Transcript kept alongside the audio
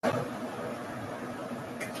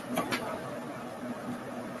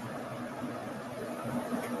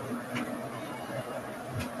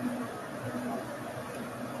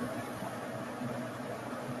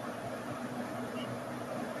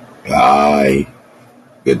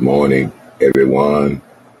Good morning, everyone.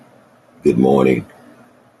 Good morning.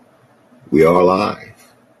 We are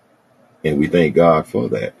alive, and we thank God for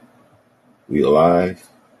that. We are alive,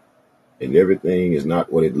 and everything is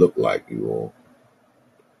not what it looked like, you all.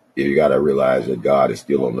 You got to realize that God is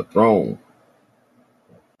still on the throne.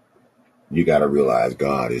 You got to realize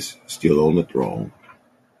God is still on the throne.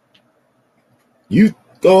 You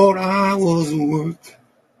thought I was worth,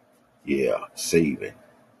 saving.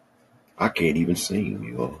 I can't even sing,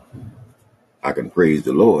 you all. I can praise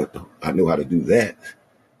the Lord. I know how to do that.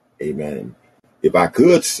 Amen. If I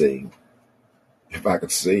could sing,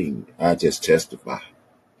 I'd just testify.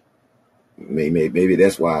 Maybe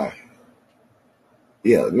that's why.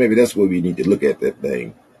 Yeah, maybe that's where we need to look at that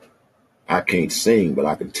thing. I can't sing, but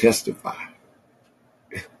I can testify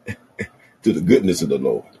to the goodness of the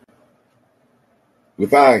Lord.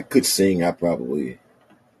 If I could sing, I probably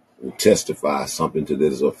would testify something to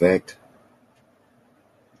this effect.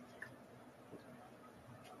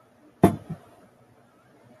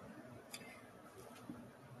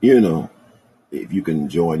 You know, if you can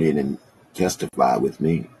join in and testify with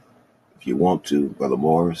me, if you want to, Brother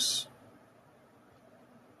Morris,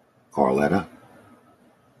 Carletta.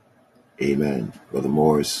 Amen. Brother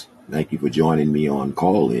Morris, thank you for joining me on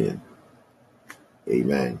Call In.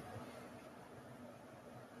 Amen.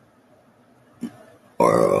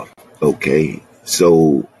 Okay.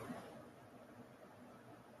 So,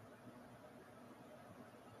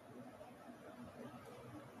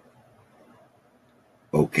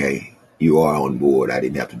 okay, you are on board. I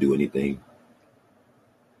didn't have to do anything.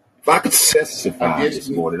 If I could I testify guess this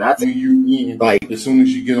morning, I think, when you in, like, as soon as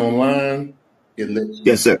you get online,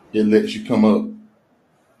 yes, sir. it lets you come up.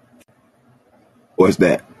 What's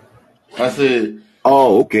that? I said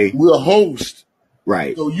Oh, okay. we're a host,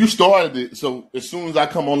 Right. so you started it. So as soon as I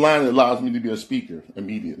come online, it allows me to be a speaker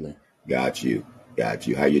immediately. Got you.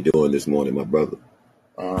 How you doing this morning, my brother?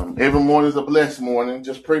 Every morning is a blessed morning.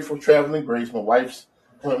 Just pray for traveling grace. My wife's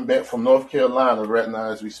coming back from North Carolina right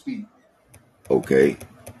now as we speak. Okay.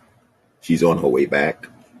 She's on her way back.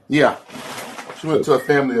 Yeah, she went to a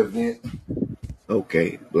family event.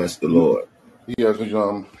 Okay. Bless the Lord. Yeah, because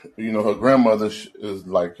her grandmother is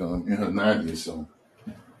like in her 90s, so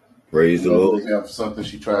Praise the Lord. they have something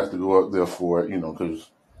she tries to go up there for,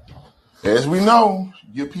 because as we know,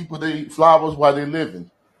 give people they flowers while they're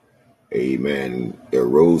living. Amen. There are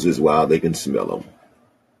roses while they can smell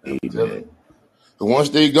them. Amen. So once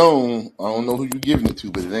they gone, I don't know who you're giving it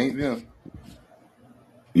to, but it ain't them.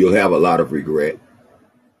 You'll have a lot of regret.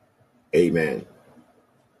 Amen.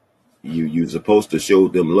 You're supposed to show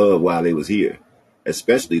them love while they was here,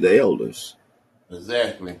 especially the elders.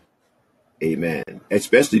 Exactly. Amen.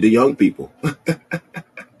 Especially the young people.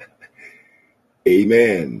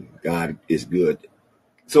 Amen. God is good.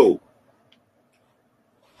 So,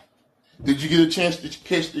 Did you get a chance to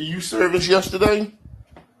catch the youth service yesterday?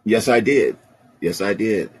 yes, I did.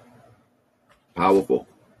 Powerful.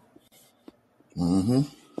 Mm-hmm.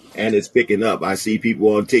 And it's picking up. I see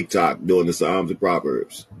people on TikTok doing the Psalms and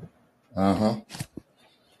Proverbs. Uh-huh.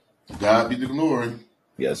 God be the glory.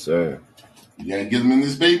 Yes, sir. You gotta get them in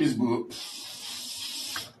this baby's book.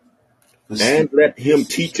 And let him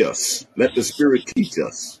teach us. Let the Spirit teach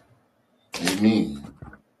us. Amen.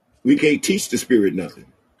 We can't teach the Spirit nothing.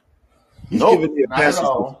 He's giving me a not at passage to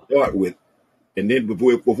all. start with. And then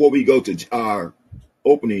before we go to our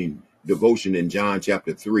opening devotion in John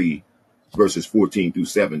chapter 3, verses 14 through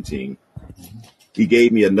 17, he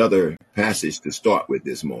gave me another passage to start with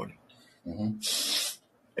this morning. Mm-hmm.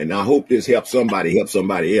 And I hope this help somebody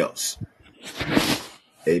else.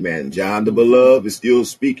 Amen. John the Beloved is still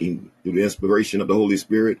speaking through the inspiration of the Holy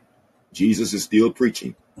Spirit. Jesus is still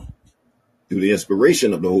preaching through the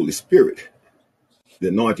inspiration of the Holy Spirit, the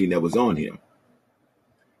anointing that was on him.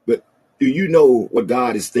 But do you know what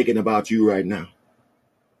God is thinking about you right now?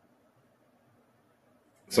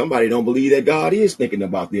 Somebody don't believe that God is thinking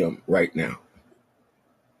about them right now.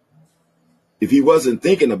 If he wasn't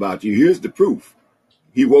thinking about you, here's the proof.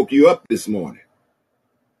 He woke you up this morning.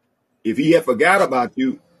 If he had forgot about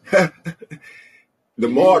you, the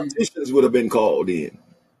morticians would have been called in,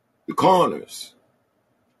 the coroners.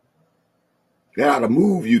 That ought to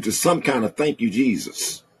move you to some kind of thank you,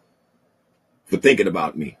 Jesus, for thinking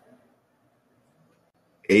about me.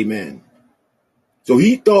 Amen. So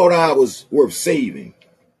he thought I was worth saving.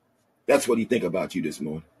 That's what he think about you this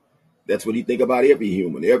morning. That's what he think about every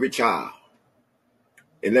human, every child.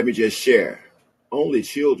 And let me just share. Only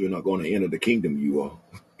children are going to enter the kingdom, you all.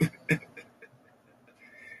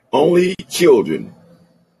 Only children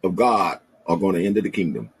of God are going to enter the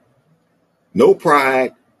kingdom. No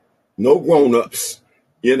pride, no grown-ups,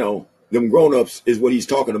 Them grown-ups is what he's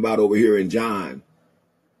talking about over here in John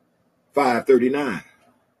 5:39.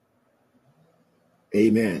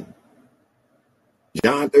 Amen.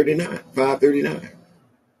 John 5:39.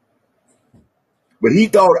 But he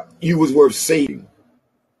thought you was worth saving.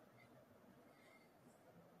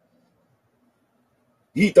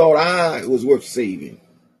 He thought I was worth saving.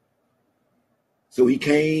 So he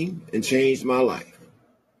came and changed my life.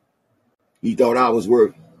 He thought I was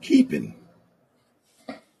worth keeping.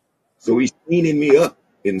 So he's cleaning me up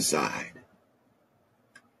inside.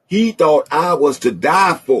 He thought I was to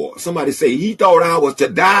die for. Somebody say, he thought I was to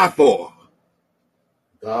die for.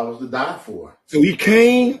 God was to die for. So he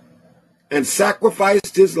came and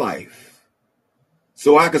sacrificed his life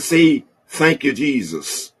so I could say, thank you,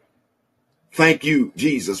 Jesus. Thank you,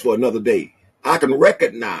 Jesus, for another day. I can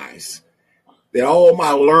recognize that all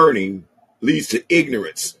my learning leads to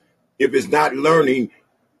ignorance if it's not learning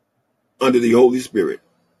under the Holy Spirit.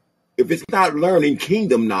 If it's not learning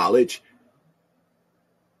kingdom knowledge,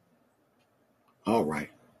 all right.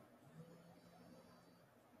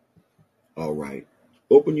 All right.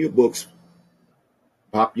 Open your books.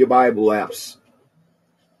 Pop your Bible apps.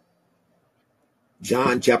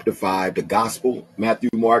 John chapter 5, the gospel, Matthew,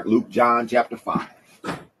 Mark, Luke, John chapter 5.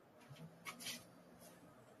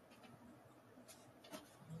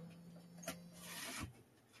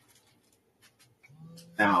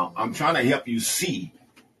 Now, I'm trying to help you see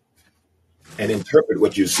and interpret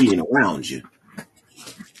what you're seeing around you.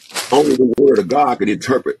 Only the word of God can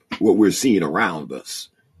interpret what we're seeing around us.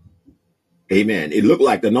 Amen. It looked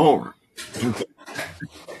like the norm.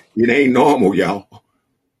 It ain't normal, y'all.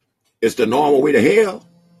 It's the normal way to hell.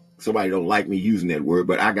 Somebody don't like me using that word,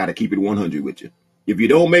 but I got to keep it 100 with you. If you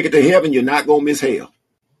don't make it to heaven, you're not going to miss hell.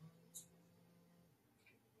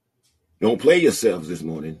 Don't play yourselves this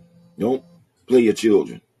morning. Don't play your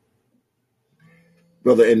children.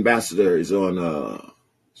 Brother Ambassador is on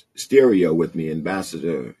stereo with me,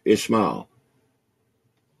 Ambassador Ishmael.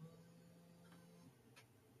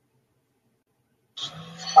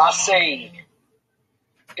 I say,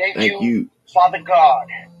 thank you, Father God,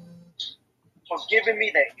 for giving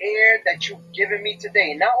me the air that you've given me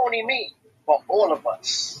today. Not only me, but all of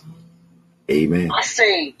us. Amen. I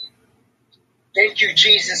say, thank you,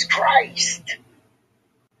 Jesus Christ,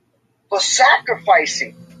 for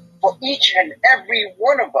sacrificing for each and every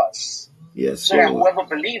one of us. Yes, so that whoever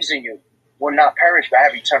believes in you will not perish but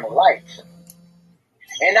have eternal life.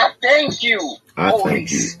 And I thank you, Holy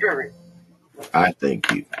Spirit. I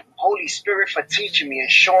thank you. Holy Spirit, for teaching me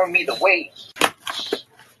and showing me the way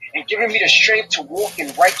and giving me the strength to walk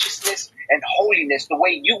in righteousness and holiness the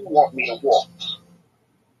way you want me to walk.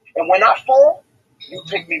 And when I fall, you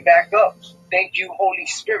pick me back up. Thank you, Holy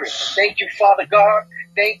Spirit. Thank you, Father God.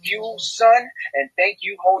 Thank you, Son. And thank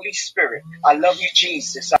you, Holy Spirit. I love you,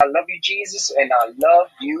 Jesus. I love you, Jesus. And I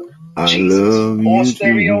love you, Jesus. I love all you,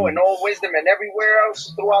 stereo Jesus. and all wisdom and everywhere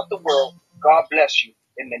else throughout the world. God bless you.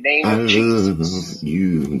 In the name of Jesus. I love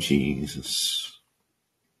you, Jesus.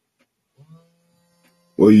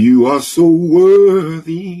 Well, you are so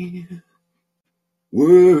worthy.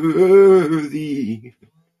 Worthy.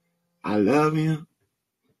 I love you.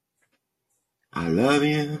 I love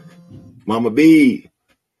you. Mama B.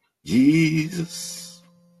 Jesus.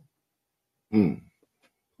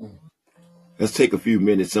 Let's take a few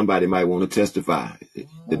minutes. Somebody might want to testify.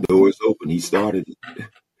 The door is open. He started it.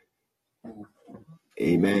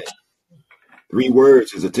 Amen. 3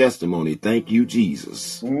 words is a testimony. Thank you,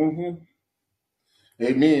 Jesus. Mm-hmm.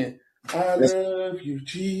 Amen. I love you,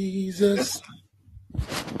 Jesus.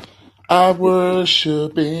 I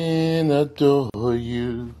worship and adore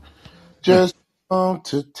you. Just want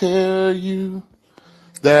to tell you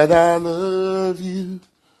that I love you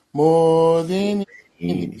more than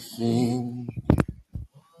anything.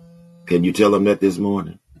 Can you tell them that this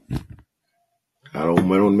morning? I don't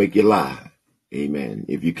want to make you lie. Amen.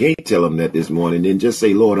 If you can't tell them that this morning, then just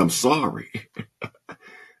say, Lord, I'm sorry.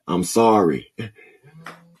 I'm sorry.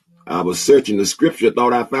 I was searching the scripture,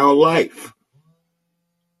 thought I found life.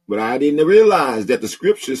 But I didn't realize that the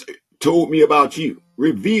scriptures told me about you,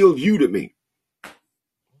 revealed you to me.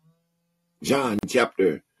 John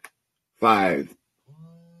chapter 5,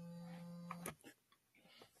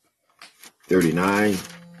 39.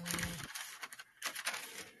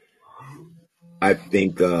 I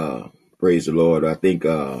think, praise the Lord, I think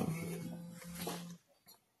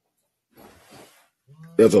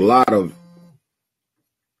there's a lot of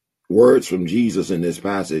words from Jesus in this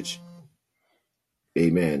passage.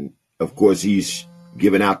 Amen. Of course, he's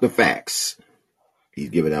giving out the facts. He's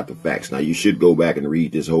giving out the facts. Now, you should go back and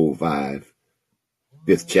read this whole 5th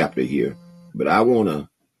chapter here. But I want to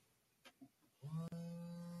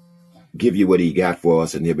give you what he got for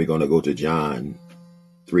us, and then we're going to go to John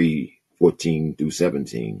 3:14 through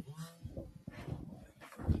 17.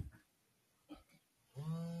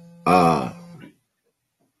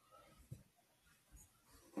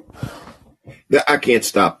 I can't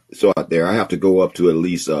stop so out there. I have to go up to at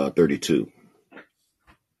least 32.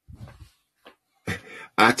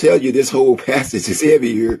 I tell you, this whole passage is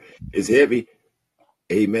heavy here. It's heavy.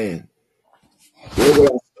 Amen. Where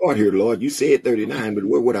would I start here, Lord? You said 39, but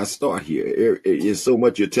where would I start here? There's so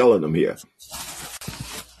much you're telling them here.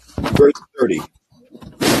 Verse 30.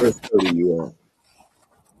 Verse 30, you all.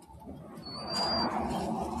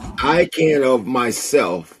 I can of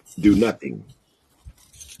myself do nothing.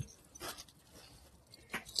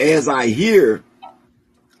 As I hear,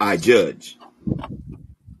 I judge,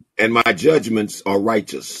 and my judgments are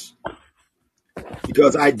righteous,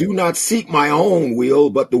 because I do not seek my own will,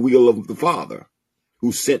 but the will of the Father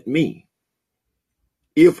who sent me.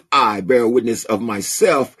 If I bear witness of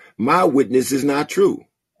myself, my witness is not true.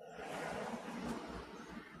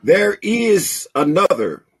 There is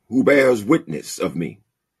another who bears witness of me,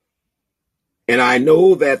 and I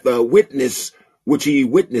know that the witness which he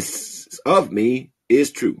witnesses of me is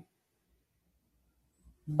true.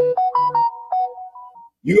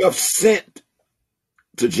 You have sent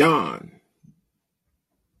to John,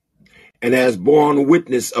 and has borne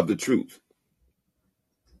witness of the truth.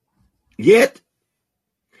 Yet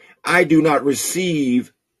I do not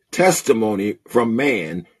receive testimony from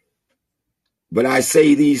man, but I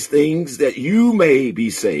say these things that you may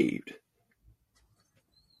be saved.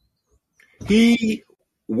 He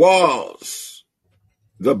was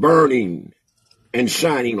the burning and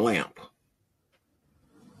shining lamp,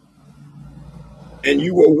 and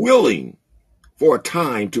you were willing for a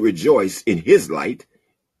time to rejoice in his light,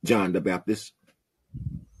 John the Baptist.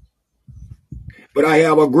 But I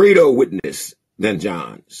have a greater witness than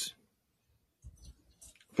John's.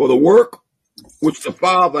 For the work which the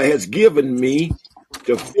Father has given me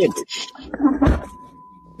to finish,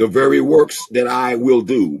 the very works that I will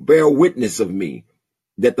do, bear witness of me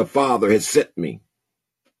that the Father has sent me.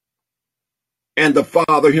 And the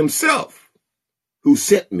Father himself who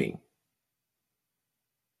sent me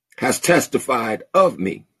has testified of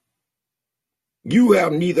me. You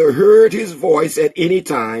have neither heard his voice at any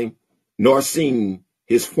time, nor seen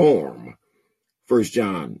his form. 1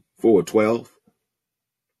 John 4:12.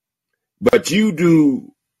 But you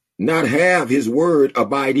do not have his word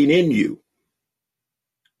abiding in you,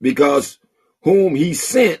 because whom he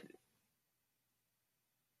sent,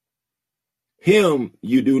 him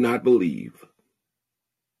you do not believe.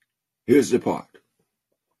 Here's the part.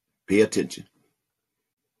 Pay attention.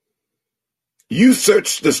 You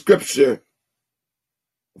search the scripture,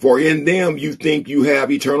 for in them you think you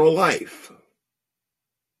have eternal life.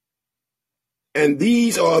 And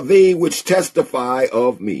these are they which testify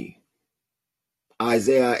of me.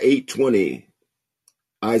 Isaiah 8:20,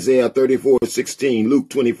 Isaiah 34:16, Luke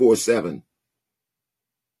 24:7.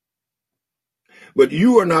 But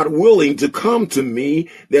you are not willing to come to me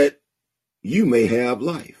that you may have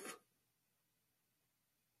life.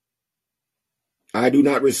 I do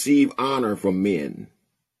not receive honor from men,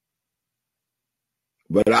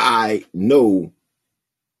 but I know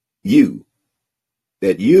you,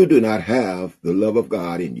 that you do not have the love of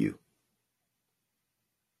God in you.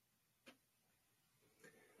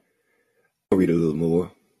 I'll read a little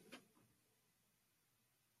more.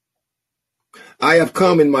 I have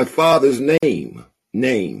come in my Father's name.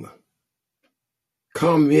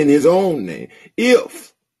 Come in his own name.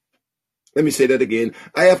 Let me say that again.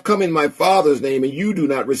 I have come in my Father's name, and you do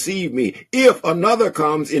not receive me. If another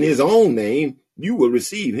comes in his own name, you will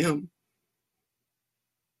receive him.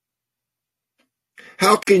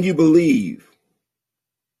 How can you believe?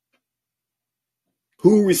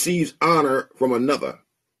 Who receives honor from another?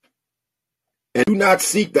 And do not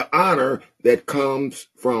seek the honor that comes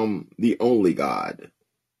from the only God.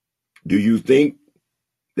 Do you think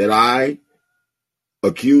that I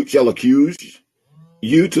shall accuse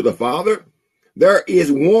you to the Father? There is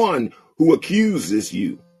one who accuses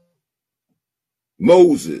you,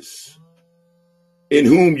 Moses, in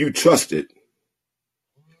whom you trusted.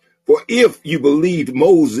 For if you believed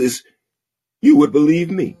Moses, you would believe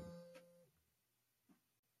me,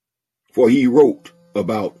 for he wrote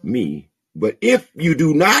about me. But if you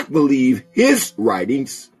do not believe his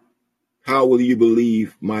writings, how will you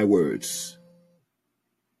believe my words?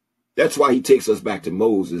 That's why he takes us back to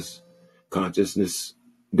Moses consciousness.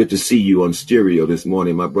 Good to see you on stereo this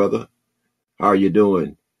morning, my brother. How are you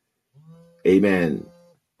doing? Amen.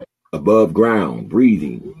 Above ground,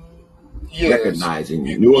 breathing, Yes. recognizing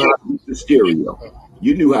you. Knew how to get to stereo.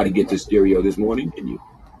 You knew how to get to stereo this morning, didn't you?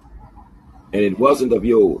 and it wasn't of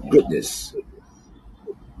your goodness.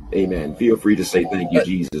 Amen. Feel free to say thank you,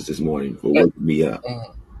 Jesus, this morning for waking me up.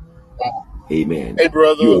 Amen. Hey,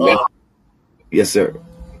 brother. Yes, sir.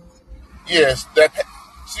 Yes,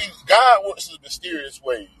 see, God works in mysterious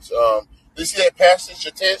ways. You see that passage,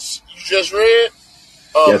 the text you just read?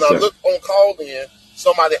 Yes, now sir. look on call in,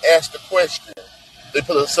 somebody asked a question. They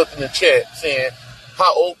put something in the chat saying,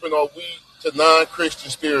 how open are we to non-Christian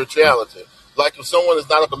spirituality? Like if someone is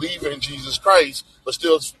not a believer in Jesus Christ, but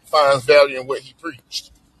still finds value in what he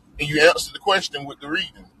preached. And you answer the question with the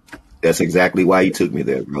reading. That's exactly why he took me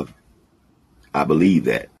there, brother. I believe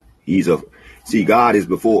that. See, God is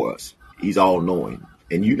before us. He's all knowing.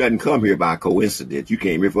 And you didn't come here by coincidence. You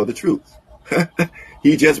came here for the truth.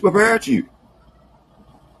 He just prepared you.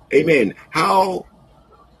 Amen. How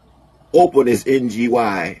open is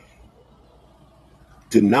NGY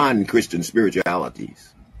to non-Christian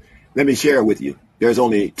spiritualities? Let me share with you. There's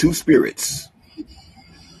only two spirits.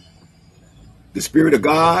 The Spirit of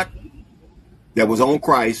God that was on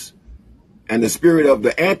Christ and the spirit of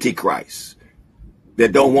the Antichrist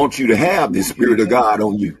that don't want you to have the Spirit of God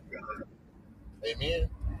on you. Amen.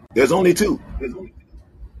 There's only two.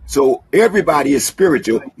 So everybody is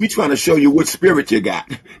spiritual. We're trying to show you what spirit you got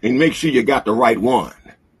and make sure you got the right one.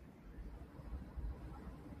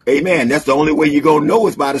 Amen. That's the only way you're going to know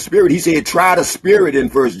is by the Spirit. He said, try the Spirit in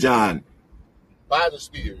 1 John. By the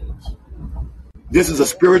Spirit. This is a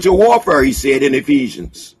spiritual warfare, he said in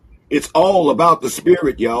Ephesians. It's all about the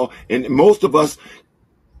Spirit, y'all. And most of us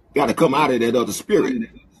got to come out of that other spirit.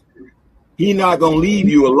 He's not going to leave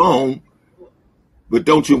you alone. But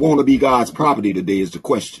don't you want to be God's property today is the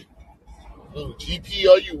question. Oh, GP,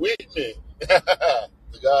 are you with me?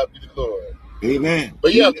 To God be the glory. Amen.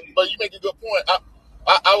 But yeah, but you make a good point.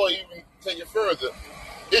 I will even take it further.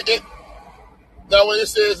 Now, when it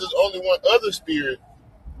says there's only one other spirit,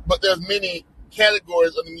 but there's many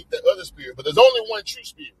categories underneath that other spirit, but there's only one true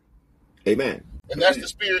spirit. Amen. And that's the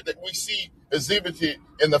spirit that we see exhibited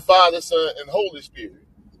in the Father, Son, and Holy Spirit.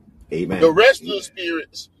 Amen. The rest of the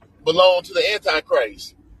spirits belong to the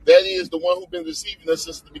Antichrist. That is the one who's been deceiving us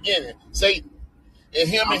since the beginning, Satan. And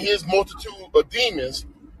him and his multitude of demons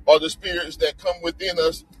are the spirits that come within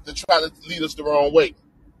us to try to lead us the wrong way.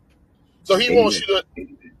 So he wants you to,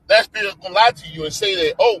 that spirit gonna lie to you and say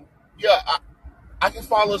that, oh, yeah, I can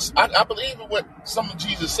follow, I believe in what some of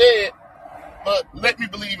Jesus said, but let me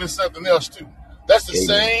believe in something else too. That's the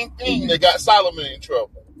same thing that got Solomon in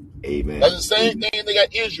trouble. Amen. That's the same thing that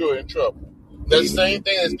got Israel in trouble. That's the same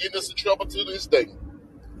thing that's getting us in trouble to this day.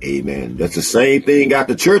 Amen. That's the same thing got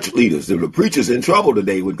the church leaders, the preachers in trouble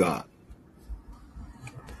today with God.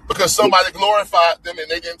 Because somebody glorified them and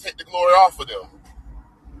they didn't take the glory off of them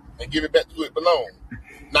and give it back to who it belonged.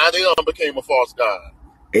 Now they became a false god.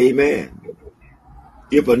 Amen.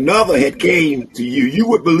 If another had came to you, you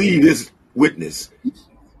would believe his witness.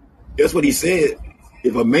 That's what he said.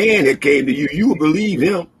 If a man had came to you, you would believe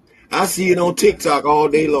him. I see it on TikTok all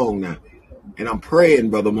day long now. And I'm praying,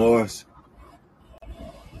 Brother Morris.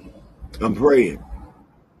 I'm praying.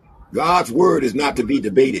 God's word is not to be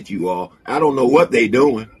debated, you all. I don't know what they're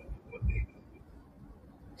doing.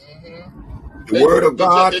 The word of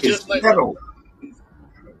God is settled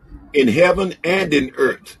in heaven and in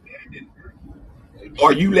earth.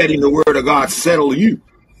 Are you letting the word of God settle you?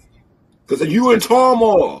 Because if you're in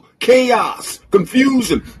turmoil, chaos,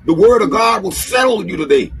 confusion, the word of God will settle you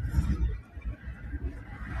today.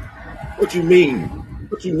 What you mean?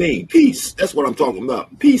 What you mean? Peace. That's what I'm talking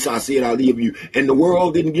about. Peace, I said, I leave you. And the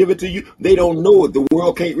world didn't give it to you. They don't know it. The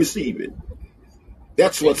world can't receive it.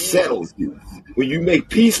 That's what settles you. When you make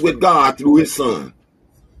peace with God through his son.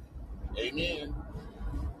 Amen.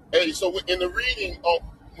 Hey, so in the reading,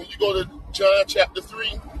 when you go to John chapter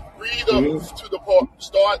 3, read up to the part,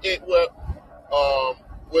 start at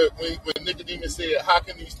when Nicodemus said, how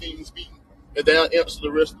can these things be? And then I'll answer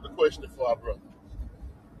the rest of the question for our brother.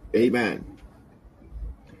 Amen.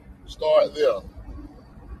 Start there.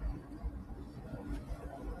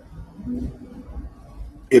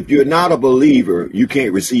 If you're not a believer, you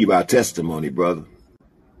can't receive our testimony, brother.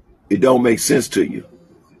 It don't make sense to you.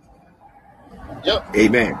 Yep.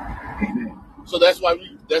 Amen. So that's why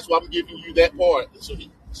I'm giving you that part. So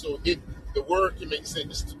the word can make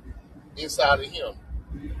sense inside of him.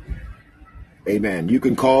 Amen. You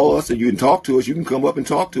can call us and you can talk to us. You can come up and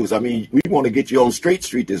talk to us. I mean, we want to get you on Straight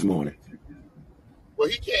Street this morning. Well,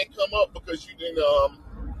 he can't come up because you didn't.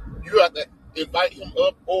 You have to invite him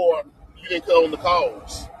up, or you didn't come on the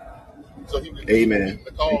calls. So he can. Amen.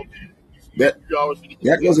 The call. That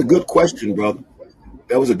was a good question, brother.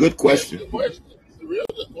 That was a good question. That's a good question. It's a real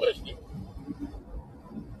good question.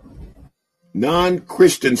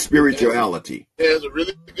 Non-Christian spirituality. Has a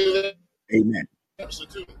really good Amen. answer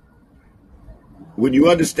to it. When you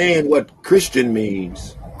understand what Christian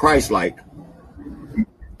means, Christ-like,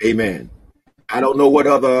 amen. I don't know what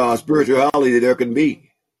other spirituality there can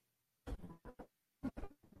be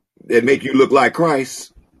that make you look like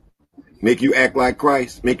Christ, make you act like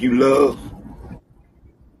Christ, make you love.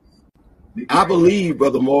 I believe,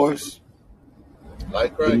 Brother Morris,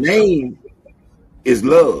 Like the Christ. name is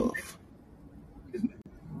love.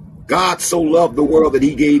 God so loved the world that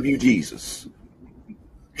he gave you Jesus,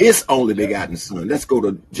 his only begotten son. Let's go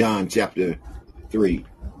to John chapter 3.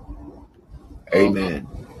 Amen.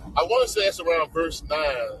 I want to say it's around verse 9,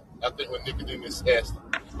 I think, when Nicodemus asked,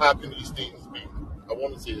 how can these things be? I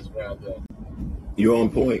want to say it's around there. You're on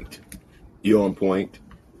point. You're on point.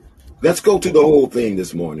 Let's go to the whole thing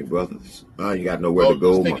this morning, brothers. I ain't got nowhere to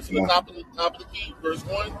go. Let's take it from the top of the key, verse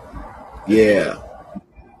 1. Yeah.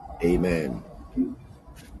 Amen.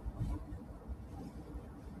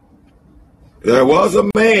 There was a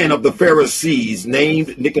man of the Pharisees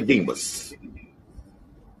named Nicodemus,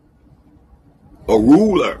 a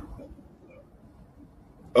ruler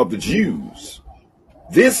of the Jews.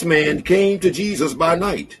 This man came to Jesus by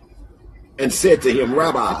night and said to him,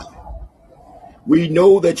 Rabbi, we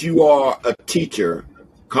know that you are a teacher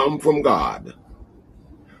come from God,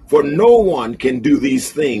 for no one can do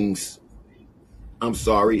these things.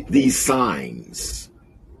 These signs.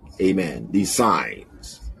 Amen. These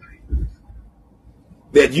signs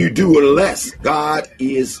that you do unless God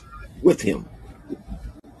is with him.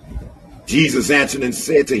 Jesus answered and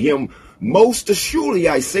said to him, most assuredly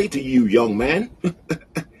I say to you, young man,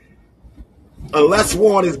 unless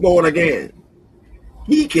one is born again,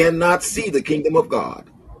 he cannot see the kingdom of God.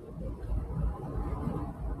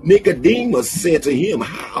 Nicodemus said to him,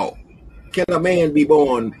 how can a man be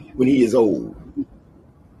born when he is old?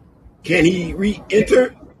 Can he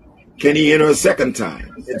re-enter? Can he enter a second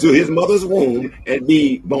time into his mother's womb and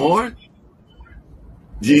be born?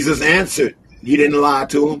 Jesus answered, he didn't lie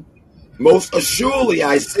to him. Most assuredly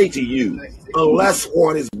I say to you, unless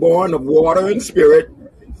one is born of water and spirit,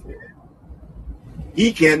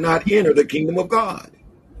 he cannot enter the kingdom of God.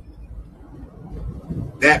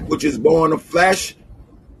 That which is born of flesh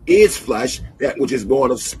is flesh. That which is born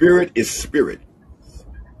of spirit is spirit.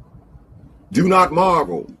 Do not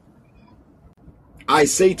marvel. I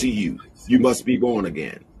say to you, you must be born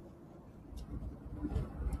again.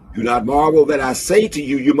 Do not marvel that I say to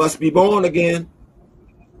you, you must be born again.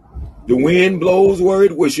 The wind blows where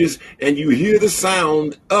it wishes, and you hear the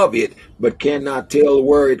sound of it, but cannot tell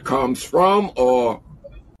where it comes from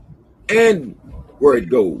and where it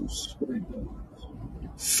goes.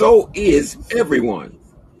 So is everyone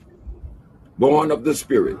born of the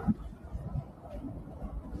Spirit.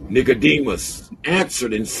 Nicodemus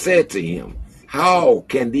answered and said to him, how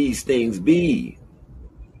can these things be?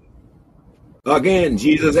 Again,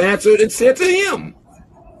 Jesus answered and said to him,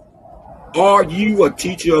 are you a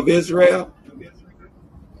teacher of Israel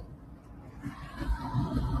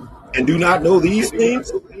and do not know these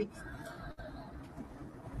things?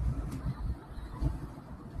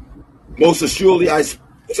 Most assuredly I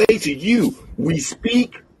say to you, we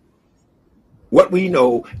speak what we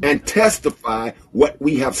know and testify what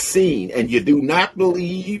we have seen, and you do not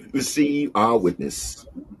receive our witness.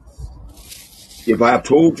 If I have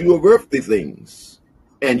told you of earthly things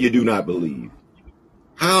and you do not believe,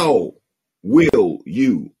 how will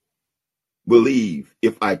you believe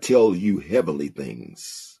if I tell you heavenly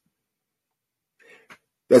things?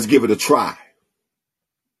 Let's give it a try.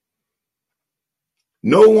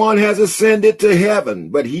 No one has ascended to heaven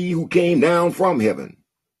but he who came down from heaven.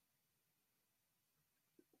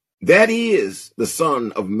 That is the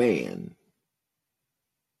Son of Man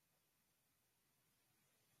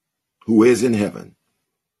who is in heaven.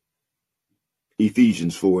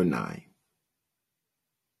 Ephesians 4:9.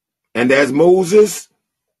 And as Moses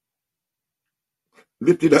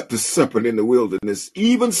lifted up the serpent in the wilderness,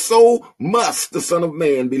 even so must the Son of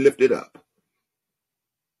Man be lifted up,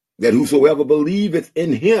 that whosoever believeth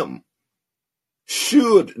in him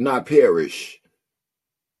should not perish,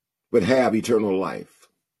 but have eternal life.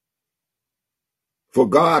 For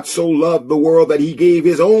God so loved the world that he gave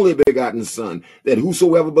his only begotten Son, that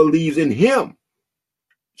whosoever believes in him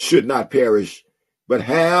should not perish, but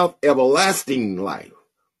have everlasting life.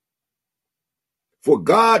 For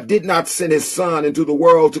God did not send his Son into the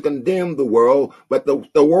world to condemn the world, but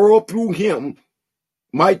the world through him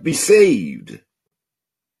might be saved.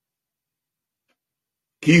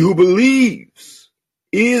 He who believes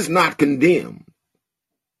is not condemned,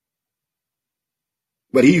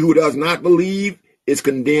 but he who does not believe is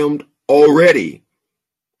condemned already,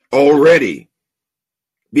 already,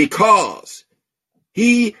 because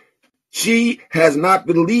she has not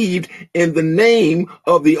believed in the name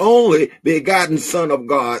of the only begotten Son of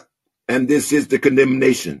God. And this is the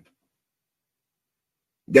condemnation,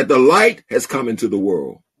 that the light has come into the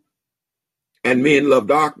world, and men love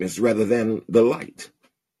darkness rather than the light,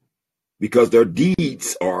 because their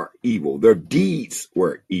deeds are evil. Their deeds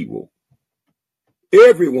were evil.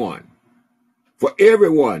 Everyone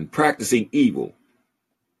practicing evil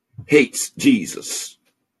hates Jesus.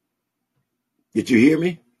 Did you hear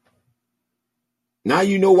me? Now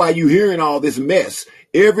you know why you're hearing all this mess.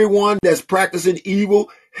 Everyone that's practicing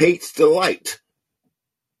evil hates the light.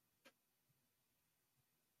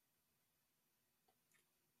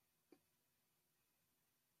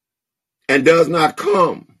 And does not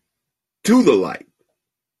come to the light,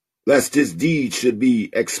 lest his deeds should be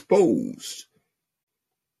exposed.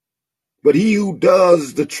 But he who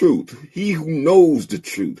does the truth, he who knows the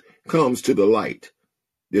truth, comes to the light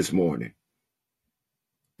this morning,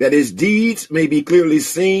 that his deeds may be clearly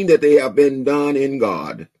seen that they have been done in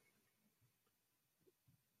God.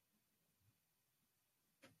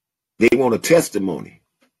 They want a testimony.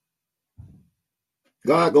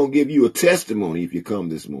 God gonna give you a testimony if you come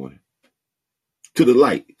this morning to the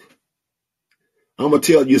light. I'm gonna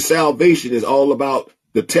tell you, salvation is all about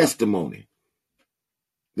the testimony.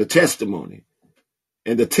 The testimony.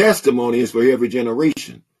 And the testimony is for every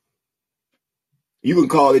generation. You can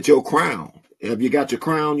call it your crown. Have you got your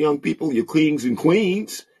crown, young people? Your kings and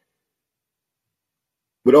queens?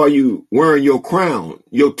 But are you wearing your crown?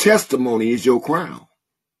 Your testimony is your crown.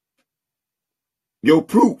 Your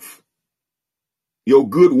proof, your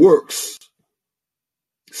good works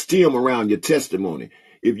stem around your testimony.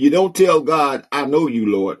 If you don't tell God, I know you,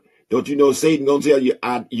 Lord, don't you know Satan gonna tell you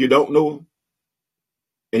you don't know him?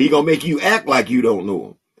 And he gonna make you act like you don't know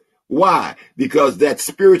him. Why? Because that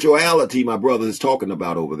spirituality my brother is talking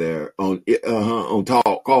about over there on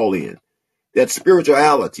call in. That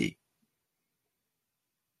spirituality.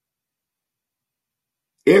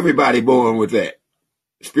 Everybody born with that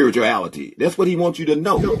spirituality. That's what he wants you to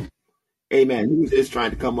know. Amen. Who is this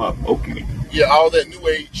trying to come up? Okay. Yeah, all that new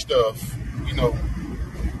age stuff,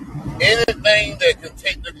 anything that can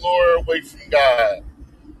take the glory away from God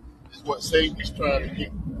is what Satan is trying to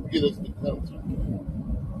get us to come to.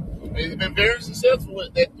 And he's been very successful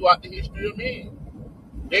with that throughout the history of man.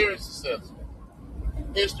 Very successful.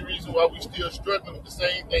 History is why we still struggling with the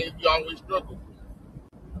same things we always struggled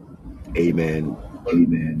with. Amen.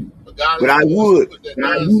 Amen. But I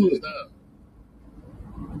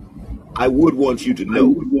would want you to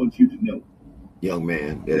know, young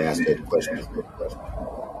man that asked that question.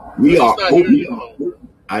 We are open.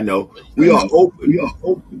 I know. We are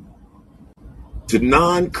open to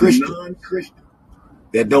non-Christians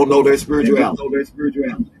that don't know their spirituality.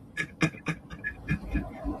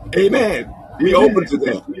 Amen. We open to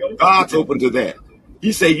that. God's open to that.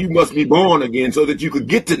 He said you must be born again so that you could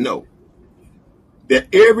get to know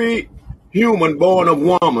that every human born of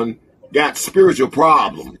woman got spiritual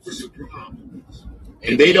problems.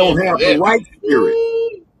 And they don't have the right spirit.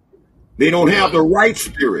 They don't have the right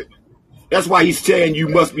spirit. That's why he's saying you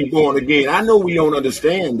must be born again. I know we don't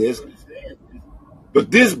understand this, but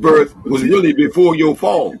this birth was really before your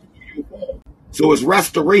fall. So it's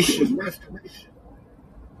restoration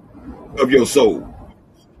of your soul.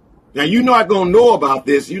 Now, you're not going to know about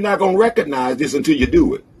this. You're not going to recognize this until you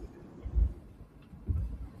do it.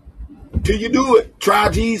 Till you do it, try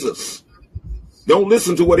Jesus. Don't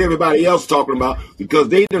listen to what everybody else is talking about, because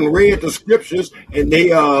they done read the scriptures and they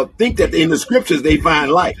think that in the scriptures they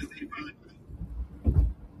find life.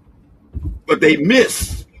 But they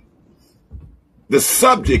miss the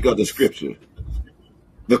subject of the scripture,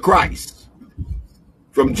 the Christ.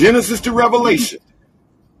 From Genesis to Revelation,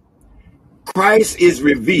 Christ is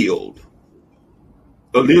revealed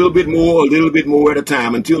a little bit more at a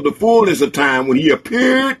time, until the fullness of time when he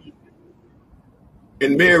appeared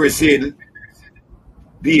and Mary said,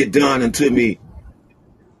 be it done unto me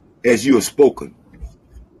as you have spoken.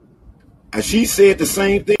 And she said the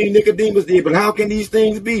same thing Nicodemus did, but how can these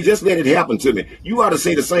things be? Just let it happen to me. You ought to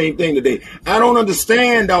say the same thing today. I don't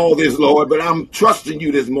understand all this, Lord, but I'm trusting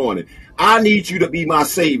you this morning. I need you to be my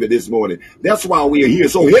Savior this morning. That's why we are here.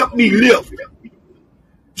 So help me lift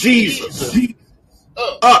Jesus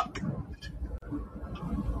up.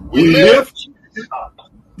 We lift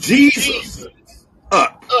Jesus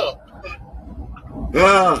up.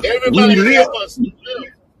 We lift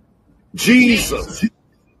Jesus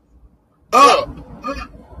up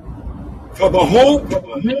for the hope,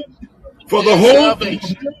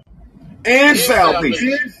 and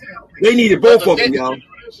salvation. They needed both of them, y'all.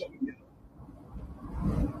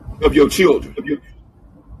 of your children.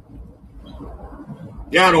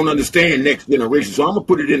 Y'all don't understand next generation, so I'm going to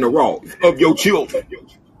put it in the raw. Of your children,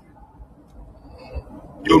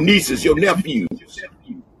 your nieces, your nephews,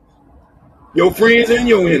 your friends and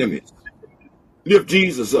your enemies. Lift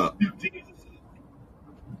Jesus up.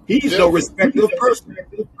 He's no respecter of person.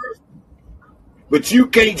 But you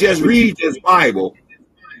can't just read this Bible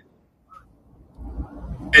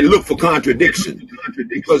and look for contradiction,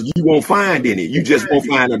 because you won't find any. You just won't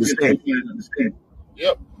find understanding.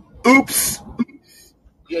 Yep. Oops.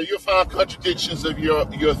 Yeah, you'll find contradictions of your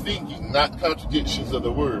thinking, not contradictions of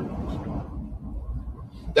the word.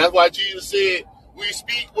 That's why Jesus said, we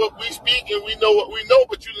speak what we speak and we know what we know,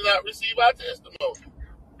 but you do not receive our testimony.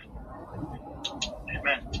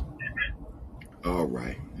 Amen. All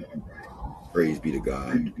right. Praise be to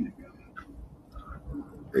God.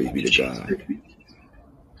 Praise be to God.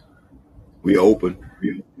 We are open.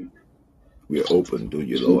 We are open to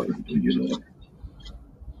you, Lord.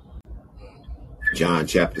 John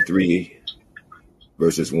chapter 3,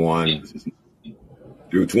 verses 1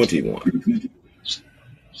 through 21.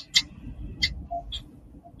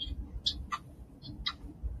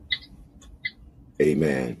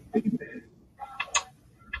 Amen.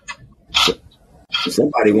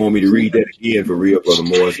 Somebody want me to read that again for real, Brother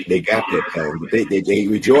Morris. They got that down, but they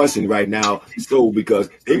rejoicing right now, so because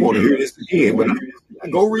they want to hear this again. But I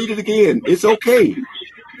go read it again. It's okay.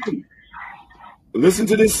 Listen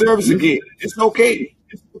to this service again. It's okay.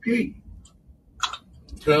 It's okay.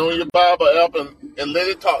 Turn on your Bible app and let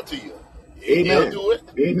it talk to you. Amen. It'll do it.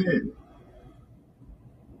 Amen.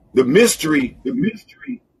 The mystery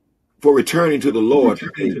for returning to the Lord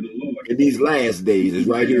in these last days is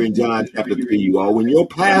right here in John chapter 3, you all. When your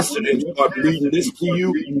pastor then start reading this to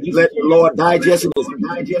you, let the Lord digest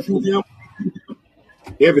it,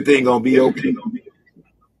 everything gonna be okay.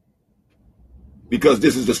 Because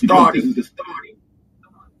this is the starting.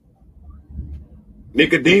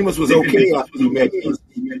 Nicodemus was okay after he met Jesus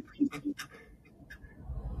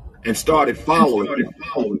and started following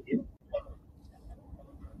him.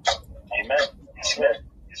 Amen.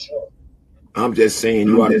 I'm just saying,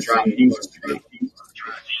 you ought to try Jesus today.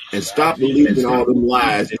 And stop believing all them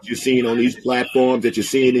lies that you're seeing on these platforms, that you're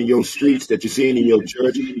seeing in your streets, that you're seeing in your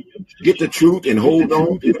church. Get the truth and hold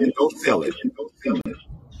on to it and don't sell it.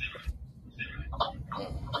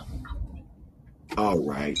 All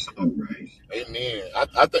right. Amen.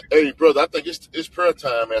 I think, hey, brother, I think it's prayer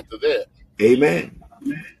time after that. Amen.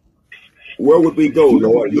 Where would we go,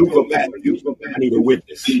 Lord? Luke or Matthew? I need a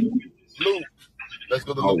witness. Luke. Let's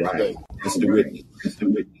go to All Luke right. today. That's the witness.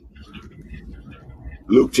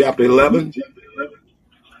 Luke chapter 11.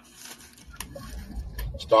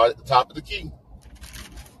 Start at the top of the key.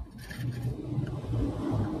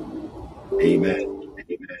 Amen.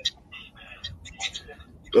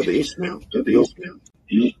 Brother Ishmael?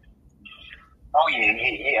 Oh,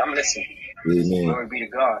 yeah. I'm listening. Amen. Glory be to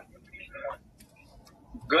God.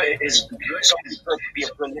 Good. It's always good to be a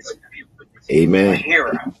good listener. Amen. A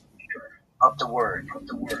hearer of the word.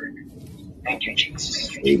 Thank you,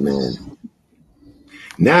 Jesus. Amen.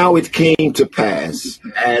 Now it came to pass,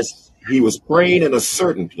 as he was praying in a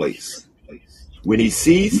certain place, when he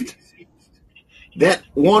ceased, that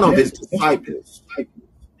one of his disciples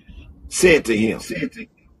said to him,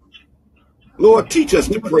 Lord, teach us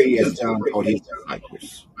to pray as John taught his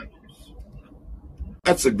disciples.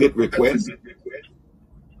 That's a good request.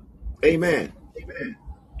 Amen.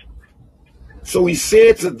 So he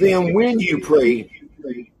said to them, when you pray,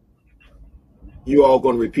 you all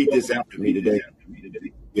going to repeat this after me today.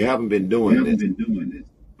 You haven't been doing this,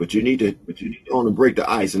 but you need to on and break the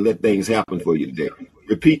ice and let things happen for you today.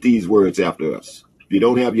 Repeat these words after us. If you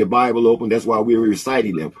don't have your Bible open, that's why we're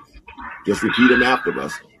reciting them. Just repeat them after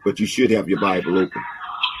us, but you should have your Bible open.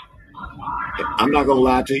 I'm not going to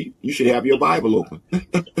lie to you. You should have your Bible open.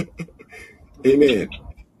 Amen.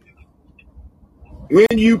 When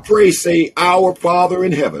you pray, say, Our Father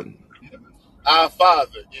in heaven. Our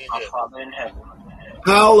Father in heaven.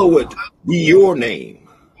 Hallowed be your name.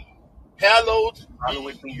 Hallowed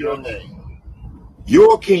be your name.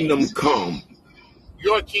 Your kingdom come.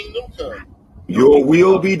 Your kingdom come. Your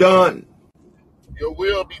will be done. Your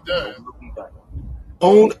will be done.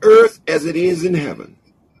 On earth as it is in heaven.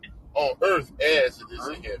 On earth as it is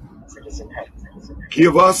in heaven.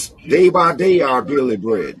 Give us day by day our daily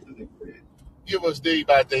bread. Give us day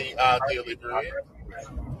by day our daily bread.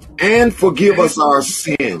 And forgive us our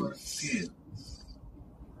sins.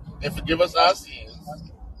 And forgive us our sins.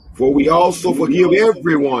 For we also forgive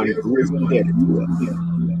everyone who is indebted to us.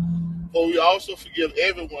 For we also forgive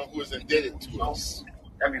everyone who is indebted to us.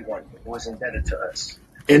 Everyone who is indebted to us.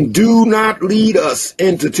 And do not lead us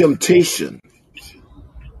into temptation.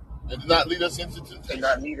 And do not lead us into temptation. Do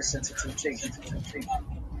not lead us into temptation.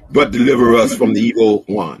 But deliver us from the evil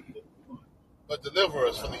one. But deliver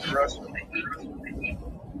us from the evil one.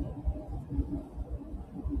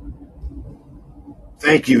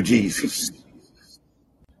 Thank you, Jesus.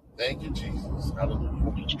 Thank you, Jesus.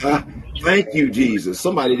 Hallelujah. Thank you, Jesus.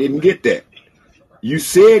 Somebody didn't get that. You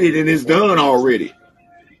said it and it's done already.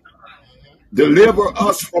 Deliver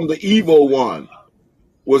us from the evil one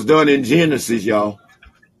was done in Genesis, y'all.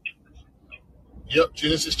 Yep,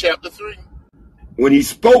 Genesis chapter 3. When he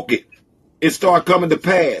spoke it, it started coming to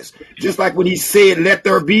pass. Just like when he said, let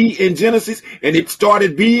there be in Genesis, and it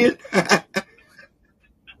started being.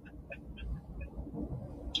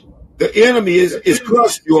 The enemy is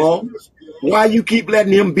crushed, you all. Why you keep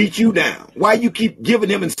letting him beat you down? Why you keep giving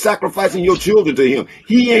him and sacrificing your children to him?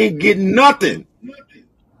 He ain't getting nothing.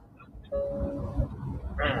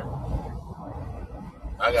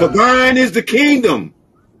 For thine is the kingdom.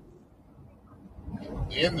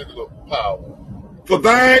 In the power. For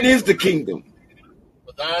thine is the kingdom.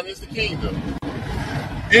 For thine is the kingdom.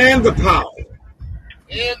 And the power.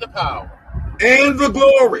 And the power. And the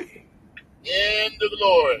glory. And the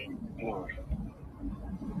glory.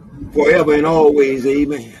 Forever and always,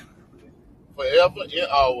 amen. Forever and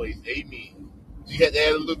always, amen. You had to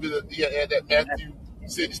add a little bit of, you had to add that Matthew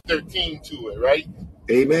 6:13 to it, right?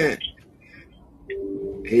 Amen.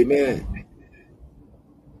 Amen.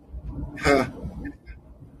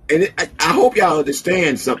 And I hope y'all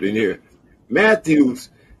understand something here. Matthews,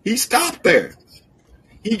 he stopped there.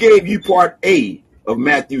 He gave you part A of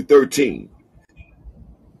Matthew 13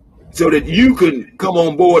 so that you can come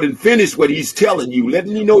on board and finish what he's telling you. Let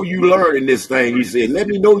me know you learning this thing, he said. Let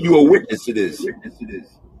me know you're a witness to this.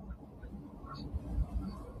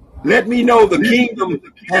 Let me know the kingdom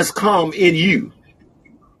has come in you.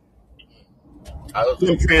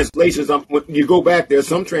 Some translations, when you go back there,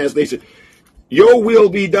 some translations, your will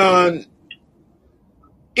be done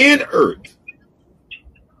in earth,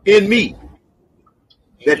 in me,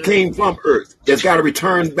 that came from earth, that's got to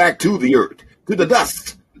return back to the earth, to the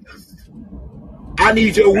dust. I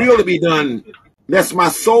need your will to be done, lest my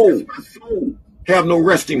soul have no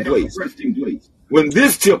resting place when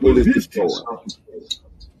this temple is destroyed.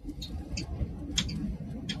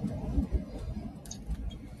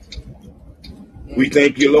 We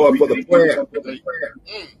thank you, Lord, for the prayer.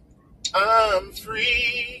 I'm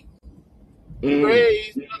free.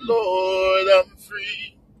 Praise the Lord, I'm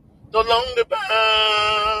free. No longer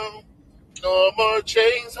bound. No more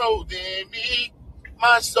chains holding me.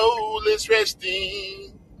 My soul is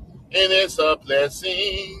resting, and it's a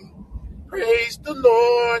blessing. Praise the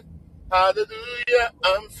Lord. Hallelujah.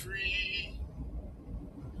 I'm free.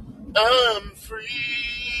 I'm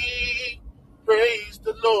free. Praise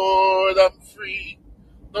the Lord. I'm free.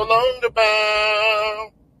 No longer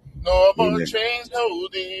bound. No more chains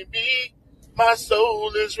holding me. My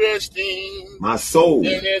soul is resting. My soul.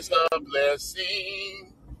 And it's a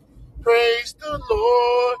blessing. Praise the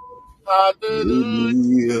Lord.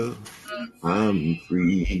 Hallelujah. I'm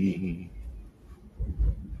free.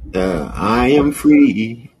 I am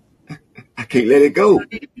free. I can't let it go.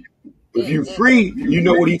 If you're free, you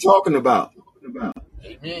know what he's talking about.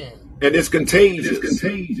 Amen. And it's contagious.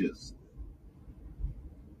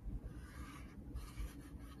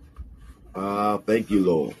 Thank you,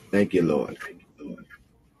 Lord. Thank you, Lord.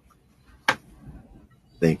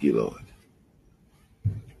 Thank you, Lord.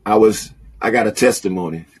 I got a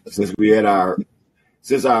testimony since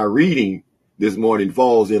our reading this morning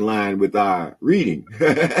falls in line with our reading.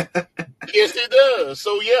 Yes, it does.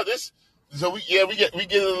 So we get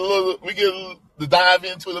to dive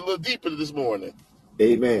into it a little deeper this morning.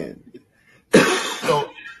 Amen. So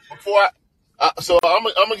before I'm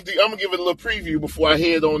gonna give it a little preview before I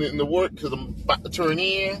head on into work because I'm about to turn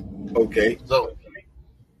in. Okay. So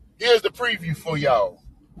here's the preview for y'all.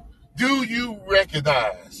 Do you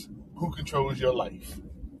recognize who controls your life?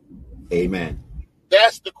 Amen.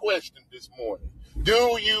 That's the question this morning.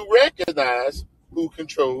 Do you recognize who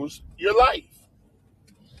controls your life?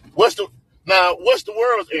 What's the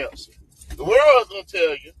world's answer? The world's gonna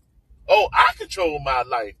tell you, "Oh, I control my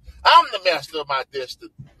life. I'm the master of my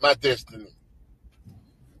destiny."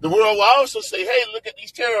 The world will also say, "Hey, look at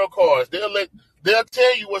these tarot cards. They'll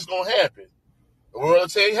tell you what's gonna happen." The world will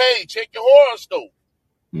say, "Hey, check your horoscope."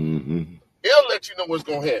 Mm-hmm. It'll let you know what's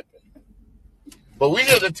gonna happen. But we're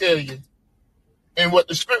here to tell you, and what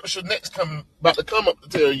the scripture next about to come up to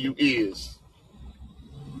tell you is,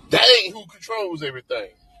 that ain't who controls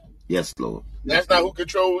everything. Yes, Lord. That's not who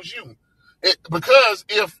controls you. Because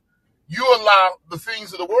if you allow the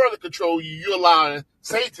things of the world to control you, you're allowing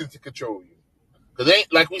Satan to control you. Because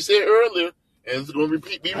ain't, like we said earlier, and it's going to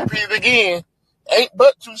be repeated again, ain't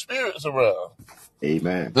but two spirits around.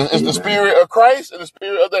 Amen. It's the spirit of Christ and the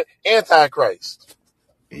spirit of the Antichrist.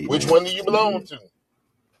 Amen. Which one do you belong to?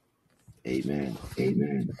 Amen.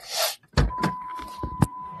 Amen.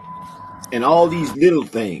 And all these little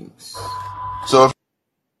things. So,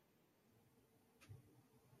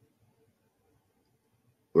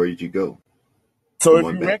 Where did you go? so if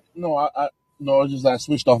you I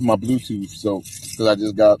switched off my Bluetooth, so because I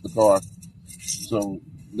just got out the car, so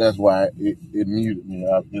that's why it muted me.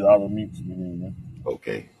 It auto mutes me. Then.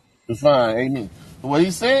 Okay. It's fine, amen. But what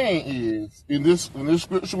he's saying is in this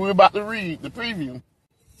scripture we're about to read, the preview,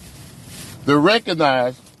 to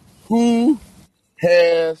recognize who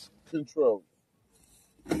has control.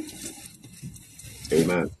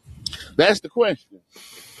 Amen. That's the question.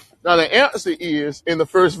 Now the answer is in the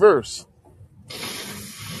first verse.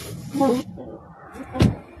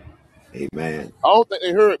 Amen. I don't think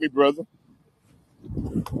they heard me, brother.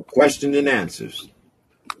 Question and answers.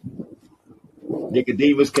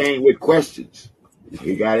 Nicodemus came with questions.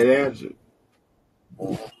 He got it answered.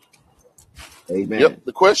 Amen.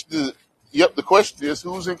 The question is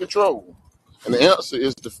who's in control? And the answer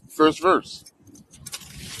is the first verse.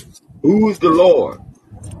 Who is the Lord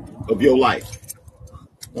of your life?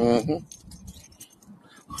 Mm-hmm.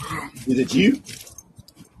 Is it you?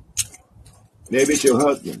 Maybe it's your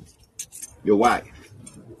husband, your wife.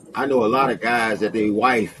 I know a lot of guys that their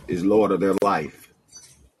wife is Lord of their life.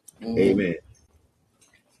 Mm-hmm. Amen.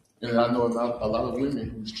 And I know a lot of women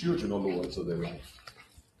whose children are lords of their life.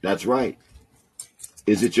 That's right.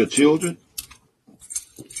 Is it your children?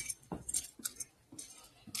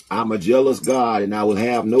 I'm a jealous God, and I will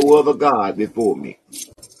have no other God before me.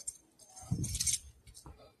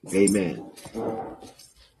 Amen.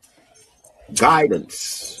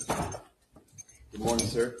 Guidance. Good morning,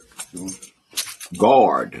 sir.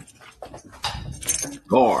 Guard.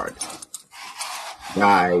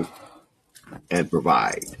 Guide, and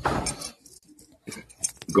provide.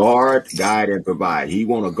 Guard, guide, and provide. He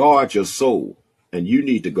want to guard your soul, and you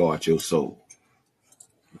need to guard your soul.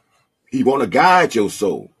 He want to guide your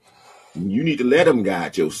soul. You need to let him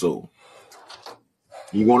guide your soul.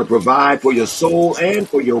 You want to provide for your soul and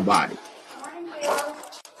for your body.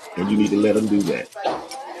 And you need to let him do that.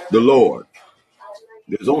 The Lord.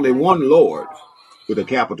 There's only one Lord with a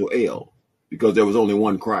capital L because there was only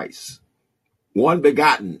one Christ. One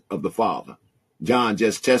begotten of the Father. John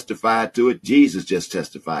just testified to it. Jesus just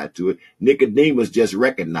testified to it. Nicodemus just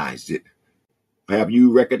recognized it. Have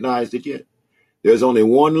you recognized it yet? There's only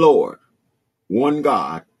one Lord, one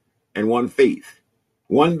God, and one faith,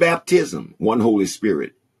 one baptism, one Holy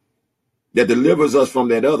Spirit that delivers us from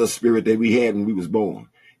that other spirit that we had when we was born.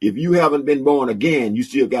 If you haven't been born again, you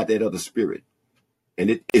still got that other spirit.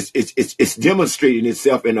 And it's demonstrating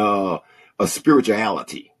itself in a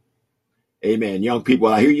spirituality. Amen. Young people,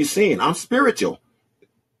 I hear you saying, I'm spiritual.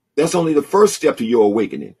 That's only the first step to your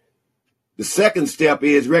awakening. The second step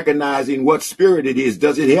is recognizing what spirit it is.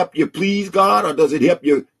 Does it help you please God or does it help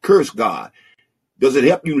you curse God? Does it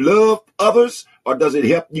help you love others or does it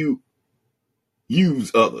help you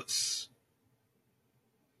use others?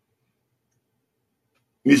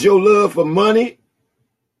 Is your love for money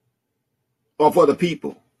or for the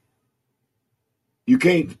people? You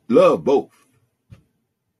can't love both.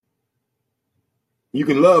 You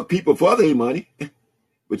can love people for their money,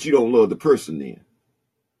 but you don't love the person then.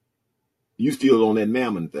 You still on that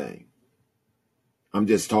mammon thing. I'm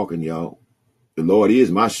just talking, y'all. The Lord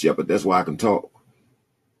is my shepherd. That's why I can talk.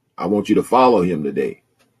 I want you to follow him today.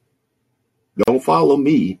 Don't follow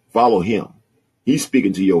me. Follow him. He's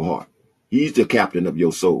speaking to your heart. He's the captain of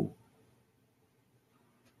your soul.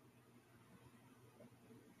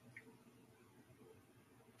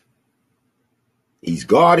 He's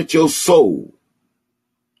guarded your soul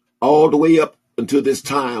all the way up until this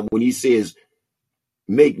time when he says,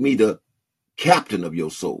 make me the captain of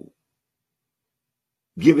your soul.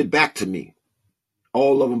 Give it back to me.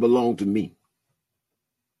 All of them belong to me.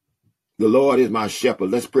 The Lord is my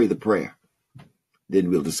shepherd. Let's pray the prayer.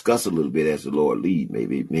 Then we'll discuss a little bit as the Lord lead.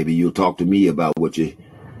 Maybe you'll talk to me about what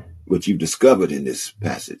you've discovered in this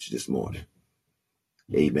passage this morning.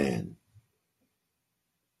 Amen.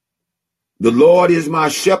 The Lord is my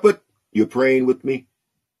shepherd. You're praying with me.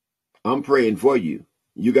 I'm praying for you.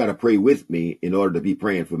 You got to pray with me in order to be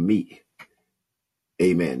praying for me.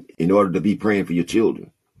 Amen. In order to be praying for your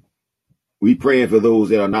children. We praying for those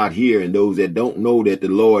that are not here and those that don't know that the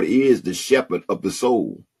Lord is the shepherd of the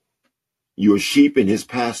soul. You're sheep in his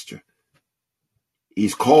pasture.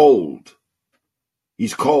 He's called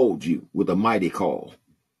you with a mighty call.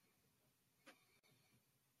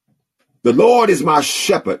 The Lord is my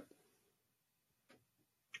shepherd.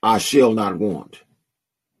 I shall not want.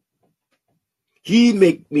 He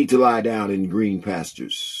make me to lie down in green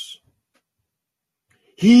pastures.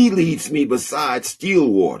 He leads me beside still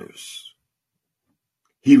waters.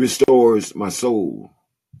 He restores my soul.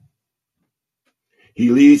 He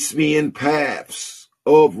leads me in paths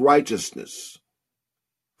of righteousness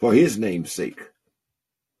for his name's sake.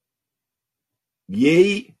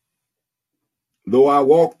 Yea, though I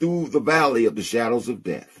walk through the valley of the shadows of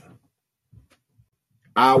death,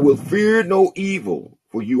 I will fear no evil,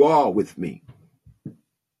 for you are with me.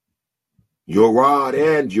 Your rod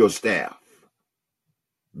and your staff,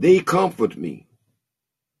 they comfort me.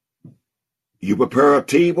 You prepare a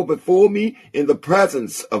table before me in the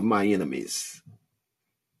presence of my enemies.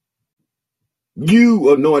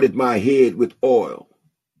 You anointed my head with oil,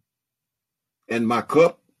 and my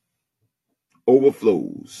cup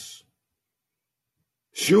overflows.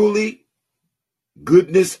 Surely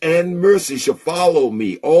goodness and mercy shall follow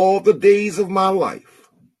me all the days of my life,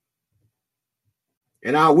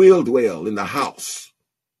 and I will dwell in the house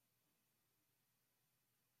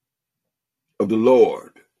of the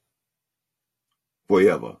Lord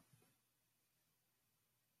forever.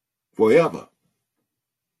 Forever.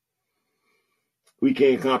 We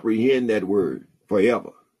can't comprehend that word,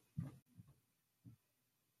 forever.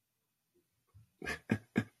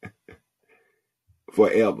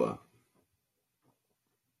 Forever.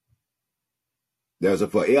 There's a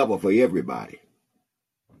forever for everybody.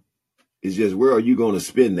 It's just, where are you going to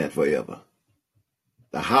spend that forever?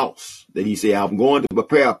 The house that he said, I'm going to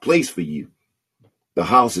prepare a place for you. The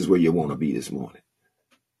house is where you want to be this morning.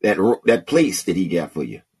 That place that he got for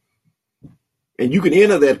you. And you can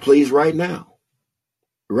enter that place right now.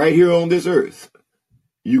 Right here on this earth.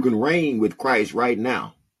 You can reign with Christ right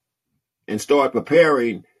now. And start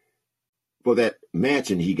preparing for that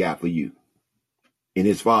mansion he got for you in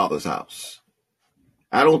his Father's house.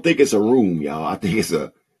 I don't think it's a room, y'all. I think it's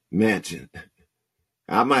a mansion.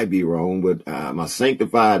 I might be wrong, but my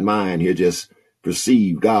sanctified mind here just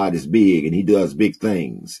perceive God is big and he does big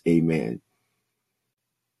things. Amen.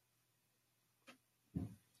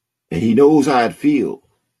 And he knows how it feels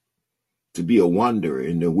to be a wanderer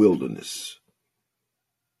in the wilderness.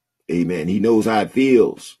 Amen. He knows how it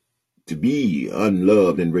feels to be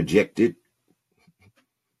unloved and rejected.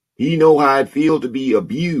 He knows how it feels to be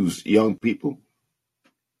abused, young people,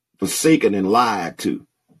 forsaken and lied to,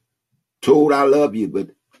 told I love you, but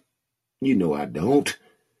you know I don't.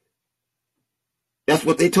 That's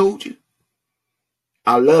what they told you.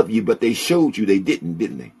 I love you, but they showed you they didn't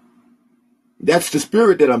they? That's the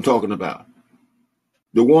spirit that I'm talking about.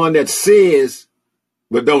 The one that says,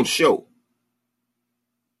 but don't show.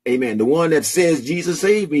 Amen. The one that says, Jesus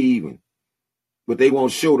saved me even, but they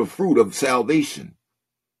won't show the fruit of salvation,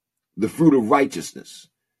 the fruit of righteousness.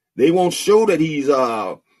 They won't show that he's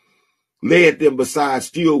led them beside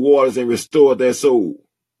still waters and restored their soul.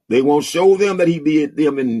 They won't show them that he led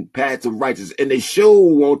them in paths of righteousness, and they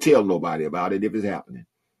sure won't tell nobody about it if it's happening.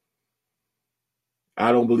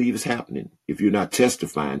 I don't believe it's happening if you're not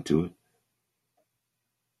testifying to it.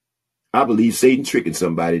 I believe Satan tricking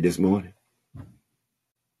somebody this morning.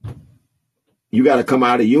 You got to come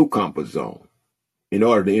out of your comfort zone in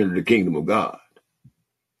order to enter the kingdom of God.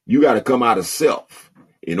 You got to come out of self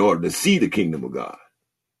in order to see the kingdom of God.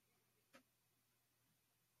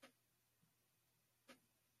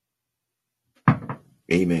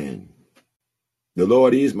 Amen. The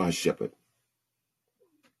Lord is my shepherd.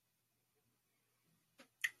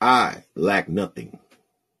 I lack nothing.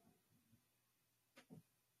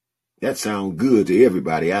 That sounds good to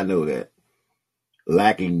everybody. I know that.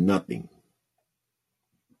 Lacking nothing.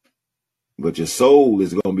 But your soul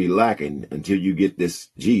is going to be lacking until you get this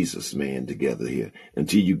Jesus man together here.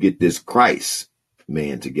 Until you get this Christ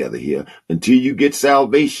man together here. Until you get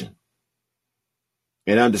salvation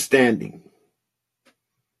and understanding.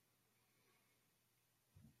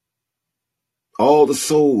 All the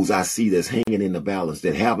souls I see that's hanging in the balance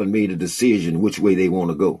that haven't made a decision which way they want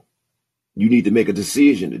to go. You need to make a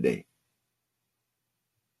decision today.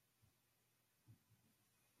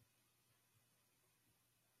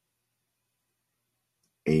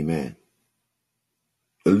 Amen.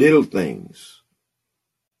 The little things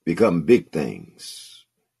become big things.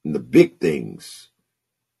 And the big things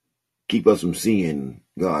keep us from seeing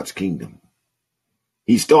God's kingdom.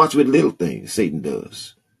 He starts with little things, Satan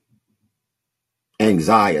does.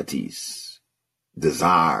 Anxieties,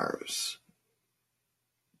 desires,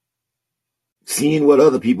 seeing what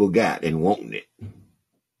other people got and wanting it.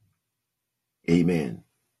 Amen.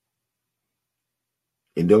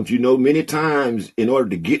 And don't you know, many times in order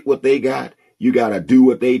to get what they got, You got to do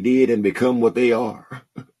what they did and become what they are.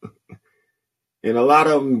 And a lot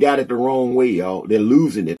of them got it the wrong way, y'all. They're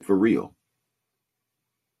losing it for real.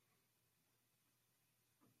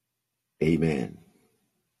 Amen.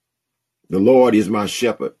 The Lord is my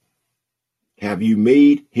shepherd. Have you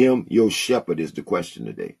made him your shepherd is the question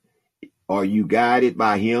today. Are you guided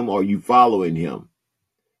by him? Are you following him?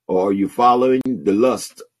 Or are you following the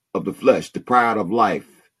lust of the flesh, the pride of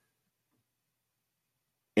life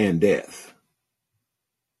and death?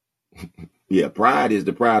 Yeah, pride is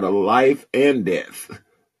the pride of life and death.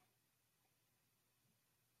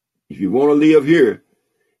 If you want to live here,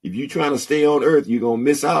 if you're trying to stay on earth, you're going to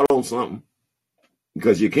miss out on something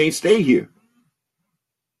because you can't stay here.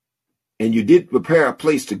 And you did prepare a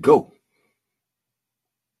place to go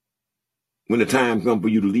when the time comes for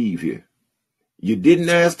you to leave here. You didn't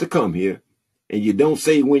ask to come here, and you don't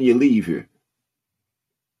say when you leave here.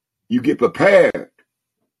 You get prepared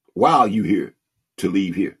while you're here to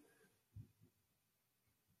leave here.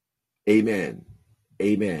 Amen.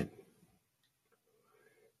 Amen.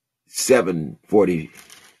 7:40.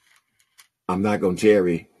 I'm not going to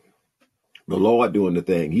tarry. The Lord doing the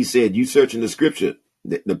thing. He said, you searching the scripture.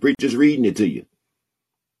 The preacher's reading it to you.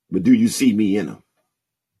 But do you see me in them?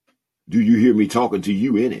 Do you hear me talking to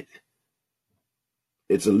you in it?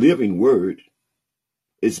 It's a living word.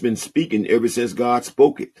 It's been speaking ever since God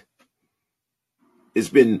spoke it. It's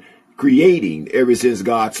been creating ever since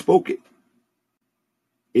God spoke it.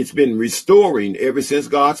 It's been restoring ever since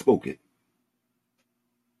God spoke it.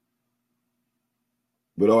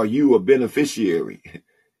 But are you a beneficiary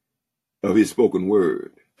of his spoken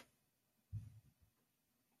word?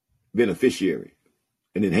 Beneficiary,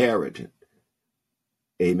 an inheritant.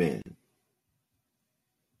 Amen.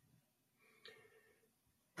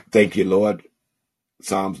 Thank you, Lord.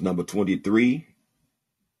 Psalms number 23.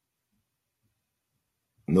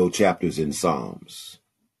 No chapters in Psalms.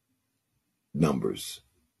 Numbers.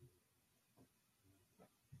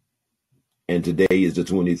 And today is the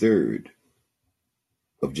 23rd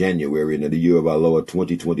of January in the year of our Lord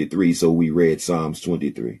 2023. So we read Psalms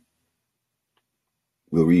 23.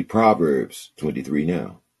 We'll read Proverbs 23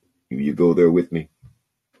 now. Will you go there with me?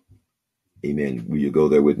 Amen. Will you go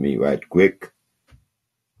there with me right quick?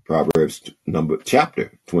 Proverbs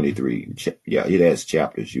chapter 23. Yeah, it has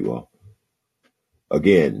chapters, you all.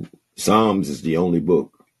 Again, Psalms is the only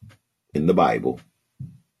book in the Bible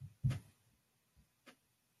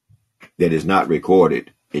that is not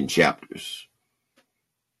recorded in chapters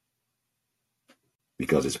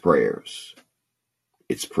because it's prayers,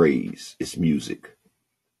 it's praise, it's music,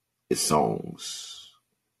 it's songs.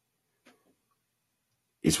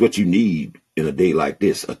 It's what you need in a day like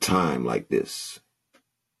this, a time like this.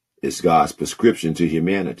 It's God's prescription to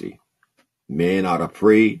humanity. Man ought to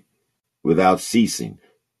pray without ceasing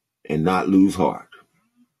and not lose heart.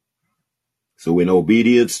 So in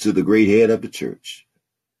obedience to the great head of the church,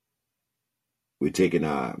 we're taking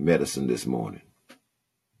our medicine this morning.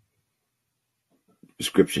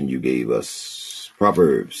 Prescription you gave us,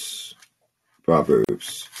 Proverbs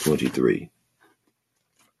 23.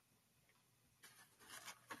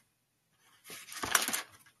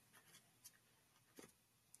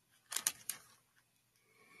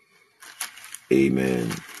 Amen.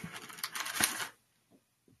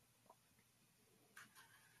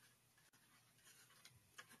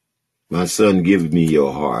 My son, give me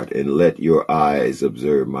your heart and let your eyes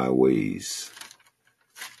observe my ways.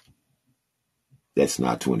 That's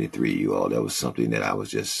not 23, you all. That was something that I was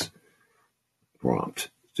just prompt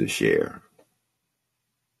to share.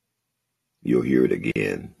 You'll hear it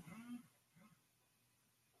again.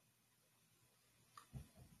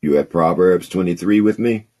 You at Proverbs 23 with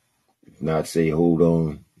me? If not, say hold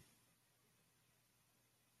on.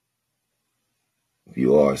 If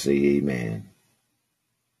you are, say amen.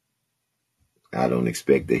 I don't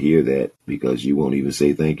expect to hear that because you won't even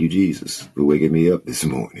say thank you, Jesus, for waking me up this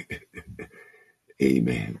morning.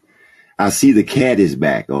 Amen. I see the cat is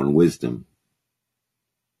back on wisdom.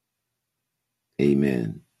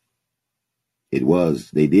 Amen.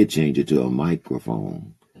 They did change it to a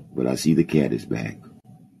microphone, but I see the cat is back.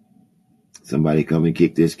 Somebody come and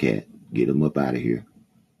kick this cat. Get him up out of here.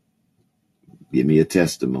 Give me a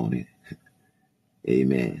testimony.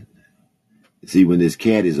 Amen. See, when this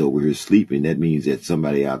cat is over here sleeping, that means that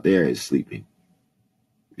somebody out there is sleeping.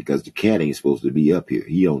 Because the cat ain't supposed to be up here.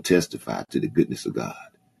 He don't testify to the goodness of God.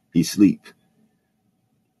 He sleep.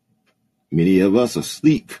 Many of us are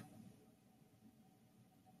asleep.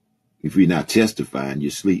 If you're not testifying, you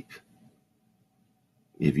sleep.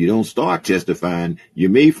 If you don't start testifying, you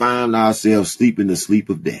may find ourselves sleeping the sleep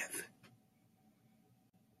of death.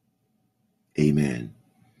 Amen.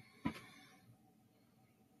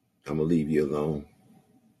 I'm going to leave you alone.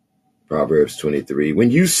 Proverbs 23. When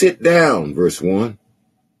you sit down, verse 1,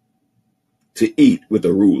 to eat with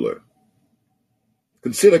a ruler,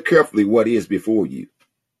 consider carefully what is before you.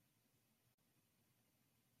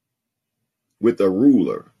 With a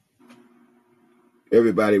ruler,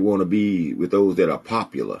 everybody want to be with those that are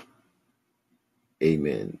popular.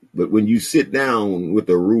 Amen. But when you sit down with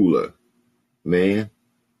a ruler, man,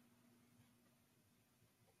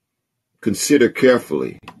 consider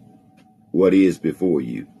carefully what is before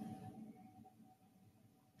you.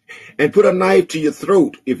 And put a knife to your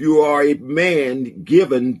throat if you are a man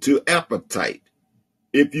given to appetite.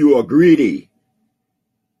 If you are greedy,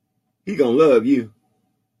 he gonna love you.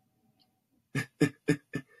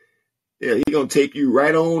 Yeah, he gonna take you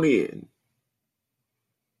right on in.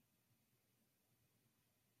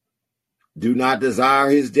 Do not desire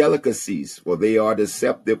his delicacies, for they are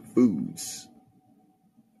deceptive foods.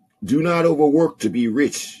 Do not overwork to be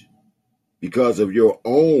rich because of your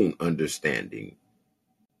own understanding.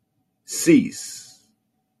 Cease.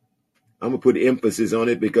 I'm going to put emphasis on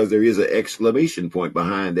it because there is an exclamation point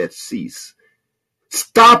behind that cease.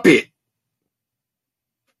 Stop it.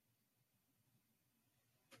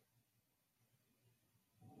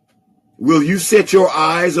 Will you set your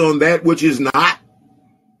eyes on that which is not?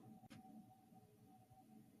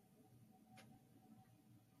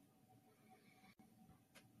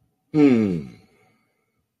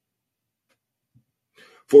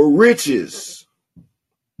 For riches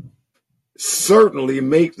certainly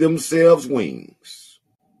make themselves wings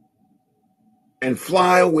and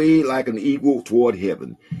fly away like an eagle toward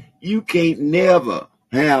heaven. You can't never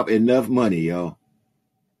have enough money, y'all.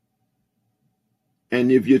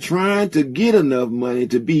 And if you're trying to get enough money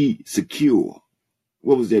to be secure,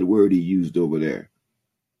 what was that word he used over there?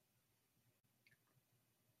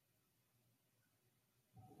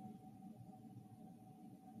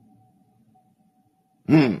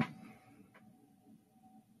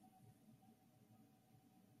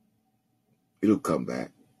 It'll come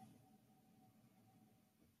back.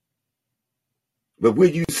 But will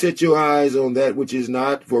you set your eyes on that which is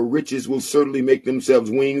not? For riches will certainly make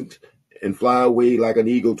themselves wings and fly away like an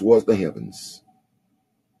eagle towards the heavens.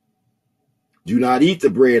 Do not eat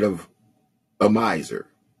the bread of a miser,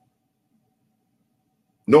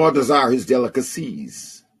 nor desire his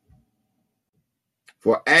delicacies.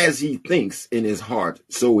 For as he thinks in his heart,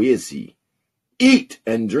 so is he. Eat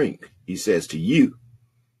and drink, he says to you,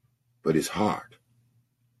 but his heart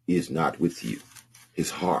is not with you. His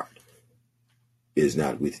heart is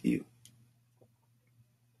not with you.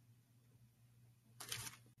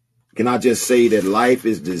 Can I just say that life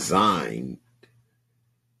is designed?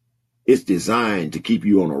 It's designed to keep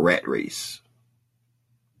you on a rat race.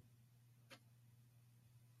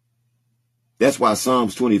 That's why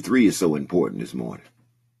Psalms 23 is so important this morning.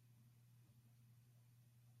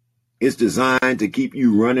 It's designed to keep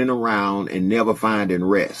you running around and never finding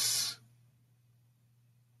rest.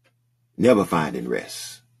 Never finding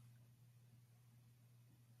rest.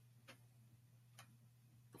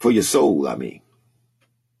 For your soul, I mean.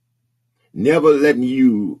 Never letting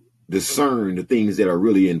you discern the things that are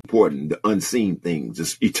really important, the unseen things,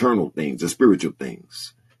 the eternal things, the spiritual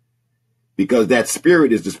things. Because that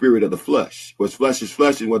spirit is the spirit of the flesh. What's flesh is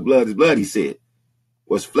flesh and what blood is blood, he said.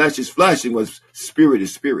 What's flesh is flesh and what's spirit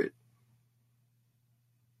is spirit.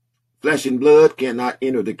 Flesh and blood cannot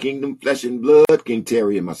enter the kingdom. Flesh and blood can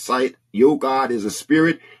tarry in my sight. Your God is a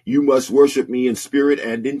spirit. You must worship me in spirit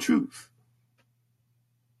and in truth.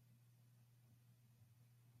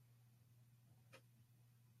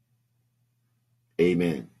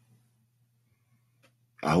 Amen.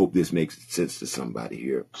 I hope this makes sense to somebody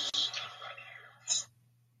here.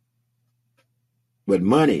 But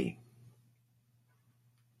money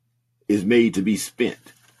is made to be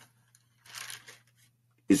spent.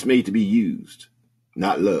 It's made to be used,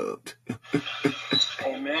 not loved.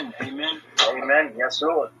 Amen. Amen. Amen. Yes,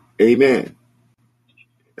 Lord. Amen.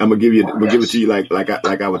 I'm gonna give it to you like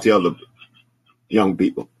I would tell the young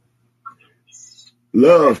people.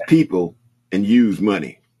 Love people and use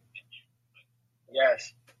money.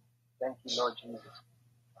 Yes. Thank you, Lord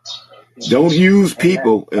Jesus. Don't use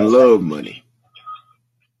people and love money.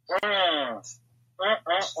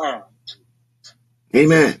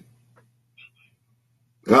 Amen.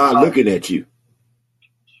 God looking at you.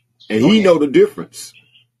 And he know the difference.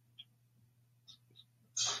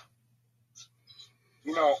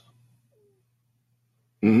 You know.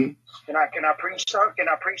 Mm-hmm. Can I preach some? Can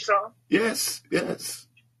I preach some? Yes, yes.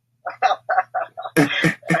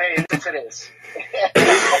 Hey, listen to this.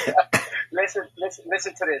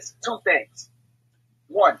 listen to this. Two things.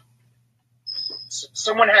 One,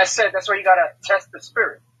 someone has said that's why you gotta test the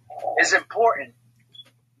spirit. it's important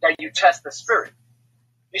that you test the spirit.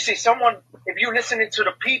 You see, if you're listening to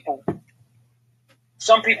the people, a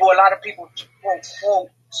lot of people quote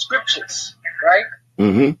scriptures, right?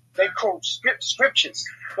 Mm-hmm. They quote scriptures,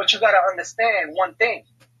 but you got to understand one thing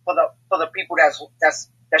for the people that's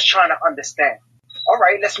trying to understand. All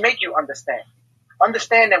right, let's make you understand.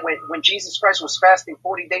 Understand that when Jesus Christ was fasting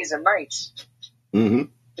 40 days and nights, Mm-hmm.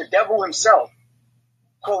 the devil himself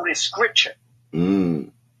quoted scripture.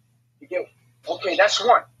 Mm. Okay, that's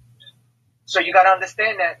one. So you got to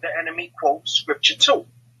understand that the enemy quotes scripture too.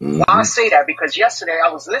 Mm-hmm. Why I say that? Because yesterday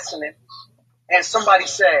I was listening and somebody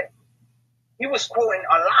said, he was quoting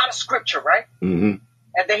a lot of scripture, right? Mm-hmm.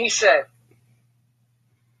 And then he said,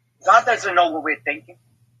 God doesn't know what we're thinking.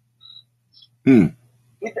 Mm.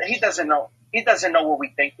 He doesn't know. He doesn't know what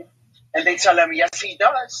we're thinking. And they tell him, yes, he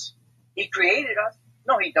does. He created us.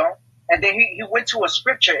 No, he don't. And then he went to a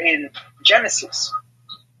scripture in Genesis.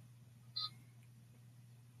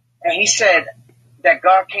 And he said that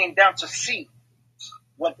God came down to see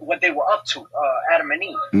what they were up to, Adam and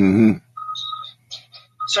Eve. Mm-hmm.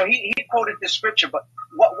 So he quoted this scripture. But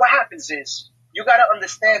what happens is, you got to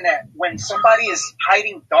understand that when somebody is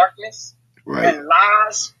hiding darkness, Right. and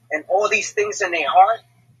lies and all these things in their heart,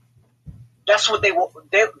 that's what they will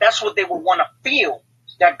want to feel,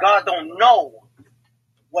 that God don't know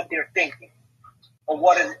what they're thinking or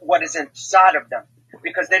what is inside of them,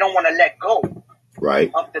 because they don't want to let go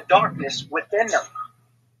Right. of the darkness within them.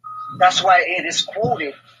 That's why it is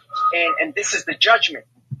quoted, and this is the judgment,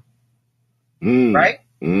 right?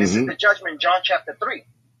 Mm-hmm. This is the judgment in John chapter 3.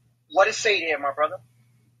 What does it say there, my brother?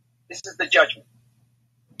 This is the judgment.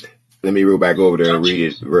 Let me roll back over there and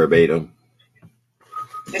read it verbatim.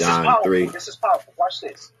 This John is powerful. 3. This is powerful. Watch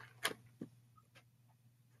this.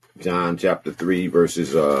 John chapter 3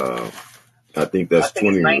 verses, I think that's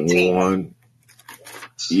 21.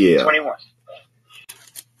 Yeah. 21.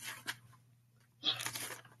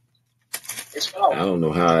 It's powerful. I don't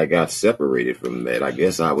know how I got separated from that. I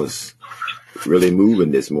guess I was really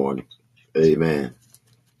moving this morning. Amen.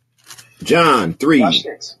 John 3. Watch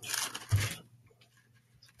this.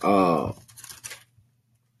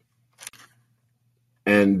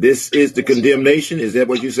 And this is the condemnation. Is that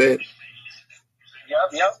what you said?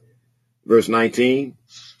 Yep. Verse 19.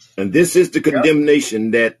 And this is the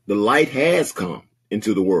condemnation, that the light has come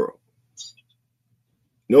into the world.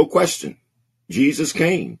 No question. Jesus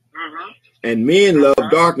came. Mm-hmm. And men love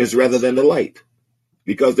darkness rather than the light,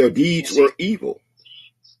 because their deeds were evil.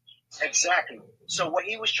 Exactly. So what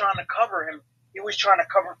he was trying to cover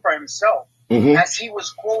for himself. Mm-hmm. As he was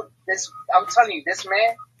quoting this, I'm telling you, this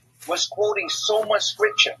man was quoting so much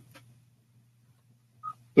scripture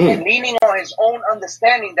and leaning on his own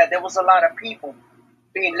understanding that there was a lot of people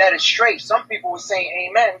being led astray. Some people were saying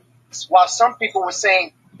amen, while some people were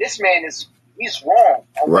saying this man he's wrong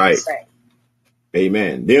on what he's saying.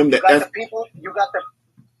 Amen. You got the people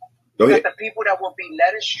that will be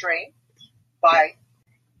led astray by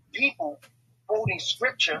people quoting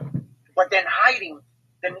scripture, but then hiding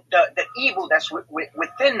the evil that's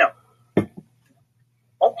within them.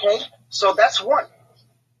 Okay, so that's one.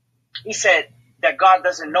 He said that God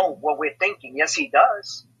doesn't know what we're thinking. Yes, he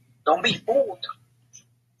does. Don't be fooled.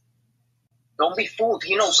 Don't be fooled.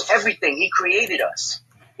 He knows everything. He created us.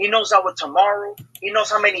 He knows our tomorrow. He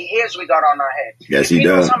knows how many hairs we got on our head. Yes, if he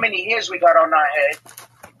does. knows how many hairs we got on our head,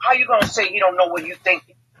 how you going to say he don't know what you're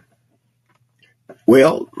thinking?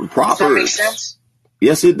 Well, Proverbs. Does that make sense?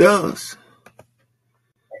 Yes, it does.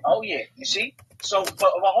 Oh, yeah. You see? So, but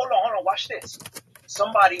hold on. Watch this.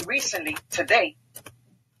 Somebody recently, today,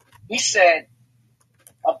 he said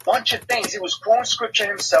a bunch of things. He was quoting scripture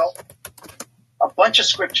himself, a bunch of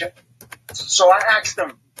scripture. So I asked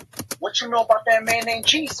him, what you know about that man named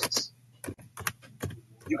Jesus?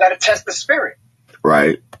 You got to test the spirit.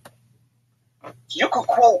 Right. You could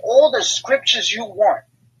quote all the scriptures you want.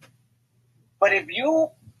 But if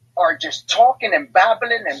you are just talking and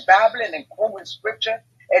babbling and quoting scripture,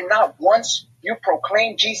 and not once you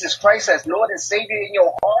proclaim Jesus Christ as Lord and Savior in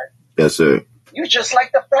your heart, yes, sir, you're just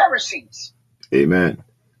like the Pharisees. Amen.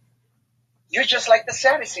 You're just like the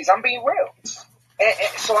Sadducees. I'm being real. And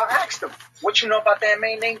so I asked him, what you know about that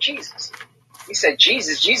man named Jesus? He said,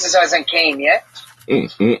 Jesus hasn't came yet.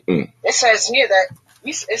 It says here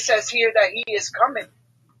that he is coming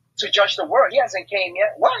to judge the world. He hasn't came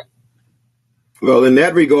yet. What? Well, in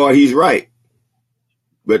that regard, he's right.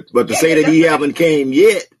 But to say that he haven't came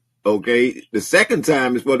yet, okay, the second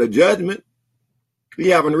time is for the judgment. We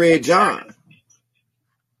haven't read John.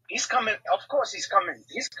 He's coming. Of course, he's coming.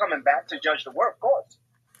 He's coming back to judge the world, of course.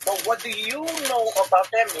 But what do you know about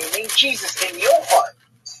that man named Jesus in your heart?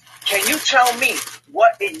 Can you tell me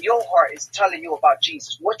what in your heart is telling you about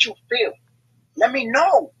Jesus, what you feel. Let me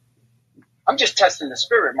know. I'm just testing the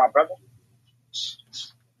spirit, my brother.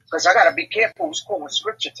 Because I got to be careful who's quoting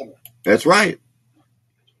scripture to me. That's right.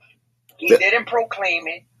 He didn't proclaim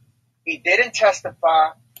it. He didn't testify.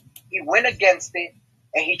 He went against it.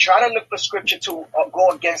 And he tried to look for scripture to go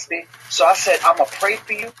against it. So I said, I'm going to pray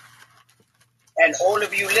for you. And all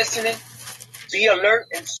of you listening, be alert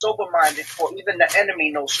and sober-minded, for even the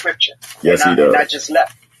enemy knows scripture. Yes, he does. And I just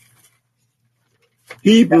left.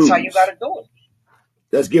 Hebrews. That's how you got to do it.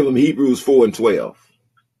 Let's give them Hebrews 4:12.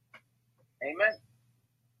 Amen.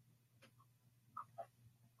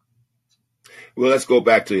 Well, let's go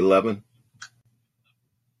back to 11.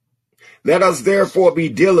 Let us therefore be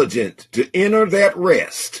diligent to enter that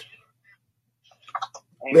rest,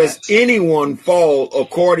 lest anyone fall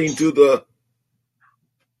according to the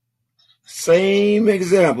same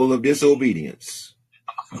example of disobedience.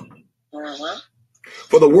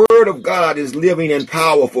 For the word of God is living and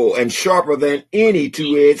powerful and sharper than any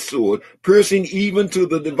two-edged sword, piercing even to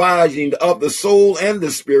the dividing of the soul and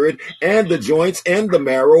the spirit and the joints and the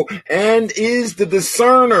marrow, and is the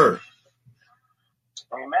discerner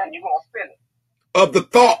Amen. You gonna feel it. of the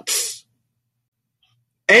thoughts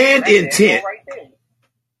and intent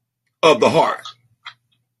of the heart.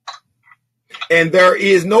 And there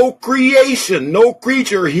is no creation, no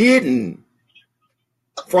creature hidden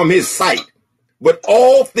from his sight, but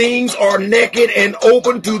all things are naked and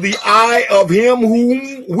open to the eye of him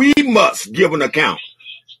whom we must give an account.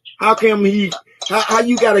 How come how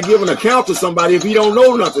you got to give an account to somebody if he don't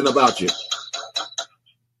know nothing about you?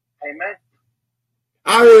 Amen.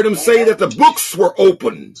 I heard him say that the books were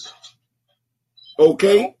opened.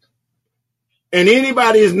 Okay? And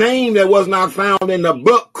anybody's name that was not found in the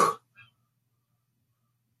book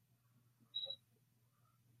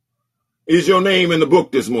is your name in the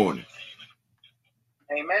book this morning.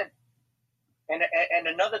 Amen. And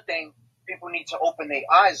another thing people need to open their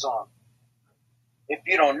eyes on. If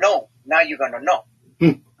you don't know, now you're going to know.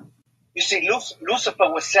 You see,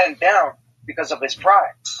 Lucifer was sent down because of his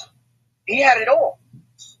pride. He had it all.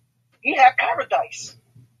 He had paradise.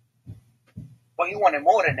 But he wanted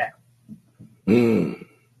more than that.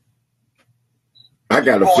 I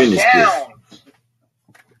got to finish this.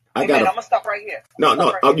 I'm going to stop right here.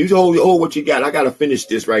 You hold what you got. I got to finish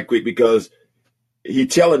this right quick because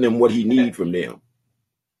he's telling them what he needs from them.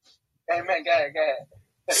 Amen. Go ahead.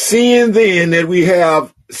 Seeing then that we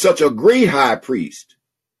have such a great high priest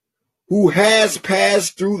who has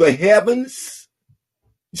passed through the heavens,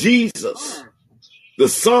 Jesus, the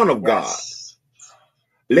Son of God,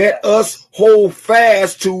 let us hold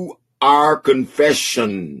fast to our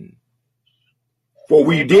confession. For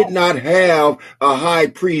we did not have a high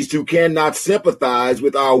priest who cannot sympathize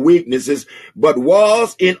with our weaknesses, but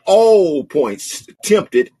was in all points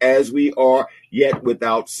tempted as we are, yet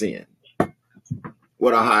without sin.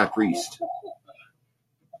 What a high priest.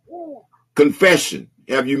 Confession.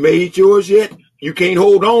 Have you made yours yet? You can't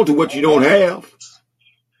hold on to what you don't have.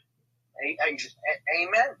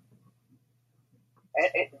 Amen.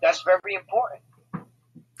 That's very important.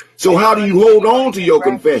 So how do you hold on to your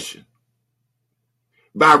confession?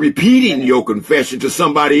 By repeating your confession to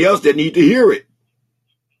somebody else that need to hear it.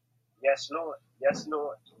 Yes, Lord. Yes,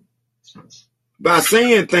 Lord. By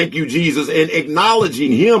saying thank you, Jesus, and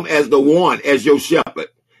acknowledging him as the one, as your shepherd.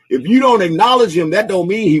 If you don't acknowledge him, that don't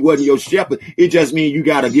mean he wasn't your shepherd. It just means you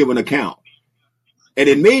got to give an account. And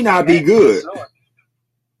it may not be good.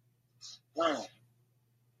 Yes,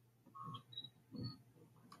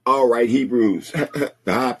 All right, Hebrews. The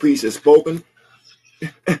high priest has spoken.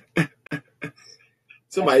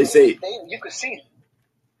 Somebody say. You could see.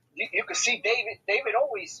 You could see David. David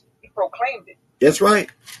always, he proclaimed it. That's right.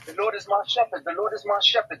 The Lord is my shepherd. The Lord is my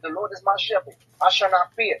shepherd. The Lord is my shepherd. I shall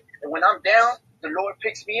not fear. And when I'm down, the Lord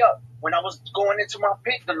picks me up. When I was going into my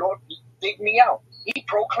pit, the Lord digged me out. He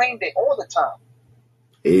proclaimed it all the time.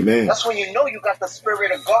 Amen. That's when you know you got the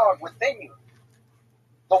Spirit of God within you.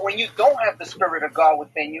 But when you don't have the Spirit of God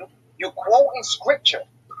within you, you're quoting scripture.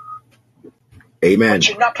 Amen. But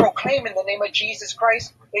you're not proclaiming the name of Jesus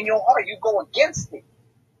Christ in your heart. You go against it.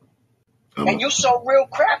 And you're so real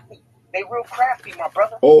crafty. They real crafty, my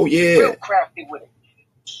brother. Oh, yeah. Real crafty with it.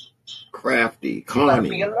 Crafty. Connie.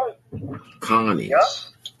 Be alert. Connie. Yep.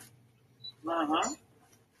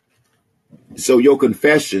 So your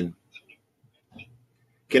confession,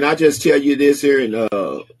 can I just tell you this here? And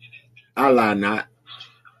I lie not.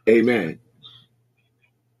 Amen.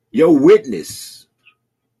 Your witness,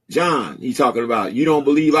 John, he's talking about, you don't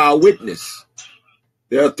believe our witness.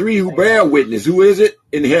 There are three who bear witness. Who is it?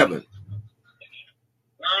 In heaven.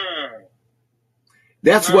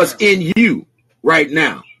 That's what's in you. right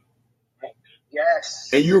now. Yes.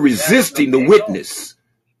 And you're resisting the witness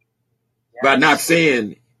by not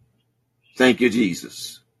saying, thank you,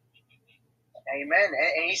 Jesus. Amen.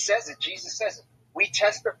 And he says it. Jesus says it. We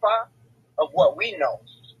testify of what we know,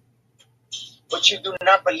 but you do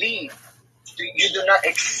not believe. You do not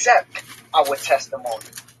accept our testimony.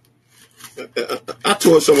 I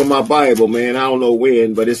tore some of my Bible, man. I don't know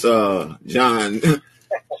when, but it's John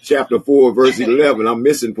chapter 4, verse 11. I'm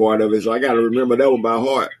missing part of it, so I got to remember that one by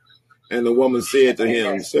heart. And the woman said to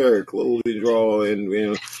him, sir, close the drawer.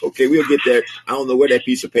 And okay, we'll get that. I don't know where that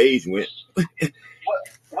piece of page went.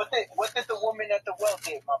 What did the woman at the well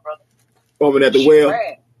do, my brother? Woman at the well?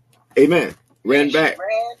 Ran. Amen. Ran back. She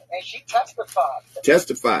ran and she testified.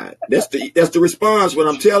 Testified. That's the response. When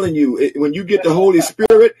I'm telling you, when you get the Holy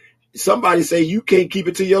Spirit, somebody say you can't keep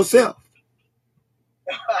it to yourself.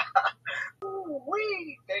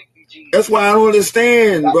 Thank you, Jesus. That's why I don't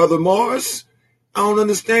understand, Brother Morris. I don't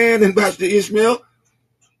understand, and Pastor Ishmael.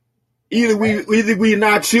 Either we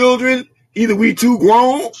not children, either we too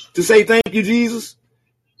grown to say thank you, Jesus.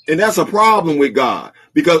 And that's a problem with God,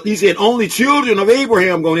 because he said only children of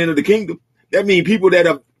Abraham going to enter the kingdom. That means people that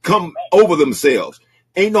have come over themselves.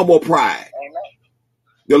 Ain't no more pride.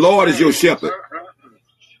 The Lord is your shepherd.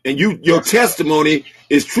 And your testimony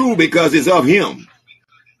is true because it's of him.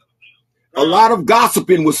 A lot of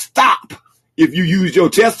gossiping will stop if you use your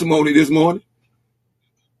testimony this morning.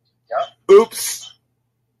 Oops.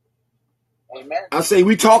 I say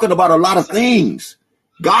we talking about a lot of things.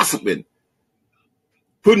 Gossiping.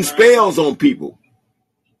 Putting spells on people.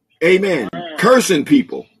 Amen. Cursing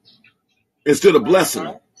people instead of blessing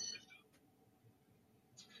them.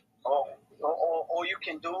 All you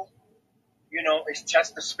can do, is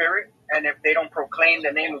test the spirit. And if they don't proclaim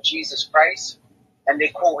the name of Jesus Christ and they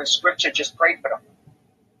quote in scripture, just pray for them.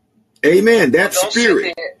 Amen. That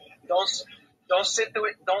spirit. Don't sit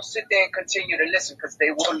there and continue to listen, because they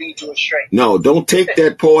will lead you astray. No, don't take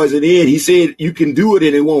that poison in. He said you can do it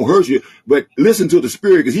and it won't hurt you, but listen to the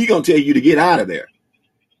spirit, because he's going to tell you to get out of there.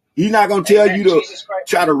 He's not going to tell you to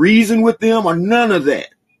try to reason with them or none of that,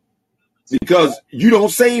 because you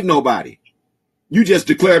don't save nobody. You just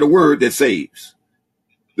declare the word that saves,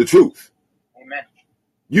 the truth. Amen.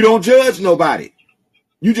 You don't judge nobody.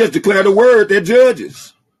 You just declare the word that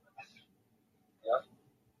judges.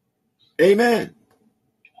 Amen.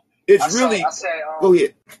 It's really. Go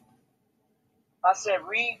ahead. I said,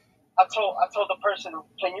 read. I told the person,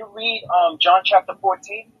 can you read John chapter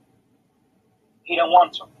 14? He didn't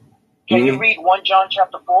want to. Can you read 1 John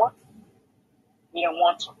chapter 4? He didn't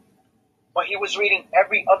want to. But he was reading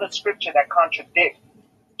every other scripture that contradict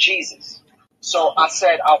Jesus. So I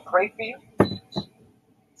said, I'll pray for you.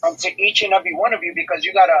 To each and every one of you, because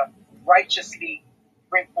you gotta righteously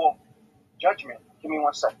bring forth judgment. Give me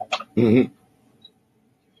 1 second. Mm-hmm.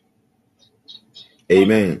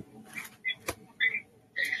 Amen.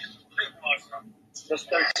 Just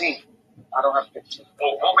 13. I don't have 15.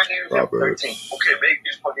 Proverbs. 13.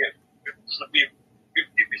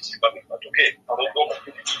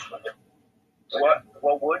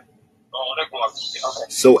 What would? Okay.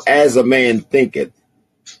 So as a man thinketh,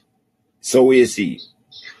 so is he.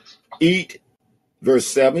 Eat, verse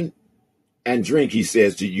 7, and drink, he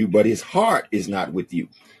says to you, but his heart is not with you.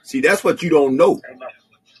 See, that's what you don't know. Amen.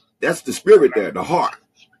 That's the spirit there, the heart.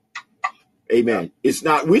 Amen. It's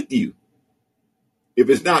not with you. If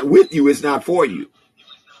it's not with you, it's not for you.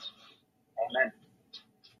 Amen.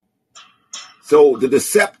 So the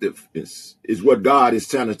deceptiveness is what God is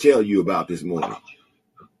trying to tell you about this morning.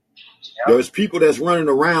 There's people that's running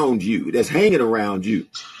around you, that's hanging around you,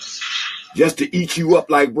 just to eat you up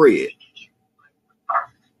like bread.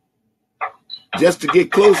 Just to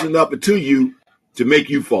get close enough to you to make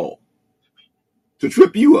you fall. To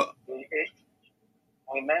trip you up.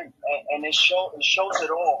 Amen. And it shows it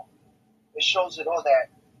all. It shows it all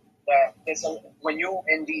that it's when you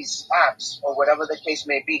in these apps or whatever the case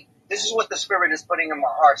may be, this is what the Spirit is putting in my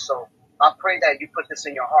heart. So I pray that you put this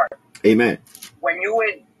in your heart. Amen. When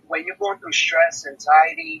you're going through stress,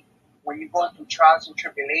 anxiety, when you're going through trials and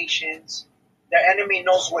tribulations, the enemy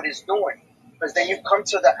knows what he's doing. Because then you come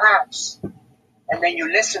to the apps and then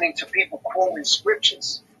you're listening to people quoting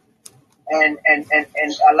scriptures. And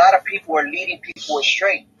a lot of people are leading people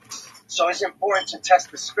astray. So it's important to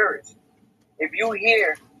test the spirit. If you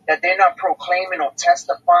hear that they're not proclaiming or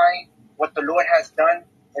testifying what the Lord has done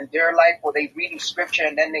in their life, or they reading scripture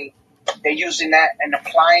and then they're using that and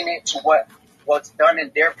applying it to what's done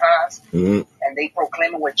in their past, and they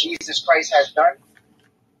proclaiming what Jesus Christ has done,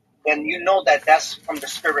 then you know that that's from the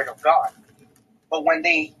Spirit of God. But when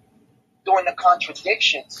they doing the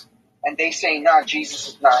contradictions, and they say, nah, Jesus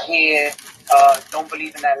is not here. Don't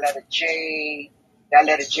believe in that letter J. That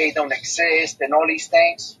letter J don't exist, and all these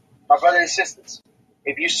things. My brothers and sisters,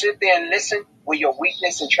 if you sit there and listen with your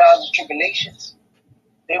weakness and trials and tribulations,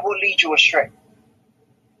 they will lead you astray.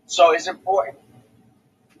 So it's important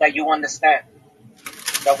that you understand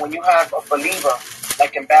that when you have a believer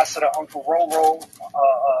like Ambassador Uncle Roro,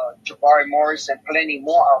 Jabari Morris, and plenty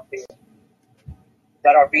more out there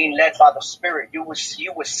that are being led by the Spirit, you will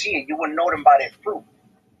see it. You will know them by their fruit.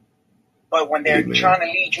 But when they're trying to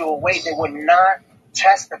lead you away, they will not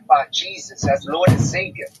testify Jesus as Lord and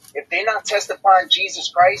Savior. If they're not testifying Jesus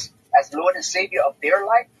Christ as Lord and Savior of their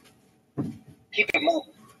life, keep it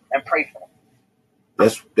moving and pray for them.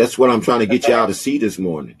 That's what I'm trying to get y'all to see this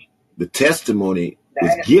morning. The testimony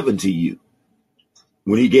was given to you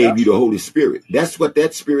when he gave you the Holy Spirit. That's what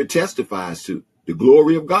that Spirit testifies to, the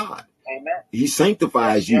glory of God. Amen. He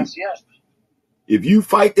sanctifies you. Yes. If you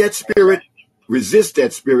fight that Spirit, resist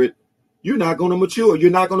that Spirit, you're not going to mature.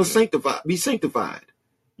 You're not going to be sanctified.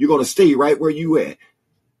 You're going to stay right where you at.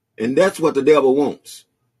 And that's what the devil wants.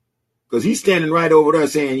 Because he's standing right over there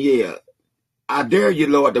saying, yeah, I dare you,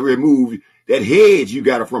 Lord, to remove that hedge you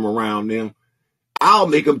got from around them. I'll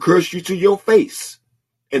make them curse you to your face.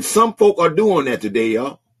 And some folk are doing that today,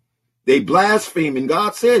 y'all. They blaspheming.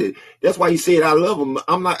 God said it. That's why he said, I love them.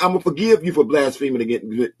 I'm going to forgive you for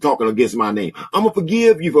blaspheming, talking against my name. I'm going to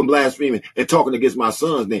forgive you for blaspheming and talking against my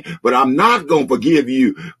son's name. But I'm not going to forgive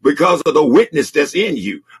you because of the witness that's in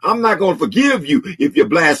you. I'm not going to forgive you if you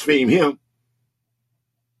blaspheme him.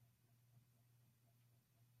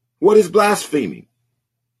 What is blaspheming?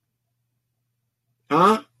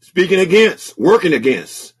 Huh? Speaking against, working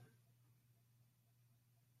against.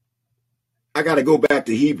 I got to go back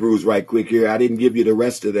to Hebrews right quick here. I didn't give you the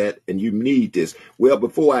rest of that, and you need this. Well,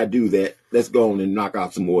 before I do that, let's go on and knock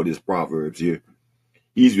out some more of this Proverbs here.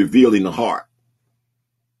 He's revealing the heart.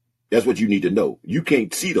 That's what you need to know. You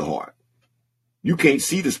can't see the heart. You can't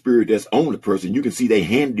see the spirit that's on the person. You can see their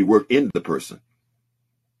handiwork in the person.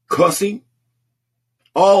 Cussing,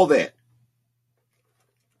 all that.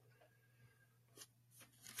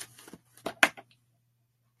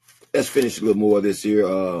 Let's finish a little more of this here.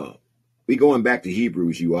 We going back to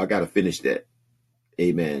Hebrews, you all. I got to finish that.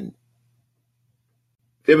 Amen.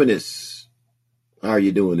 Feminists, how are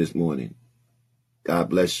you doing this morning? God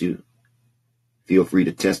bless you. Feel free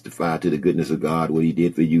to testify to the goodness of God, what he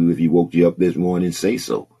did for you. If he woke you up this morning, say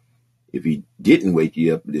so. If he didn't wake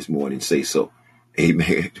you up this morning, say so.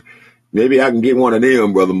 Amen. Maybe I can get one of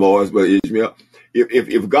them, Brother Morris, but Ishmael,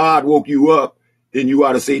 if God woke you up, then you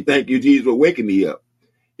ought to say, thank you, Jesus, for waking me up.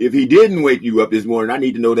 If he didn't wake you up this morning, I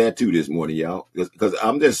need to know that too this morning, y'all, because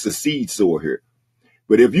I'm just a seed sower here.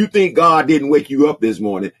 But if you think God didn't wake you up this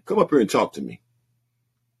morning, come up here and talk to me.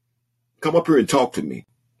 Come up here and talk to me.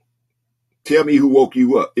 Tell me who woke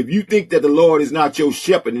you up. If you think that the Lord is not your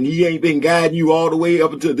shepherd and he ain't been guiding you all the way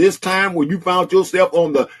up until this time where you found yourself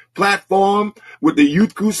on the platform with the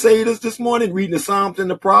youth crusaders this morning, reading the Psalms and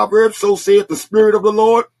the Proverbs, so saith the Spirit of the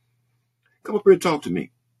Lord, come up here and talk to me.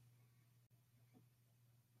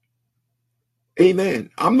 Amen.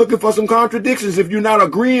 I'm looking for some contradictions. If you're not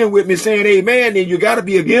agreeing with me saying amen, then you got to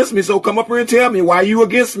be against me. So come up here and tell me, why are you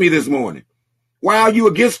against me this morning? Why are you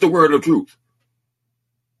against the word of truth?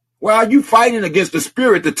 Why are you fighting against the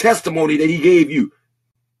Spirit, the testimony that he gave you?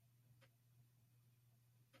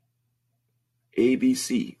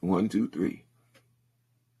 ABC, 1, 2, 3.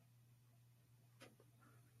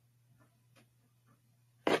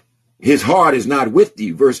 His heart is not with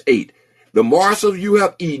thee. Verse 8. The morsels you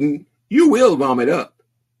have eaten, you will vomit up,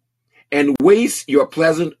 and waste your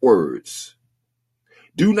pleasant words.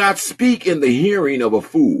 Do not speak in the hearing of a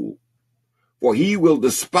fool, for he will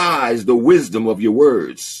despise the wisdom of your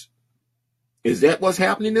words. Is that what's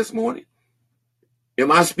happening this morning?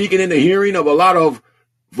 Am I speaking in the hearing of a lot of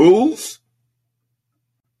fools?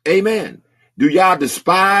 Amen. Do y'all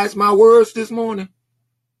despise my words this morning?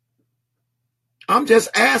 I'm just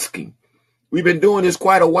asking. We've been doing this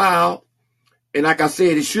quite a while. And like I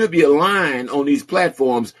said, it should be a line on these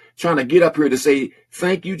platforms trying to get up here to say,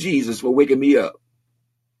 thank you, Jesus, for waking me up.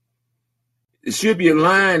 It should be a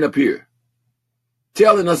line up here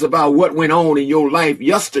telling us about what went on in your life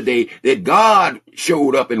yesterday that God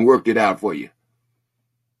showed up and worked it out for you.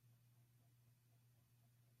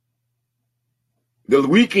 The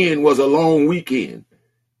weekend was a long weekend,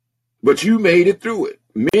 but you made it through it.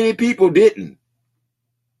 Many people didn't.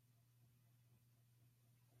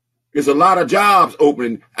 There's a lot of jobs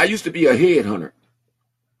opening. I used to be a headhunter.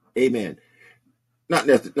 Amen. Not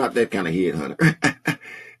that kind of headhunter.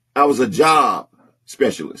 I was a job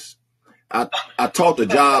specialist. I taught the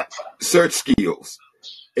job search skills.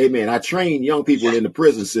 Amen. I train young people in the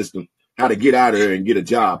prison system how to get out of there and get a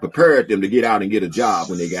job, prepared them to get out and get a job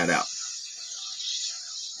when they got out.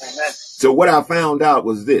 Amen. So what I found out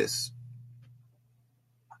was this.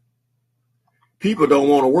 People don't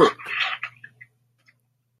want to work.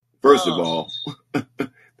 First of all,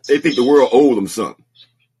 they think the world owes them something.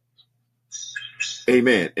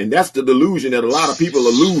 Amen. And that's the delusion that a lot of people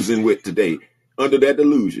are losing with today. Under that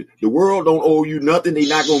delusion, the world don't owe you nothing. They're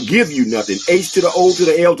not going to give you nothing. H to the O to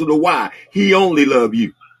the L to the Y. He only love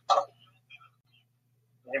you.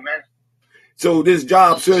 Amen. So this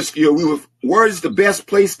job search skill, where is the best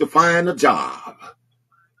place to find a job?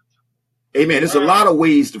 Amen. There's a lot of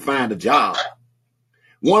ways to find a job.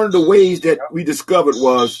 One of the ways that we discovered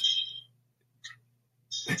was,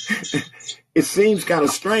 it seems kind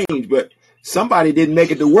of strange, but somebody didn't make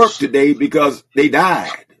it to work today because they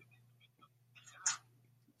died.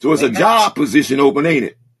 So it's a job position open, ain't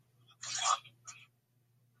it?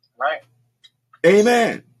 Right.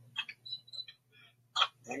 Amen.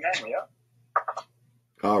 Amen. Yeah.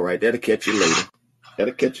 All right. That'll catch you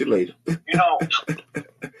later. You know.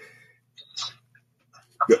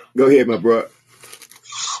 Go ahead, my bro.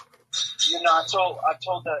 You know, I told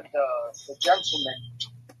the gentleman,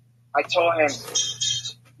 I told him,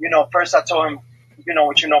 first I told him,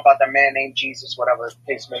 what you know about the man named Jesus, whatever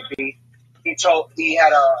the case may be. He had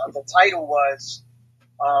the title was,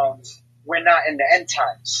 we're not in the end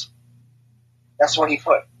times. That's what he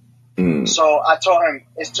put. So I told him,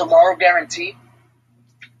 is tomorrow guaranteed?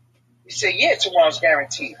 He said, yeah, tomorrow's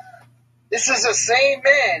guaranteed. This is the same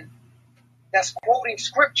man that's quoting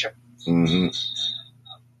scripture. Mm-hmm.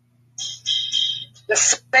 The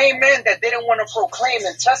same man that didn't want to proclaim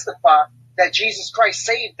and testify that Jesus Christ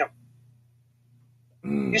saved them.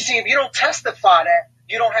 You see, if you don't testify that,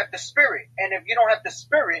 you don't have the Spirit. And if you don't have the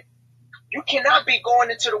Spirit, you cannot be going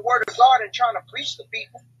into the Word of God and trying to preach to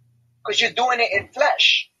people because you're doing it in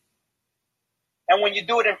flesh. And when you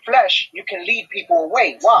do it in flesh, you can lead people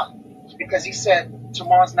away. Why? Because he said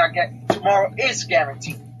tomorrow is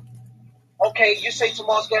guaranteed. Okay, you say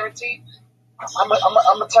tomorrow's guaranteed? I'm going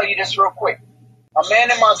to tell you this real quick. A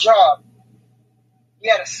man in my job, he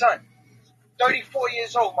had a son, 34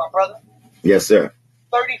 years old, my brother. Yes, sir.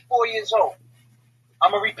 34 years old.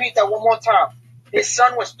 I'm going to repeat that one more time. His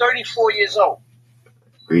son was 34 years old.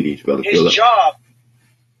 Greetings, brother Philip.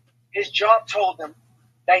 His job told him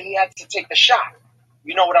that he had to take the shot.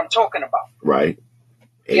 You know what I'm talking about. Right.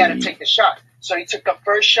 He had to take the shot. So he took the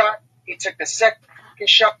first shot. He took the second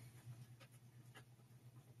shot.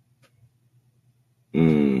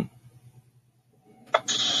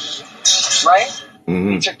 Right?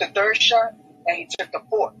 Mm-hmm. He took the third shot and he took the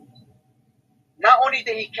fourth. Not only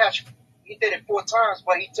did he did it 4 times,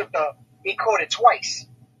 but he caught it twice.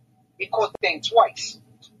 He caught the thing twice.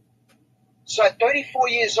 So at 34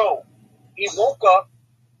 years old, he woke up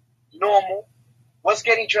normal, was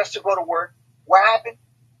getting dressed to go to work. What happened?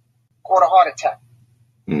 Caught a heart attack.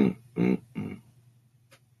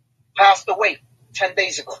 Passed away 10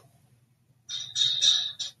 days ago.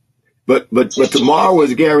 But tomorrow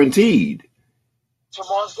is guaranteed.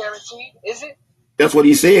 Tomorrow's guaranteed, is it? That's what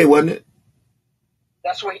he said, wasn't it?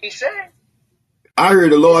 That's what he said. I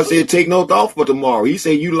heard the Lord say, take no thought for tomorrow. He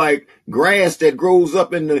said, you like grass that grows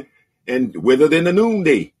up and withered in the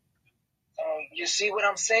noonday. You see what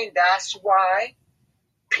I'm saying? That's why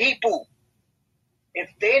people, if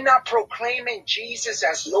they're not proclaiming Jesus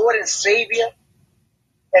as Lord and Savior,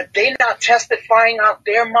 if they're not testifying out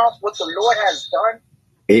their mouth what the Lord has done,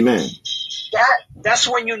 amen. That's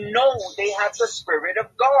when you know they have the Spirit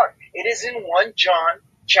of God. It is in 1 John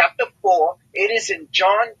chapter 4. It is in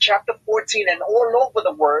John chapter 14 and all over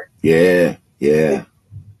the word. Yeah.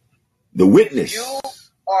 The witness. If you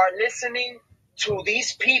are listening to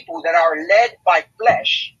these people that are led by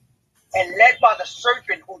flesh and led by the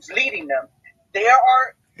serpent who's leading them, they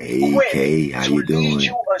are equipped to lead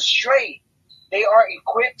you astray. They are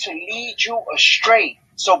equipped to lead you astray.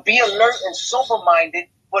 So be alert and sober-minded,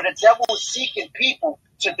 for the devil is seeking people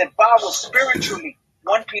to devour spiritually.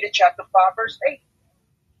 1 Peter chapter 5 verse 8.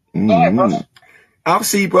 Go ahead, brother. I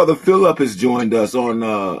see Brother Philip has joined us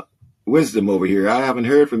on Wisdom over here. I haven't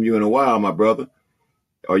heard from you in a while, my brother.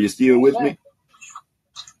 Are you still with me?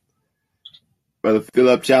 Brother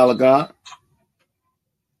Philip, child of God?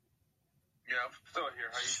 Yeah, I'm still here.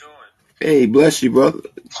 How you doing? Hey, bless you, brother.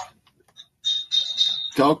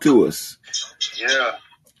 Talk to us. Yeah.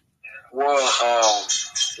 Well,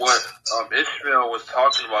 what Ishmael was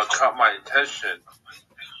talking about caught my attention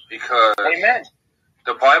because Amen.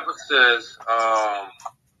 The Bible says,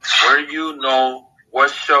 where you know what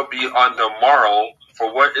shall be on the morrow,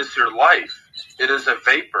 for what is your life? It is a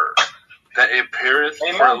vapor. that it appeareth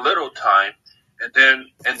for a little time, and then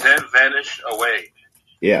vanish away.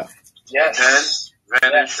 Yeah. Yes. And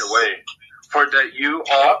then vanish away. For that you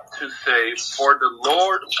ought to say, for the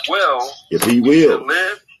Lord will, if he to will.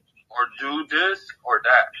 live or do this or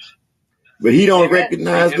that. But he don't Amen.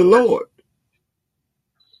 recognize See, the Lord.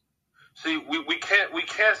 See, we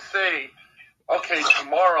can't say, okay,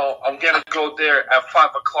 tomorrow I'm gonna go there at 5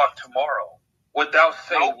 o'clock tomorrow without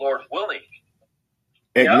saying Lord willing.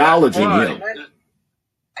 Acknowledging That's him. why,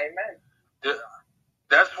 Amen.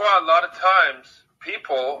 That's why a lot of times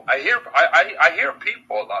people, I hear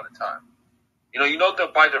people a lot of time. You know them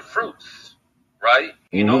by their fruits, right?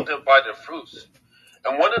 You know them by their fruits.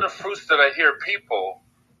 And one of the fruits that I hear people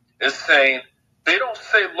is saying, they don't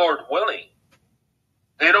say Lord willing.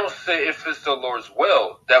 They don't say if it's the Lord's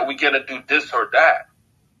will that we're going to do this or that.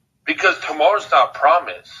 Because tomorrow's not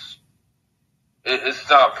promised. It's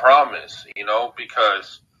not promised,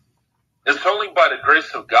 because it's only by the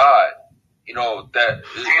grace of God, that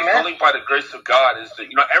it's only by the grace of God is that,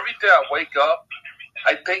 every day I wake up,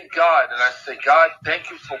 I thank God and I say, God, thank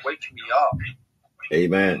you for waking me up.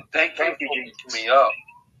 Amen. Thank you for waking me up.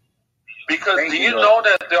 Because do you know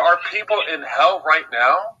that there are people in hell right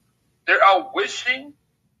now? They are wishing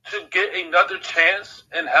to get another chance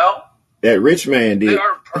in hell. That rich man did. They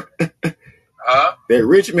are, huh? That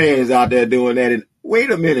rich man is out there doing that. And wait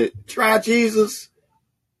a minute, try Jesus.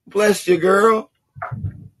 Bless you, girl.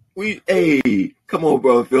 Hey, come on,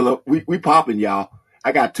 brother Philip. We popping, y'all.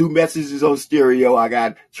 I got 2 messages on stereo. I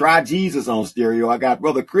got Try Jesus on stereo. I got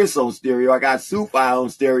Brother Chris on stereo. I got Sufi on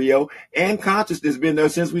stereo. And Consciousness been there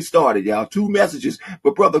since we started, y'all. 2 messages.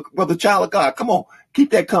 But brother child of God, come on. Keep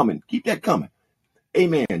that coming. Keep that coming.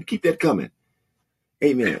 Amen. Keep that coming.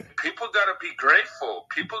 Amen. People got to be grateful.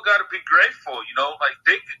 People got to be grateful, like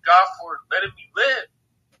thank God for letting me live.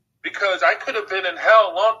 Because I could have been in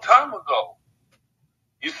hell a long time ago.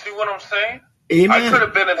 You see what I'm saying? Amen. I could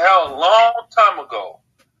have been in hell a long time ago.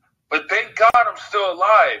 But thank God I'm still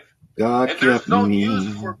alive. God and there's no me.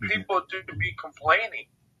 use for people to be complaining.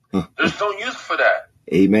 There's no use for that.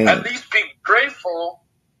 Amen. At least be grateful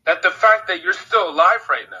that the fact that you're still alive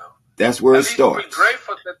right now. That's where At it least starts. be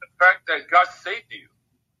grateful that the fact that God saved you.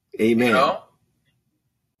 Amen.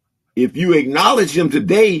 If you acknowledge him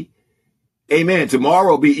today, amen,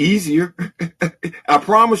 tomorrow will be easier. I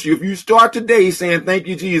promise you, if you start today saying, thank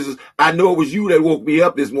you, Jesus, I know it was you that woke me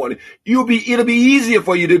up this morning, it'll be easier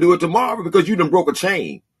for you to do it tomorrow because you done broke a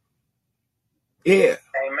chain. Yeah.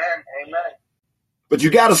 Amen. But you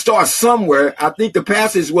got to start somewhere. I think the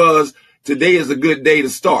passage was, today is a good day to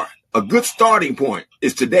start. A good starting point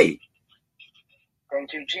is today.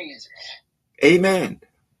 Thank you, Jesus. Amen.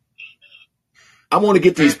 I want to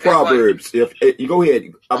get these Proverbs. If you go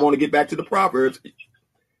ahead, I want to get back to the Proverbs.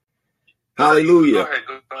 Hallelujah. Go ahead.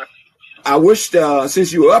 I wish,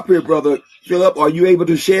 since you were up here, Brother Philip, are you able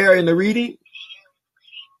to share in the reading?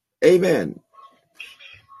 Amen.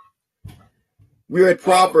 We're at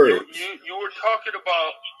Proverbs. You were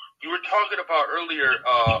talking about earlier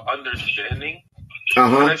understanding.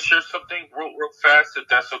 Uh-huh. Can I share something real fast, if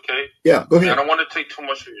that's okay? Yeah, go ahead. I don't want to take too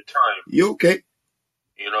much of your time. You okay?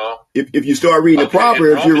 If you start reading the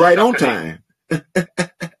Proverbs, you're right on time. Yeah.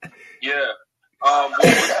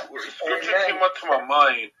 Scripture came up to my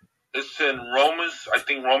mind. It's in Romans, I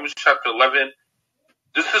think Romans chapter 11.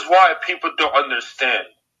 This is why people don't understand.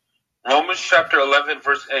 Romans chapter 11,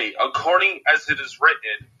 verse 8. According as it is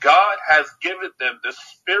written, God has given them the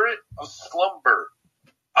spirit of slumber,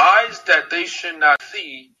 eyes that they should not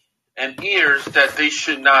see, and ears that they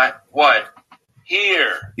should not, what?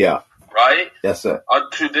 Hear. Yeah. Right? Yes, sir.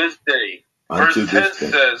 Unto this day. Verse 10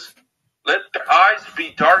 says, let their eyes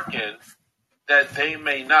be darkened, that they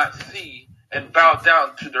may not see, and bow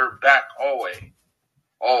down to their back always.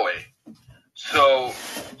 So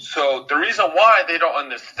the reason why they don't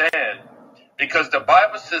understand, because the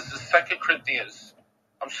Bible says in Corinthians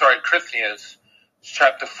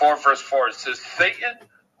chapter 4, verse 4, it says, Satan,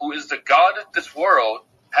 who is the God of this world,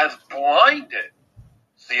 has blinded,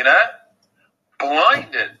 see that?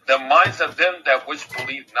 Blinded the minds of them that which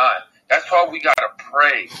believe not. That's why we got to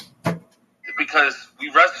pray. Because we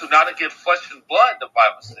wrestle not against flesh and blood, the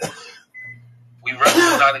Bible says. We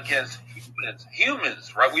wrestle not against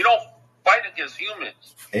humans, right? We don't fight against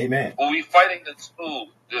humans. Amen. But we fight against who?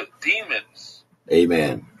 The demons.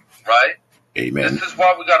 Amen. Right? Amen. This is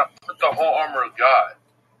why we got to put the whole armor of God.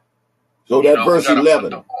 So that verse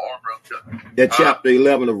 11, that chapter chapter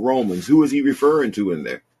 11 of Romans, who is he referring to in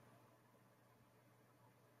there?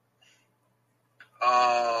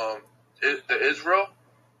 The Israel?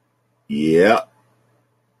 Yeah.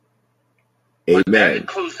 Amen.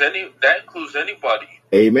 That includes anybody.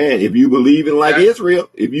 Amen. If you believe in like Israel,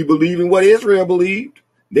 if you believe in what Israel believed,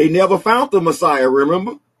 they never found the Messiah,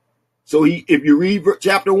 remember? So if you read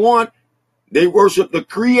chapter 1, they worship the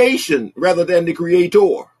creation rather than the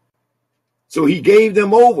creator. So he gave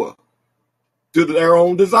them over to their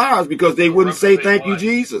own desires because they wouldn't say thank you,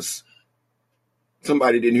 Jesus.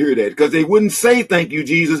 Somebody didn't hear that because they wouldn't say thank you,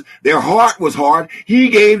 Jesus. Their heart was hard. He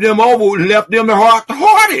gave them over and left them their heart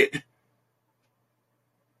hearted.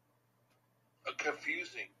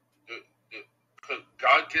 Confusing.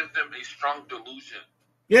 God gives them a strong delusion.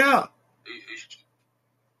 Yeah.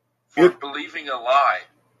 For believing a lie.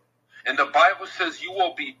 And the Bible says you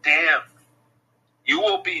will be damned. You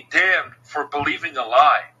will be damned for believing a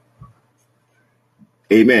lie.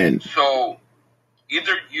 Amen. So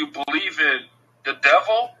either you believe in the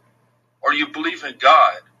devil or you believe in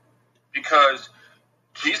God. Because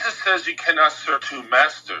Jesus says you cannot serve two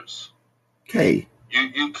masters. Okay.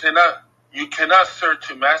 You cannot serve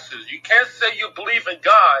two masters. You can't say you believe in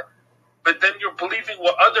God, but then you're believing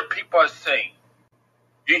what other people are saying.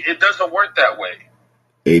 It doesn't work that way.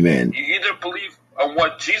 Amen. You either believe on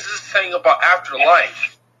what Jesus is saying about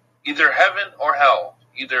afterlife, either heaven or hell,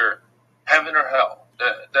 either heaven or hell.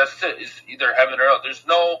 That's it. It's either heaven or hell. There's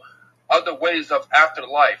no other ways of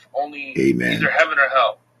afterlife. Only either heaven or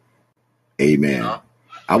hell. Amen. You know?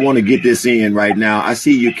 I want to get this in right now. I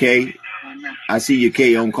see you, Kay. I see you,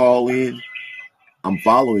 Kay, on call in. I'm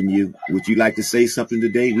following you. Would you like to say something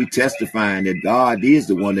today? We testifying that God is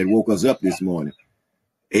the one that woke us up this morning.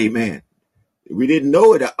 Amen. We didn't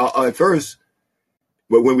know it at first,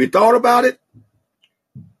 but when we thought about it,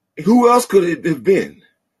 who else could it have been?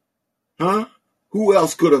 Huh? Who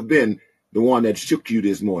else could have been the one that shook you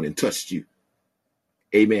this morning, touched you?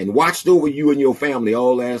 Amen. Watched over you and your family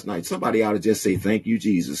all last night. Somebody ought to just say, thank you,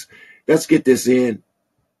 Jesus. Let's get this in.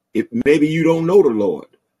 If maybe you don't know the Lord.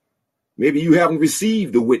 Maybe you haven't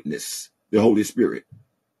received the witness, the Holy Spirit.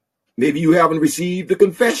 Maybe you haven't received the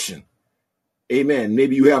confession. Amen.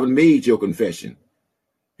 Maybe you haven't made your confession.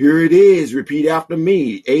 Here it is. Repeat after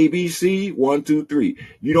me. ABC, 1, 2, 3.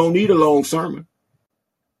 You don't need a long sermon.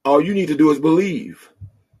 All you need to do is believe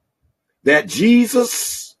that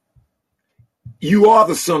Jesus, you are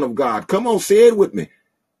the Son of God. Come on, say it with me.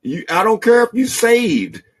 I don't care if you're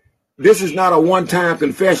saved. This is not a one-time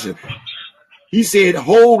confession. He said,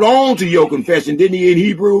 hold on to your confession, didn't he, in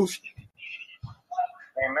Hebrews?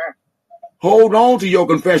 Amen. Hold on to your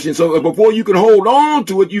confession. So before you can hold on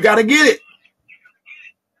to it, you got to get it.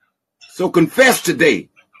 So confess today.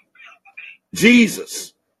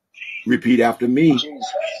 Jesus. Repeat after me.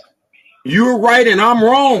 Jesus. You're right and I'm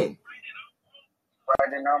wrong.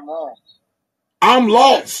 Right and I'm wrong. I'm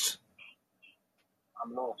lost.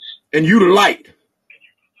 I'm lost. And you the light.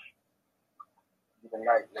 You the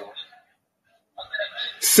light, Lord.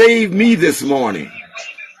 Save me this morning.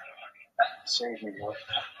 Save me, Lord.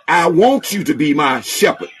 I want you to be my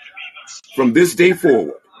shepherd from this day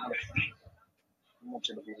forward. I want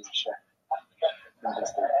you to be the shepherd from this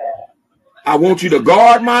day forward. I want you to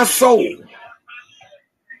guard my soul.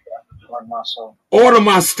 Guard my soul. Order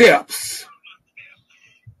my steps.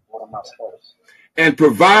 Order my steps. And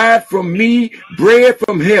provide for me bread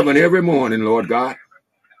from heaven every morning, Lord God.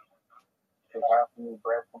 Provide for me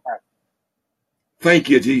bread from heaven. Thank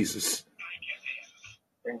you, Jesus.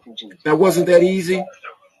 Thank you, Jesus. Now, wasn't that easy?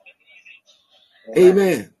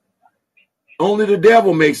 Amen. Only the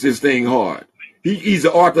devil makes this thing hard. He's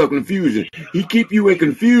the author of confusion. He keep you in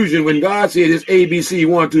confusion when God said it's ABC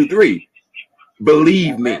 1, 2, 3.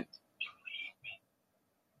 Believe me.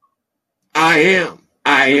 I am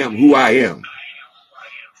who I am.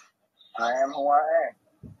 I am who I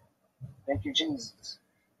am. Thank you, Jesus.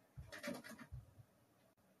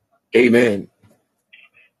 Amen.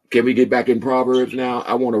 Can we get back in Proverbs now?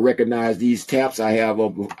 I want to recognize these taps I have.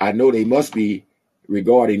 I know they must be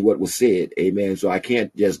regarding what was said. Amen. So I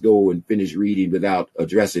can't just go and finish reading without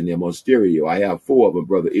addressing them on stereo. I have 4 of them,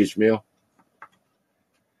 Brother Ishmael.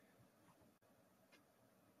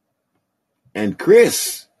 And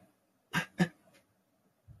Chris.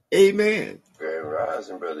 Amen. Grand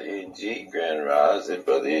Rising, Brother NG. Grand Rising,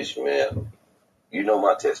 Brother Ishmael. You know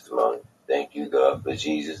my testimony. Thank you, God, for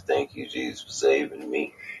Jesus. Thank you, Jesus, for saving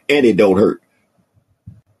me. And it don't hurt.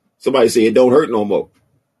 Somebody say it don't hurt no more.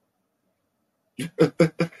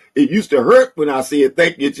 It used to hurt when I said,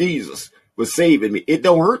 thank you, Jesus, for saving me. It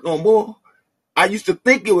don't hurt no more. I used to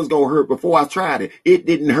think it was going to hurt before I tried it. It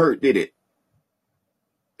didn't hurt, did it?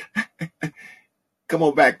 Come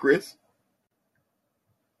on back, Chris.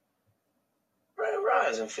 Grand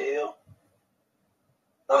Rising, Phil.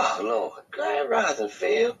 Oh, Lord. Grand Rising,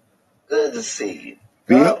 Phil. Good to see you.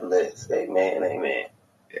 God bless. Amen. Amen.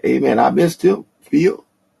 Amen. I missed him. Phil.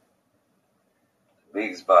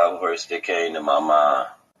 Biggest Bible verse that came to my mind,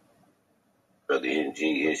 Brother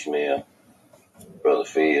N.G. Ishmael, Brother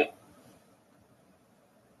Phil,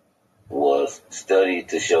 was study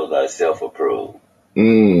to show thyself approved.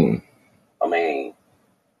 Mm. I mean,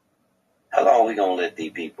 how long are we going to let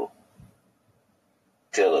these people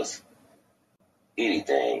tell us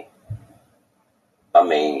anything? I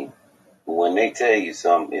mean, when they tell you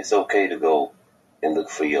something, it's okay to go and look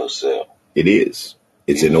for yourself. It is.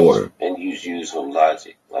 It's in order. And use some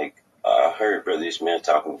logic. Like, I heard Brother Ishmael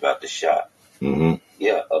talking about the shot. Mm-hmm.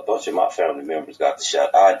 Yeah, a bunch of my family members got the shot.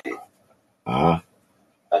 I did. Ah.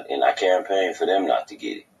 And I campaigned for them not to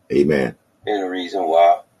get it. Amen. And the reason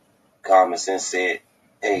why common sense said,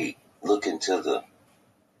 hey, look into the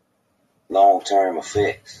long-term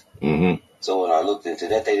effects. Mm-hmm. So when I looked into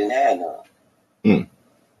that, they didn't have none. Mm.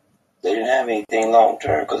 They didn't have anything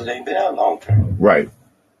long-term because it ain't been out long-term. Right.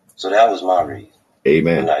 So that was my reason.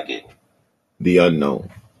 Amen. For not getting it. The unknown.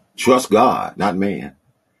 Trust God, not man.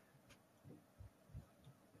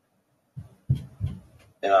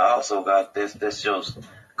 And I also got this. That shows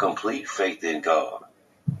complete faith in God.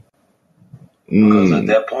 Because at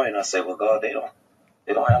that point, I said, well, God, they don't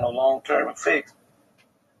have no long-term effects.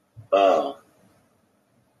 I'm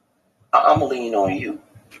going to lean on you.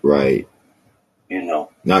 Right. You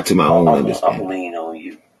know. Not to my own understanding. I'm going to lean on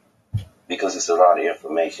you. Because it's a lot of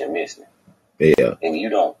information missing. Yeah. And you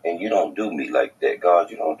don't do me like that.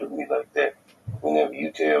 God, you don't do me like that. Whenever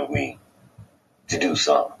you tell me to do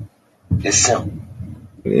something. It's simple.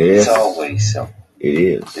 Yes. It's always simple. It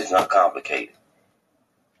is. It's not complicated.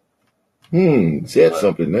 Said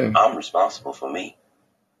something there. I'm responsible for me.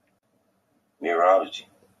 Neurology.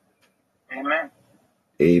 Amen.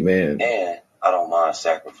 Amen. And I don't mind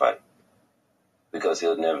sacrifice. Because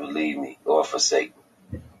he'll never leave me or forsake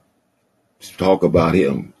me. Talk about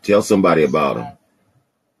him. Tell somebody about him.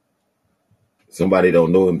 Somebody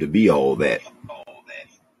don't know him to be all that.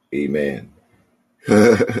 Amen.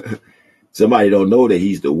 Somebody don't know that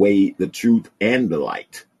he's the way, the truth, and the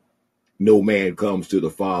light. No man comes to the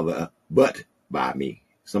Father but by me.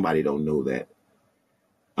 Somebody don't know that.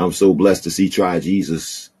 I'm so blessed to see Try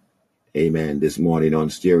Jesus. Amen. This morning on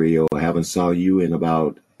stereo. I haven't saw you in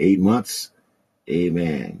about 8 months.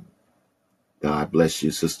 Amen. God bless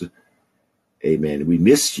you, sister. Amen. We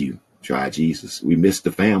missed you, Try Jesus. We missed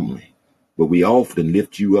the family. But we often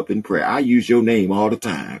lift you up in prayer. I use your name all the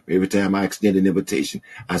time. Every time I extend an invitation,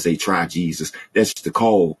 I say, Try Jesus. That's the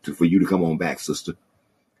call for you to come on back, sister.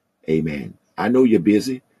 Amen. I know you're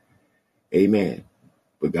busy. Amen.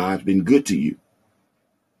 But God's been good to you.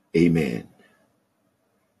 Amen.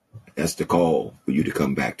 That's the call for you to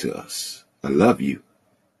come back to us. I love you.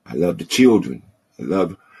 I love the children. I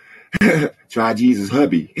love Try Jesus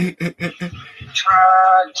hubby.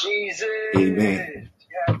 Try Jesus. Amen.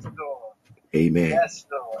 Yes, Lord. Amen. Yes,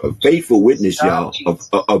 Lord. A faithful witness, Try y'all. Jesus.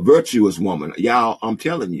 A virtuous woman. Y'all, I'm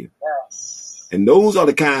telling you. Yes. And those are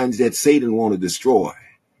the kinds that Satan want to destroy.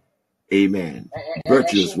 Amen.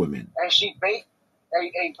 Virtuous women. And she baked.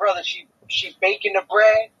 Hey, brother, she baking the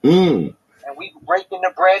bread. And we breaking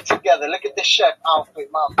the bread together. Look at the chef outfit,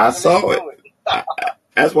 Mom. I saw it.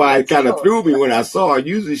 That's why it kind of threw me when I saw her.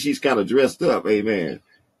 Usually she's kind of dressed up. Amen.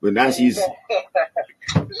 But now she's,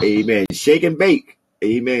 amen, shake and bake.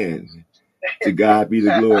 Amen. To God be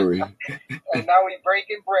the glory. And now we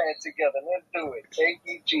breaking bread together. Let's do it. Thank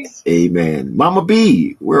you, Jesus. Amen. Mama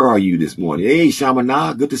B, where are you this morning? Hey,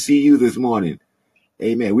 Shamana, good to see you this morning.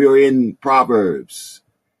 Amen. We are in Proverbs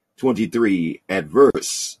 23 at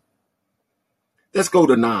verse. Let's go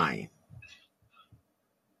to 9.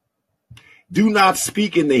 Do not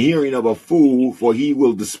speak in the hearing of a fool, for he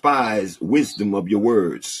will despise wisdom of your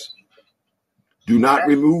words. Do not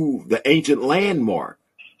remove the ancient landmark,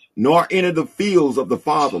 nor enter the fields of the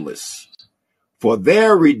fatherless. For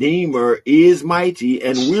their Redeemer is mighty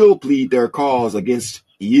and will plead their cause against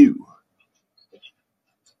you.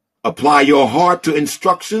 Apply your heart to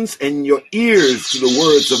instructions and your ears to the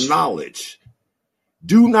words of knowledge.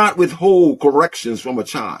 Do not withhold corrections from a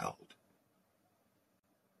child.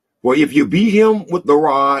 For if you beat him with the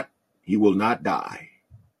rod, he will not die.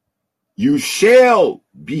 You shall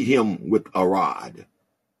beat him with a rod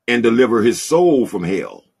and deliver his soul from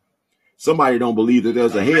hell. Somebody don't believe that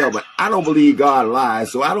there's a hell, but I don't believe God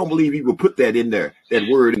lies, so I don't believe he would put that in there, that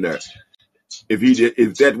word in there,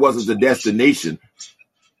 if that wasn't the destination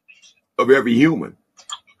of every human.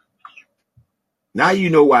 Now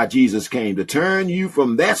you know why Jesus came, to turn you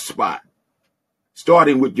from that spot,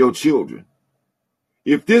 starting with your children.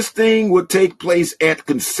 If this thing would take place at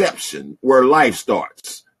conception, where life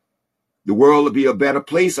starts, the world would be a better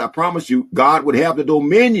place. I promise you, God would have the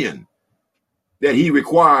dominion that he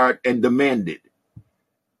required and demanded.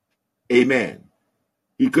 Amen.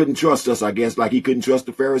 He couldn't trust us, I guess, like he couldn't trust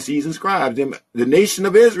the Pharisees and scribes. The nation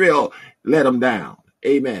of Israel let him down.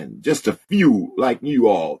 Amen. Just a few like you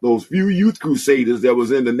all, those few youth crusaders that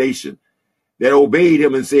was in the nation that obeyed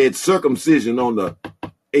him and said circumcision on the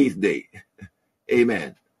 8th day.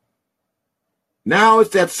 Amen. Now it's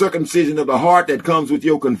that circumcision of the heart that comes with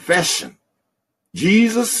your confession.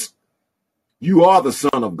 Jesus, you are the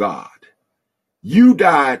Son of God. You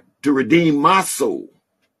died to redeem my soul.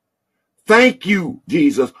 Thank you,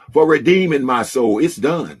 Jesus, for redeeming my soul. It's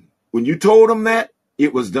done. When you told him that,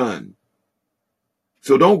 it was done.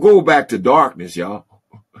 So don't go back to darkness, y'all.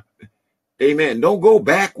 Amen. Don't go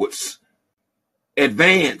backwards.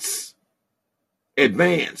 Advance.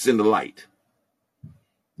 Advance in the light.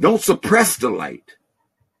 Don't suppress the light.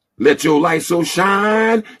 Let your light so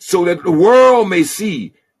shine so that the world may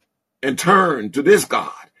see and turn to this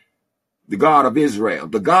God, the God of Israel,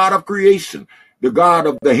 the God of creation, the God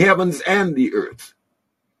of the heavens and the earth,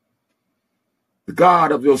 the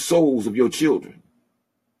God of your souls, of your children.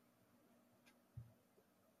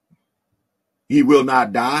 He will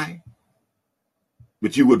not die,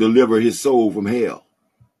 but you will deliver his soul from hell.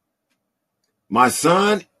 My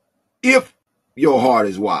son, if your heart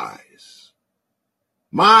is wise,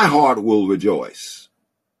 my heart will rejoice.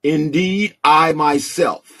 Indeed, I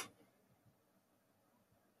myself.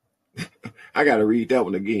 I got to read that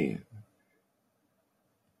one again.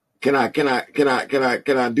 Can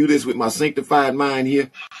I do this with my sanctified mind here?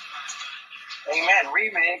 Amen.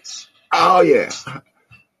 Remix. Oh yeah.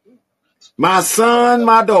 My son,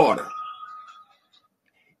 my daughter,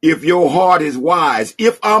 if your heart is wise,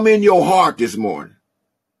 if I'm in your heart this morning,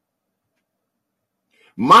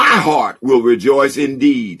 my heart will rejoice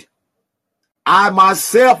indeed. I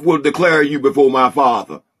myself will declare you before my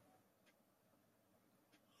Father.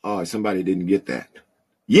 Oh, somebody didn't get that.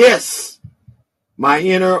 Yes, my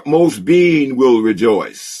innermost being will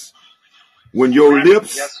rejoice when your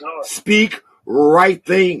lips speak right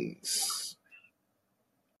things.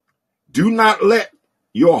 Do not let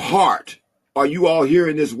your heart, are you all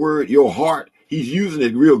hearing this word, your heart? He's using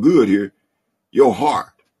it real good here. Your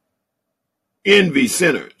heart. Envy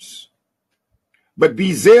sinners. But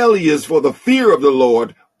be zealous for the fear of the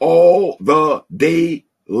Lord all the day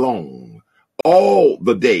long. All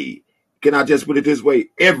the day. Can I just put it this way?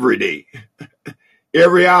 Every day.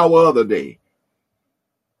 Every hour of the day.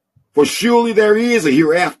 For surely there is a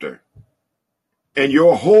hereafter, and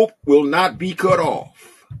your hope will not be cut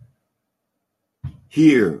off.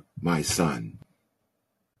 Hear, my son,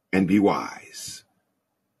 and be wise,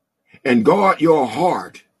 and guard your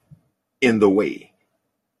heart in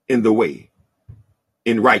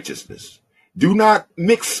righteousness. Do not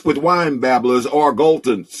mix with wine babblers or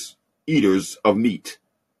gluttons, eaters of meat.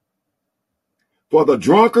 For the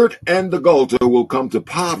drunkard and the gullitor will come to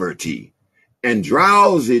poverty, and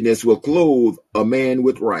drowsiness will clothe a man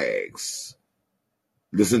with rags.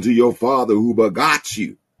 Listen to your Father who begot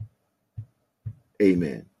you.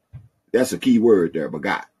 Amen. That's a key word there,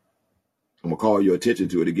 begot. I'm going to call your attention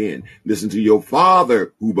to it again. Listen to your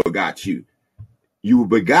Father who begot you. You were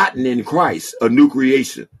begotten in Christ, a new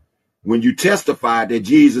creation. When you testified that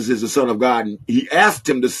Jesus is the Son of God, and he asked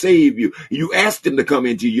him to save you, you asked him to come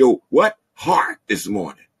into your what? Heart this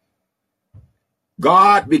morning.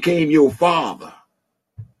 God became your Father.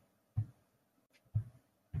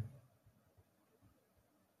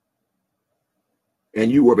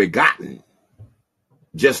 And you were begotten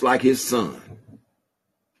just like his son.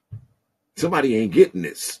 Somebody ain't getting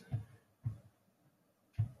this.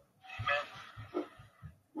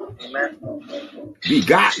 Amen.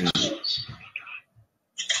 Begotten.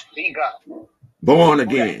 Begotten. Born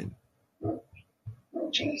again.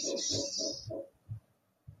 Jesus.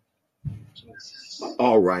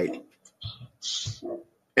 All right.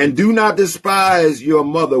 And do not despise your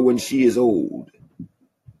mother when she is old.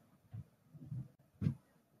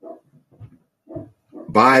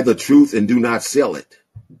 Buy the truth and do not sell it.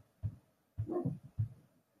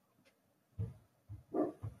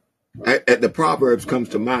 At the Proverbs comes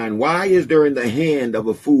to mind. Why is there in the hand of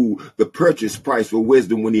a fool the purchase price for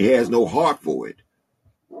wisdom when he has no heart for it?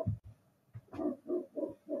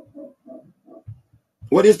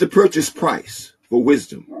 What is the purchase price for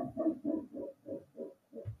wisdom?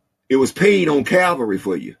 It was paid on Calvary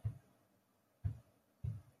for you.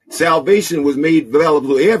 Salvation was made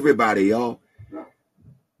available to everybody, y'all.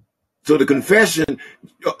 So the confession,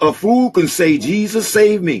 a fool can say, Jesus,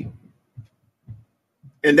 save me.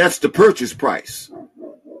 And that's the purchase price,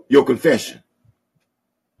 your confession.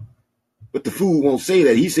 But the fool won't say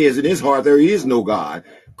that. He says in his heart there is no God.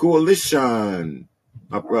 Coalition,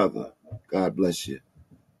 my brother. God bless you.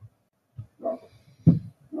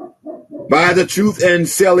 Buy the truth and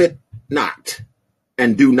sell it not,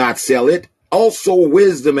 and do not sell it. Also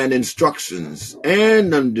wisdom and instructions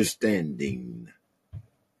and understanding.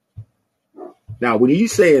 Now, when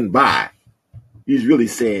he's saying buy, he's really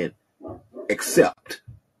saying accept.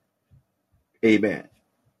 Amen.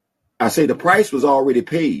 I say the price was already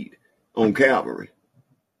paid on Calvary.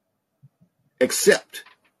 Accept.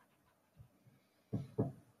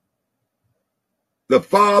 The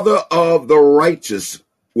Father of the righteous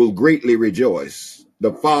will greatly rejoice.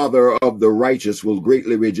 The Father of the righteous will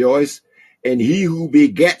greatly rejoice. And he who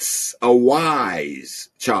begets a wise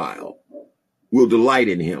child will delight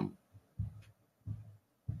in him.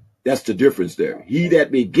 That's the difference there. He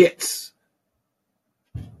that begets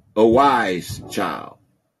a wise child.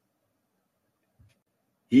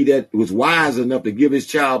 He that was wise enough to give his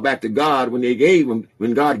child back to God when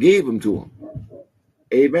God gave him to him.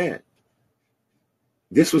 Amen.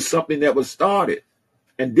 This was something that was started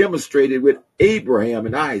and demonstrated with Abraham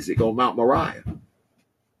and Isaac on Mount Moriah.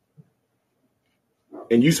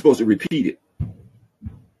 And you're supposed to repeat it.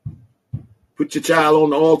 Put your child on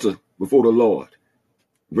the altar before the Lord.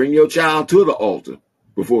 Bring your child to the altar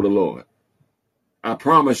before the Lord. I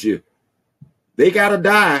promise you, they got to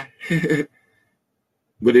die.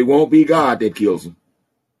 But it won't be God that kills them.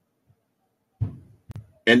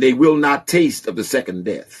 And they will not taste of the second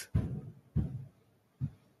death.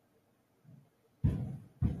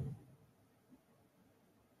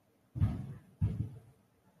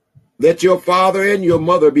 Let your father and your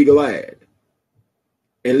mother be glad,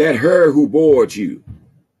 and let her who bore you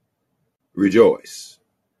rejoice.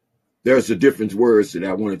 There's the different words that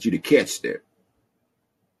I wanted you to catch there.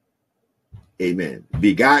 Amen.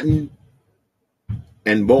 Begotten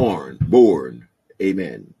and born.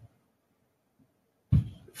 Amen.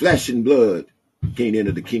 Flesh and blood can't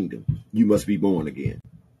enter the kingdom. You must be born again.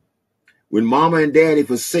 When mama and daddy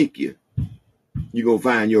forsake you, you're going to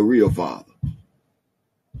find your real father.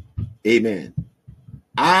 Amen.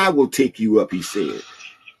 I will take you up, he said.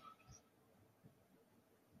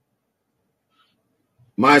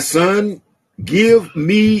 My son, give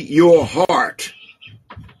me your heart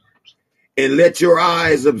and let your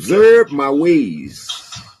eyes observe my ways.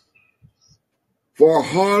 For a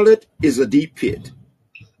harlot is a deep pit,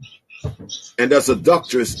 and a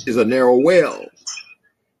seductress is a narrow well.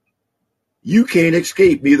 You can't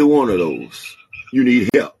escape neither one of those. You need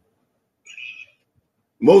help.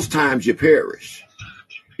 Most times you perish.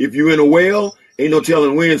 If you're in a well, ain't no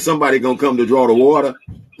telling when somebody gonna come to draw the water.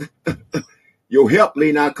 Your help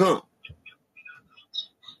may not come.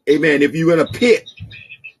 Amen. If you're in a pit,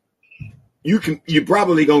 you're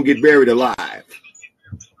probably gonna get buried alive.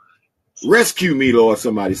 Rescue me, Lord,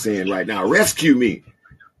 somebody's saying right now. Rescue me.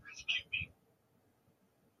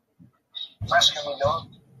 Rescue me, Lord.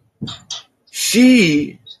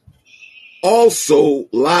 She also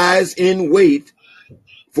lies in wait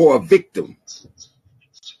for a victim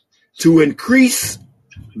to increase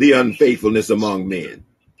the unfaithfulness among men.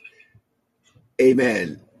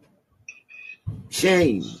 Amen.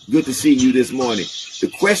 Shane, good to see you this morning.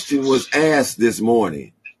 The question was asked this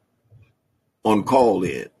morning on call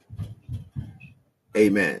in.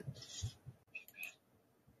 Amen.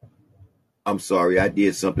 I'm sorry, I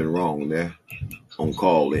did something wrong there on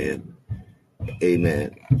call in.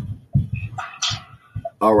 Amen.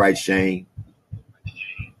 All right, Shane.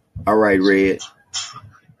 All right, Red.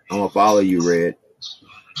 I'm going to follow you, Red.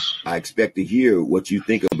 I expect to hear what you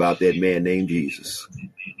think about that man named Jesus.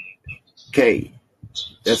 Kay,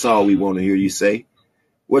 that's all we want to hear you say.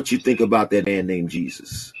 What you think about that man named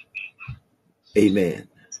Jesus. Amen.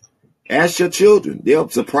 Ask your children. They'll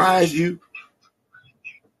surprise you.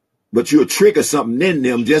 But you'll trigger something in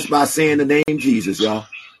them just by saying the name Jesus, y'all.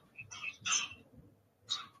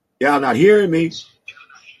 Y'all not hearing me?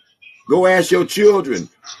 Go ask your children.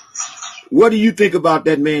 What do you think about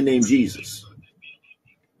that man named Jesus?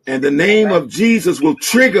 And the name of Jesus will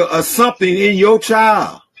trigger something in your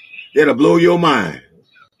child that'll blow your mind.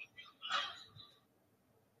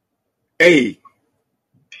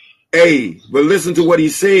 But listen to what he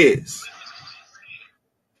says.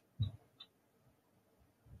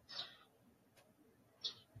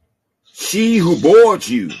 She who bore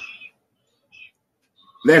you,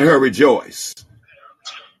 let her rejoice.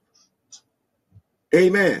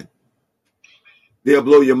 Amen. They'll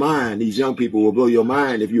blow your mind. These young people will blow your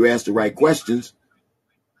mind if you ask the right questions.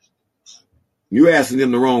 You're asking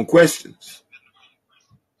them the wrong questions.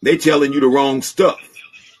 They telling you the wrong stuff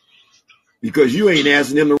because you ain't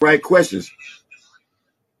asking them the right questions.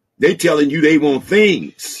 They telling you they want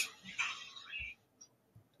things,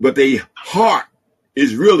 but their heart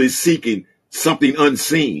is really seeking something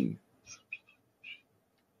unseen.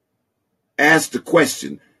 Ask the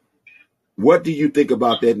question, what do you think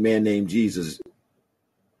about that man named Jesus?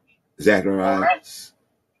 Zacharias,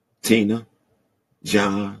 Tina,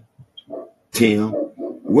 John, Tim.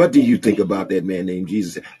 What do you think about that man named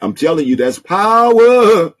Jesus? I'm telling you, there's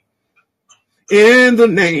power in the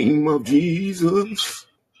name of Jesus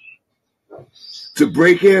to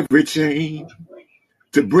break every chain,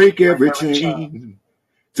 to break every chain,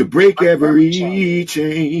 to break every chain. Every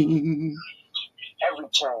chain.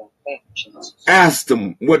 Thank you, Jesus. Ask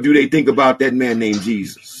them, what do they think about that man named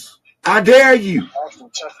Jesus? I dare you. Ask them,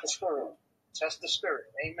 test the spirit. Test the spirit.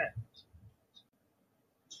 Amen.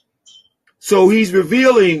 So he's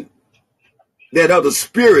revealing that other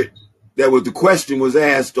spirit that was the question was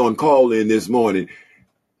asked on call-in this morning.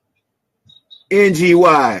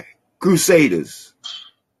 NGY, Crusaders.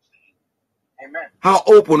 Amen. How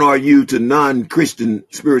open are you to non-Christian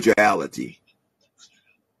spirituality?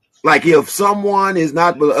 Like if someone is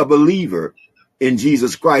not a believer in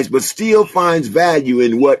Jesus Christ, but still finds value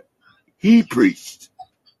in what he preached,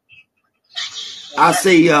 I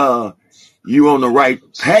say you're on the right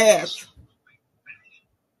path,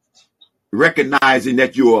 recognizing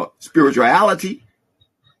that your spirituality,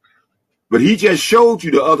 but he just showed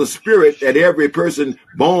you the other spirit that every person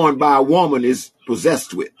born by a woman is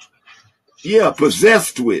possessed with. Yeah,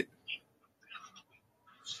 possessed with.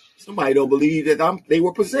 Somebody don't believe that they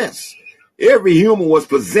were possessed. Every human was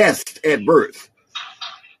possessed at birth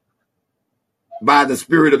by the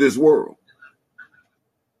spirit of this world.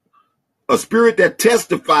 A spirit that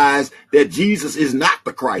testifies that Jesus is not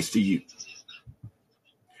the Christ to you.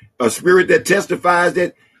 A spirit that testifies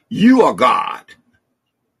that you are God.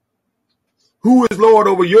 Who is Lord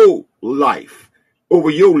over your life,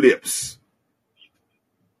 over your lips?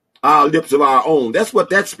 Our lips of our own. That's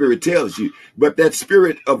what that spirit tells you. But that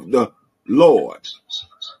spirit of the Lord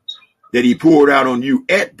that he poured out on you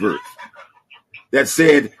at birth, that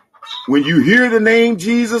said, when you hear the name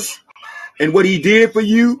Jesus and what he did for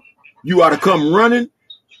you, you ought to come running,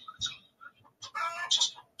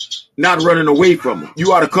 not running away from him.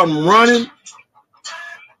 You ought to come running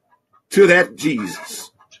to that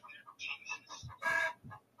Jesus.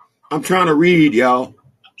 I'm trying to read, y'all.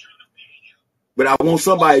 But I want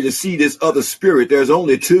somebody to see this other spirit. There's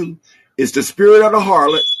only two. It's the spirit of the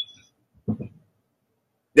harlot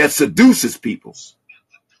that seduces people.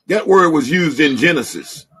 That word was used in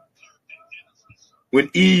Genesis when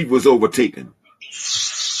Eve was overtaken.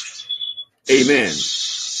 Amen.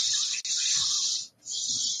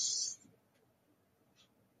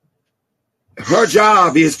 Her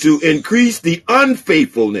job is to increase the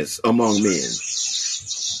unfaithfulness among men.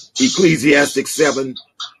 Ecclesiastes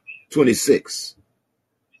 7:26.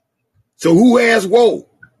 So who has woe?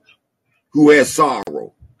 Who has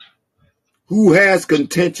sorrow? Who has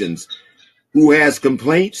contentions? Who has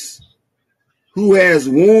complaints? Who has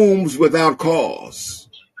wombs without cause?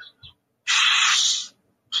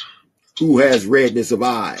 Who has redness of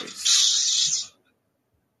eyes?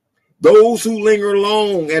 Those who linger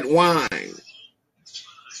long at wine.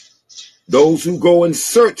 Those who go in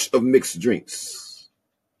search of mixed drinks.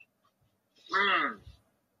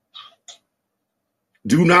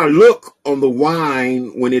 Do not look on the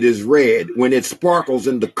wine when it is red, when it sparkles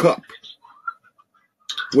in the cup,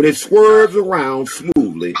 when it swerves around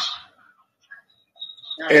smoothly.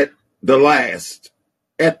 At the last,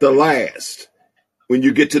 when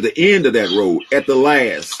you get to the end of that road, at the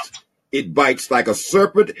last, it bites like a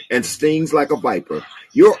serpent and stings like a viper.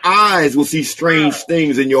 Your eyes will see strange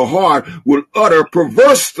things and your heart will utter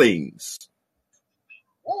perverse things.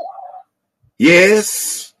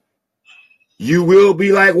 Yes, you will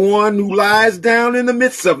be like one who lies down in the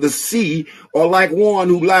midst of the sea, or like one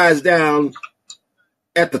who lies down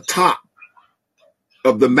at the top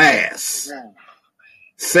of the mast,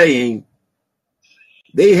 saying,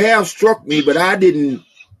 they have struck me, but I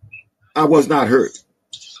was not hurt.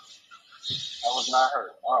 I was not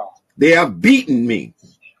hurt. Oh. They have beaten me,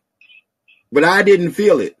 but I didn't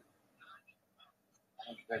feel it.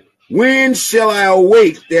 When shall I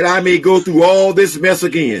awake that I may go through all this mess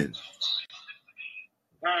again?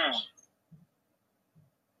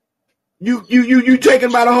 You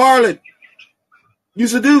taken by the harlot. You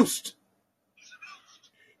seduced.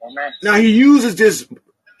 Amen. Now he uses this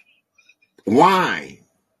wine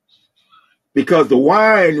because the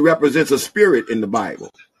wine represents a spirit in the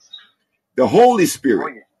Bible. The Holy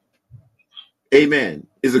Spirit, amen,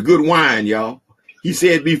 is a good wine, y'all. He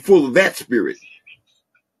said, be full of that spirit.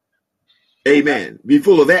 Amen. Be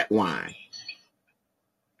full of that wine.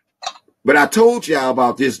 But I told y'all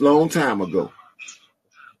about this long time ago.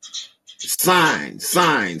 Signs,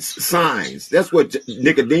 signs, signs. That's what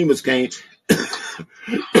Nicodemus came.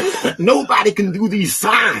 Nobody can do these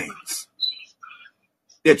signs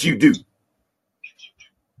that you do.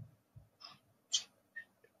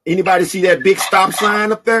 Anybody see that big stop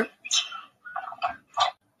sign up there?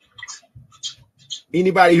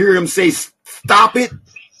 Anybody hear him say, stop it?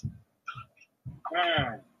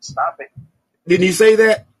 Stop it. Didn't he say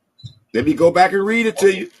that? Let me go back and read it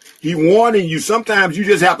to you. He warning you. Sometimes you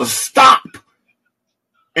just have to stop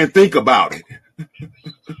and think about it.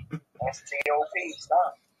 S-T-O-P,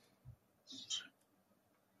 stop.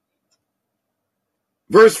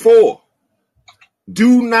 Verse 4.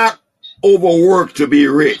 Do not overwork to be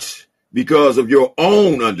rich because of your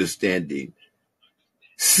own understanding.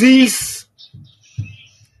 Cease,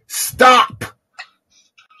 stop,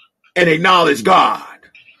 and acknowledge God,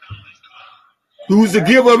 who's the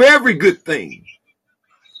giver of every good thing,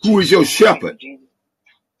 who is your shepherd,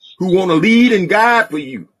 who want to lead and guide for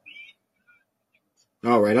you.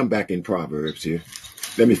 All right, I'm back in Proverbs here.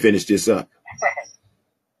 Let me finish this up.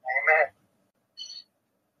 Amen.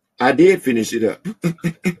 I did finish it up.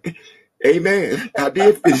 Amen. I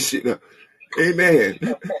did finish it up. Amen.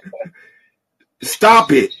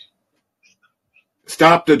 Stop it.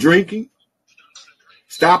 Stop the drinking.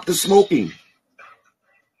 Stop the smoking.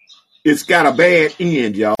 It's got a bad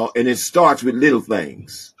end, y'all, and it starts with little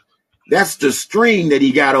things. That's the string that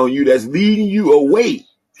he got on you that's leading you away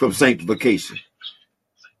from sanctification.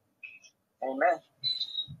 Amen.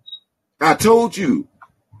 I told you,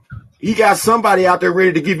 he got somebody out there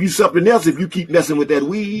ready to give you something else if you keep messing with that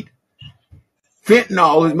weed.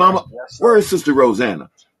 Fentanyl is mama. Yes, where is Sister Rosanna?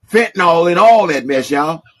 Fentanyl and all that mess,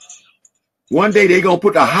 y'all. One day they're going to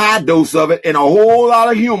put a high dose of it and a whole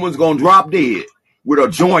lot of humans going to drop dead with a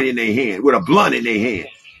joint in their hand, with a blunt in their hand,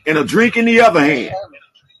 and a drink in the other hand.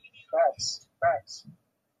 Facts.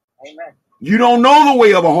 Amen. You don't know the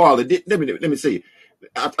way of a harlot. Let me say,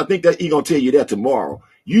 I think that he's going to tell you that tomorrow.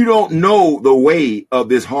 You don't know the way of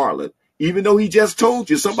this harlot, even though he just told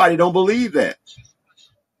you. Somebody don't believe that.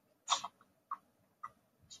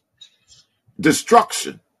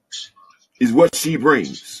 Destruction is what she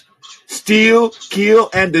brings. Steal, kill,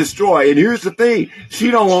 and destroy. And here's the thing.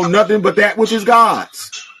 She don't want nothing but that which is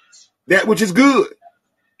God's. That which is good.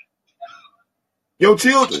 Your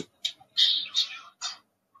children.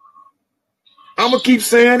 I'm going to keep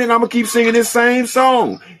saying it. I'm going to keep singing this same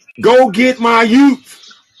song. Go get my youth.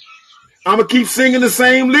 I'm going to keep singing the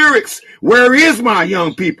same lyrics. Where is my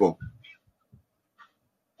young people?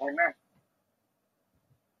 Amen.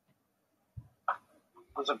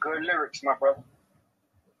 Those are good lyrics, my brother.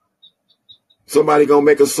 Somebody going to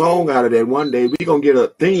make a song out of that one day. We're going to get a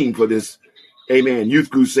theme for this, amen, Youth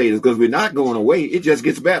Crusaders, because we're not going away. It just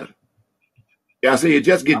gets better. Yeah, I say it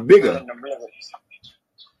just gets bigger.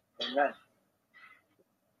 Amen.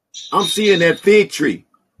 I'm seeing that fig tree.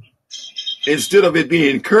 Instead of it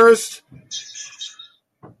being cursed,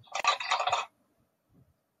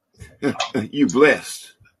 you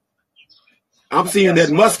blessed. I'm seeing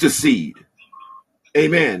that mustard seed.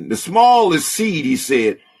 Amen. The smallest seed, he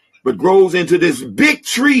said, but grows into this big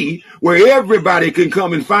tree where everybody can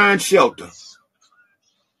come and find shelter.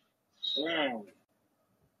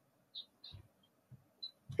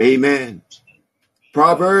 Amen.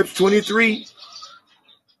 Proverbs 23,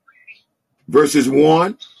 verses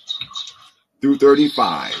 1 through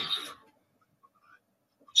 35.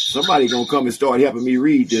 Somebody gonna come and start helping me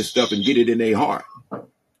read this stuff and get it in their heart.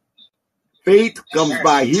 Faith comes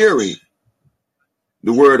by hearing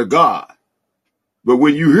the word of God. But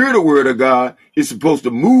when you hear the word of God, it's supposed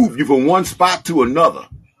to move you from one spot to another.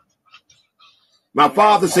 My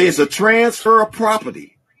father says it's a transfer of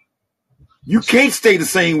property. You can't stay the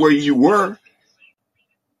same where you were.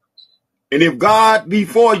 And if God be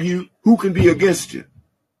for you, who can be against you?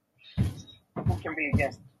 Who can be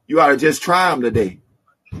against you? You ought to just try him today.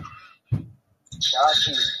 Try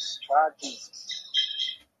Jesus. Try Jesus.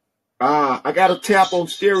 I got a tap on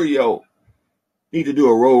stereo. Need to do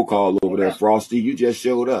a roll call over there, Frosty. You just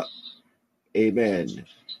showed up. Amen.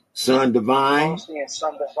 Son Divine. Frosty and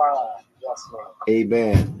Son Divine. Yes, Lord.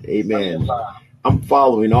 Amen. Amen. I'm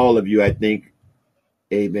following all of you, I think.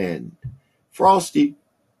 Amen. Frosty,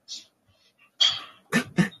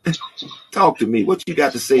 talk to me. What you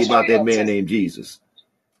got to say about that man named Jesus?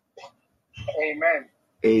 Amen.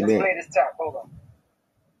 Amen. Let's play this tap. Hold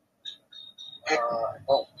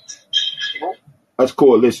on. That's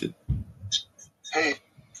Coalition. Hey,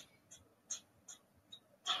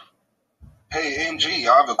 NG,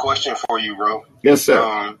 I have a question for you, bro. Yes,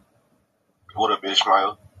 sir. What up,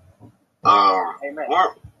 Ishmael? Amen.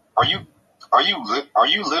 Are you Are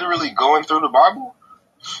you literally going through the Bible?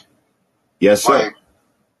 Yes, sir. Like,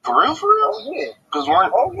 for real? Oh, yeah. Because it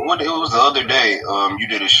was the other day, you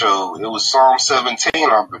did a show. It was Psalm 17,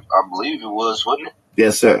 I believe it was, wasn't it?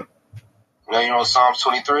 Yes, sir. Now you're on Psalms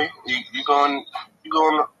 23. You going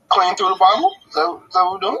clean through the Bible? Is that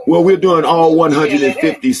what we're doing? Well, we're doing all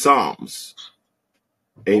 150 Psalms.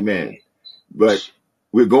 Amen. But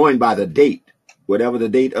we're going by the date. Whatever the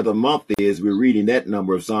date of the month is, we're reading that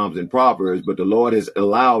number of Psalms and Proverbs, but the Lord has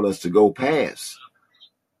allowed us to go past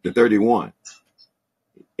the 31.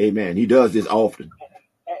 Amen. He does this often.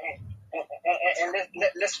 And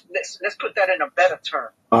let's put that in a better term.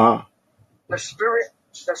 The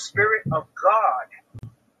Spirit of God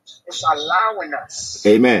is allowing us,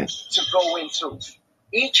 amen, to go into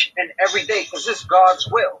each and every day, because it's God's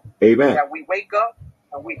will. Amen. That we wake up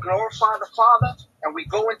and we glorify the Father and we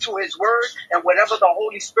go into His Word, and whatever the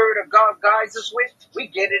Holy Spirit of God guides us with, we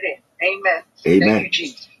get it in. Amen. Amen. Thank you,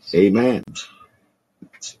 Jesus. Amen.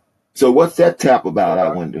 So what's that tap about,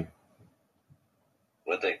 I wonder?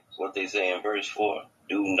 What they say in verse 4,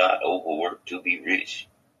 do not overwork to be rich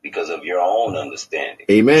because of your own understanding.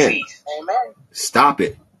 Amen. Cease. Amen. Stop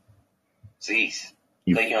it. Cease.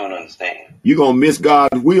 They don't understand. You're going to miss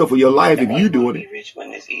God's will for your life if you doing it. Be rich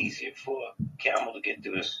when it's easier for a camel to get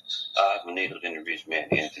through the eyes of needle than the rich man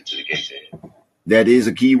to enter to the gates. That is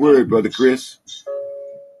a key word, Brother Chris.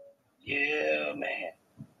 Yeah, man.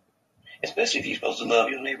 Especially if you're supposed to love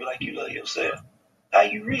your neighbor like you love yourself. How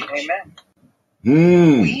you rich? Amen.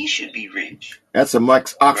 We should be rich. That's a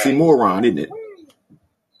oxymoron, right? Isn't it?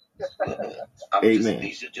 Amen.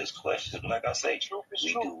 These are just questions. Like I say,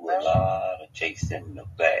 we do a lot of chasing the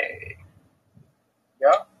bag.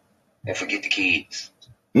 Yeah. And forget the kids.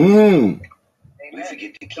 We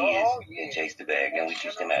forget the kids and chase the bag. And we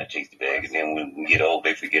teach them how to chase the bag. And then when we get old,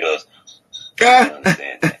 they forget us.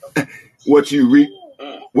 Understand that. What you reap,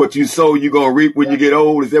 what you sow, you're going to reap when you get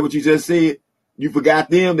old. Is that what you just said? You forgot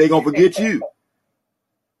them, they're going to forget you.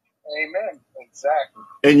 Amen. Exactly.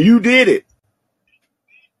 And you did it.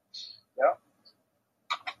 Yeah.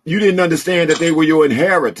 You didn't understand that they were your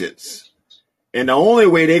inheritance. And the only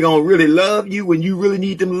way they're going to really love you when you really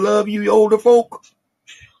need them to love you, older folk,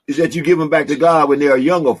 is that you give them back to God when they're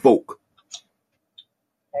younger folk.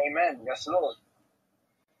 Amen. Yes, Lord.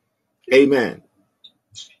 Amen.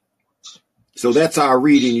 So that's our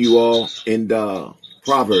reading, you all, in the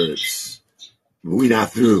Proverbs. We're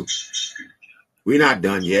not through. We're not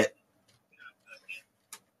done yet.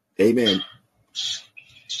 Amen.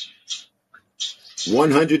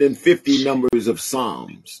 150 numbers of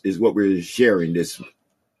Psalms is what we're sharing this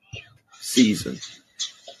season.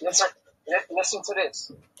 Listen to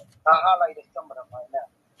this. I highlighted some of them right now.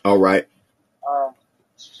 All right.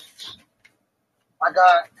 I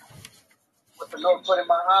got what the Lord put in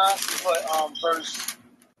my eyes.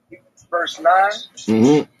 He put verse 9.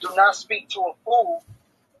 Mm-hmm. Do not speak to a fool,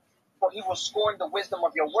 for he will scorn the wisdom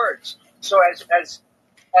of your words. So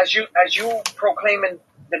as you proclaiming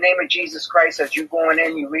the name of Jesus Christ, as you going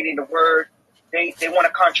in, you reading the word, they want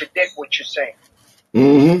to contradict what you're saying.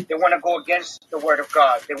 Mm-hmm. They want to go against the word of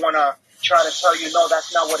God. They want to try to tell you, no,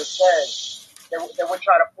 that's not what it says. They will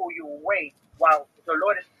try to pull you away while the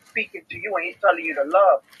Lord is speaking to you and He's telling you to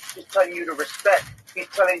love. He's telling you to respect. He's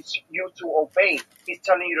telling you to obey. He's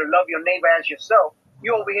telling you to love your neighbor as yourself.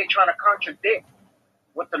 You're over here trying to contradict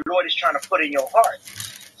what the Lord is trying to put in your heart.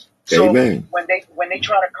 So Amen. when they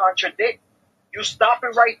try to contradict, you stop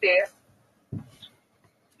it right there.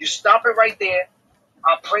 You stop it right there.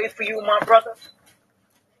 I pray for you, my brother.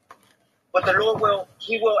 But the Lord will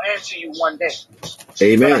answer you one day.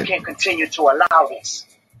 Amen. But I can't continue to allow this.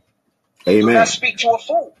 Amen. Do not speak to a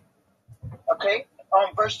fool. Okay?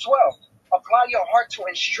 Verse 12. Apply your heart to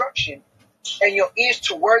instruction and your ears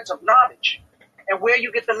to words of knowledge. And where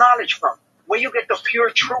you get the knowledge from? Where you get the pure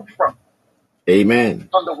truth from? Amen.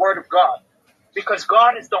 From the word of God. Because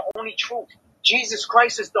God is the only truth. Jesus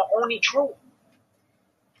Christ is the only truth.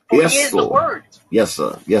 For He is the word. Yes,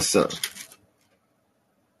 sir. Yes, sir.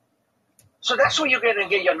 So that's where you're going to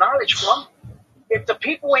get your knowledge from. If the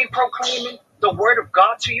people ain't proclaiming the word of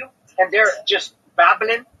God to you, and they're just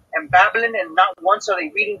babbling, and not once are they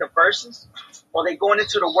reading the verses, or they going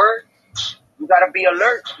into the word, you got to be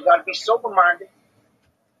alert. You got to be sober-minded.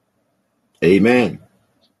 Amen.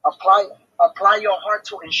 Apply your heart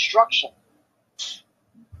to instruction,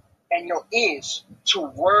 and your ears to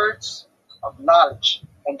words of knowledge.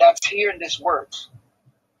 And that's here in this word.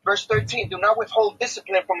 Verse 13, do not withhold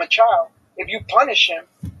discipline from a child. If you punish him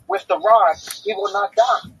with the rod, he will not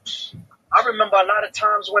die. I remember a lot of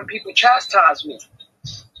times when people chastise me.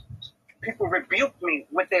 People rebuke me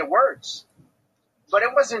with their words. But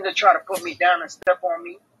it wasn't to try to put me down and step on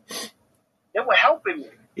me. They were helping me.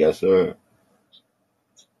 Yes, sir.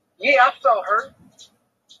 Yeah, I felt hurt.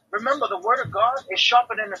 Remember, the word of God is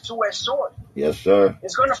sharper than a two-edged sword. Yes, sir.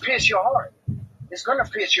 It's going to pierce your heart. It's going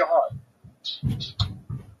to pierce your heart.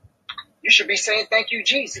 You should be saying, thank you,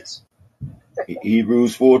 Jesus.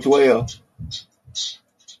 Hebrews 4:12.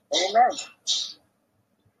 Amen.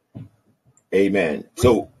 Amen.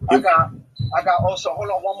 So I got also, hold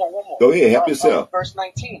on, one more. Go ahead, help yourself. Verse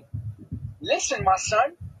 19. Listen, my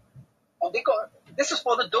son. And this is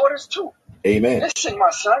for the daughters too. Amen. Listen,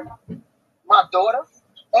 my son, my daughter,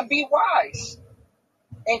 and be wise.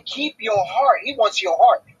 And keep your heart. He wants your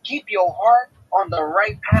heart. Keep your heart on the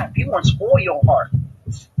right path. He wants all your heart.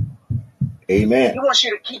 Amen. He wants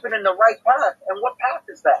you to keep it in the right path. And what path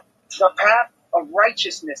is that? The path of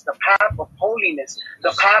righteousness, the path of holiness,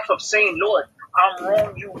 the path of saying, Lord, I'm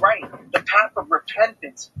wrong, you right. The path of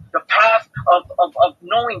repentance, the path of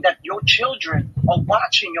knowing that your children are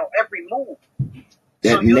watching your every move.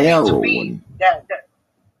 That so you narrow need to be one. That,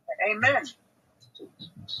 amen.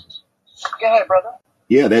 Go ahead, brother.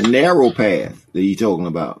 Yeah, that narrow path that you're talking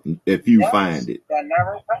about, if you find it. That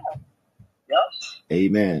narrow path. Yes.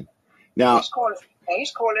 Amen. Now,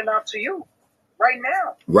 he's calling out to you right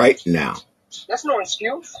now. Right now. There's no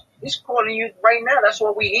excuse. He's calling you right now. That's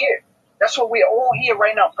what we hear. That's what we're all here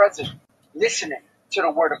right now, present, listening to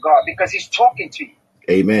the word of God, because he's talking to you.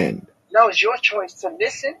 Amen. Now it's your choice to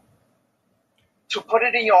listen, to put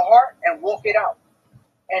it in your heart and walk it out.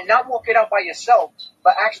 And not walk it out by yourself,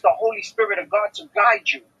 but ask the Holy Spirit of God to guide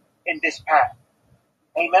you in this path.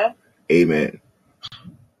 Amen? Amen.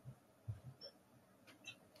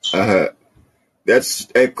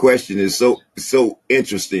 That question is so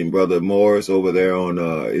interesting, Brother Morris over there on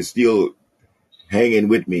is still hanging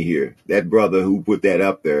with me here. That brother who put that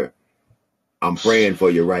up there, I'm praying for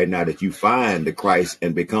you right now that you find the Christ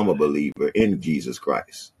and become a believer in Jesus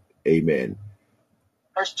Christ. Amen.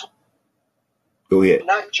 Verse 2. Go ahead. Do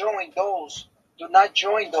not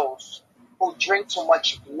join those who drink too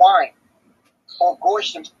much wine or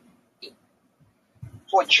gorge them,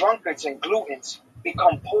 for drunkards and gluttons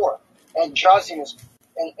become poor, and drowsiness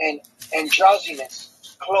and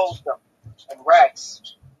drowsiness clothes them, and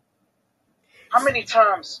rags. How many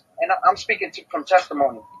times, and I'm speaking from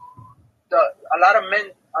testimony, a lot of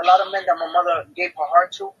men that my mother gave her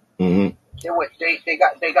heart to,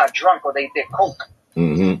 they got drunk, or they did coke.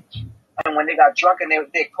 Mm-hmm. And when they got drunk and they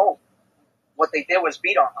did coke, what they did was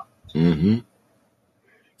beat on her. Mm-hmm.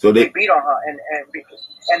 So they beat on her,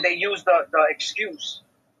 and they used the excuse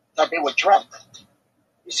that they were drunk.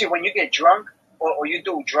 You see, when you get drunk or you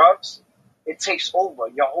do drugs, it takes over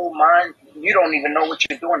your whole mind. You don't even know what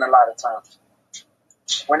you're doing a lot of times.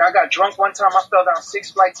 When I got drunk one time, I fell down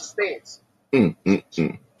 6 flights of stairs. And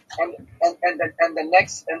the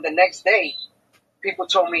next day, people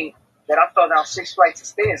told me that I fell down 6 flights of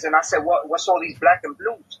stairs, and I said, "What's all these black and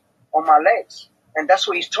blues on my legs?" And that's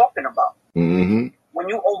what he's talking about. Mm-hmm. When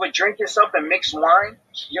you overdrink yourself and mix wine,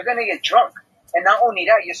 you're gonna get drunk, and not only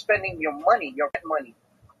that, you're spending your money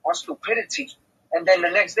on stupidity, and then the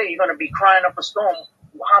next day you're gonna be crying up a storm.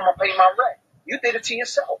 How am I paying my rent? You did it to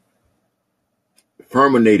yourself.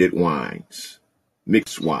 Fermented wines,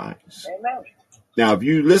 mixed wines. Amen. Now, if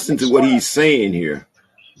you listen to what he's saying here,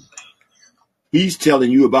 he's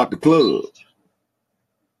telling you about the club.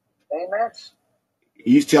 Amen.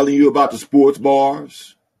 He's telling you about the sports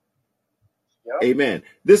bars. Yep. Amen.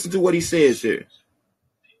 Listen to what he says here.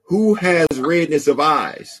 Who has redness of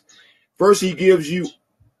eyes? First, he gives you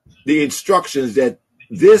the instructions that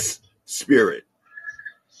this spirit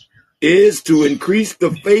is to increase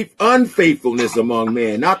the unfaithfulness among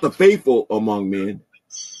men, not the faithful among men.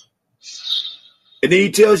 And then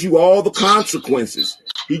he tells you all the consequences.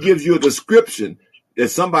 He gives you a description that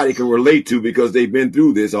somebody can relate to because they've been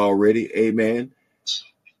through this already. Amen.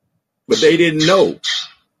 But they didn't know.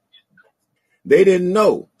 They didn't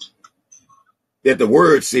know that the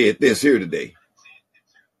word said this here today.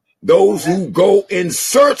 Those who go in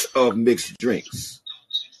search of mixed drinks.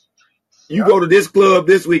 You go to this club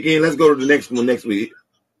this weekend. Let's go to the next one next week.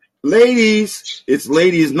 Ladies, it's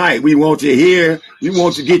ladies' night. We want you here. We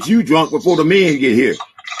want to get you drunk before the men get here.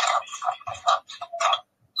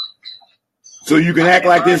 So you can act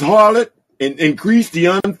like this harlot and increase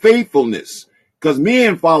the unfaithfulness. Because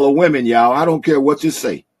men follow women, y'all. I don't care what you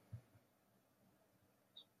say.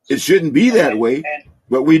 It shouldn't be that way,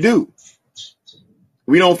 but we do.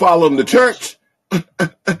 We don't follow them to church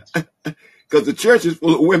because the church is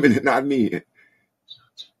full of women and not men.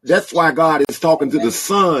 That's why God is talking to the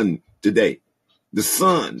son today. The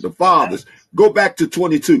son, the fathers. Go back to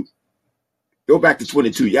 22. Go back to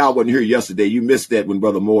 22. Y'all wasn't here yesterday. You missed that when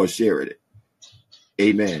Brother Moore shared it.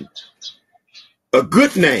 Amen. A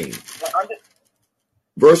good name.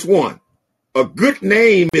 Verse 1. A good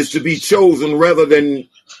name is to be chosen rather than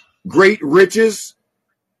great riches,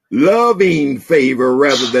 loving favor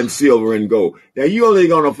rather than silver and gold. Now, you're only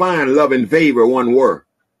going to find love and favor one word,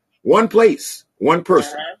 one place, one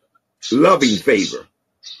person. Loving favor.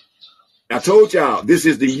 I told y'all, this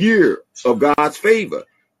is the year of God's favor.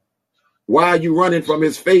 Why are you running from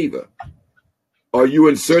his favor? Are you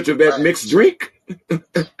in search of that mixed drink?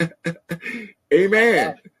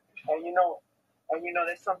 Amen. And you know,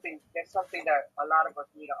 there's something that a lot of us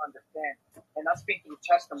need to understand. And I speak through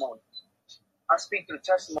testimony.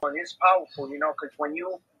 It's powerful, because when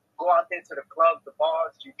you go out there to the clubs, the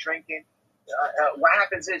bars, you're drinking, what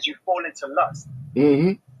happens is you fall into lust.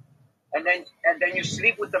 Mm-hmm. And then you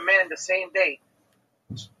sleep with the man the same day.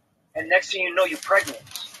 And next thing you know, you're pregnant.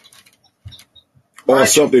 Or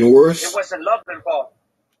something worse. It wasn't love involved.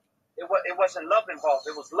 It wasn't love involved.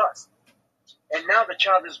 It was lust. And now the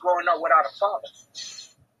child is growing up without a father.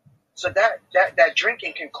 So that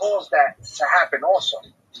drinking can cause that to happen also.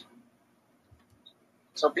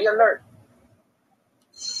 So be alert.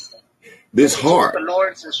 This heart. The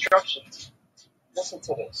Lord's instructions. Listen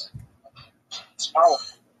to this. It's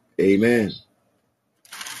powerful. Amen.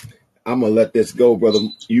 I'm gonna let this go, brother.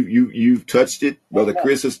 You've touched it. Brother Amen.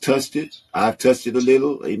 Chris has touched it. I've touched it a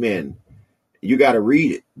little. Amen. You got to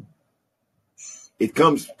read it. It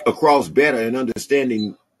comes across better and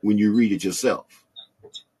understanding when you read it yourself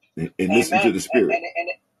and listen to the Spirit.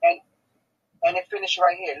 And it finished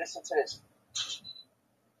right here. Listen to this.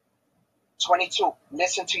 22.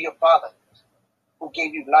 Listen to your Father who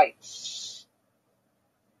gave you life.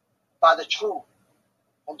 By the truth,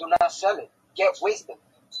 and do not sell it. Get wisdom,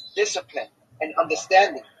 discipline, and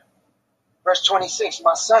understanding. Verse 26.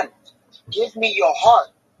 My son, give me your heart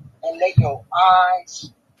and let your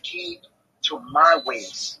eyes keep to my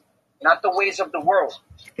ways. Not the ways of the world.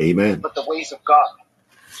 Amen. But the ways of God.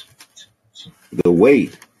 The way.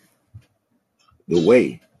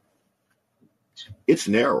 It's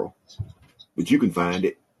narrow, but you can find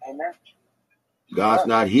it. Amen. God's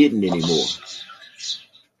not hidden anymore.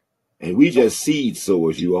 And we just seed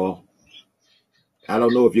sowers, you all. I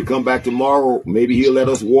don't know if you come back tomorrow, maybe he'll let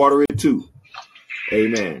us water it too.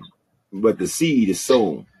 Amen. But the seed is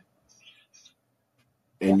sown.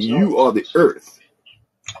 And you are the earth.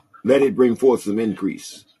 Let it bring forth some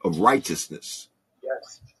increase of righteousness.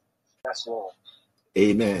 Yes. Yes, Lord.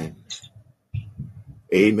 Amen.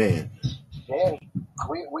 Amen. Yeah.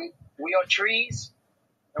 We are trees.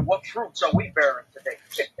 And what fruits are we bearing today?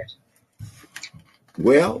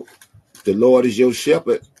 Well, the Lord is your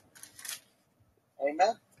shepherd.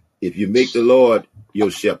 Amen. If you make the Lord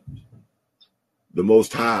your shepherd, the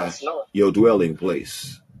Most High, your dwelling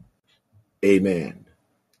place. Amen.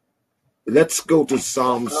 Let's go to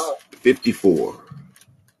Psalms 54.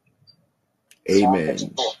 Amen.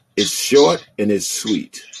 54. It's short and it's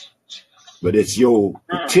sweet, but it's your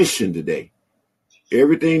petition today.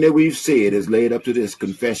 Everything that we've said is laid up to this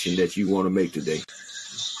confession that you want to make today.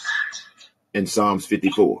 In Psalms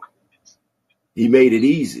 54. He made it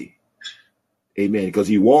easy. Amen. Because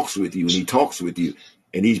he walks with you and he talks with you.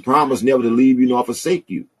 And he's promised never to leave you nor forsake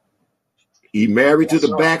you. He married to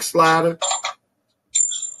the backslider.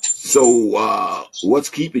 So what's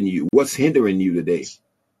keeping you? What's hindering you today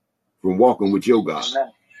from walking with your God?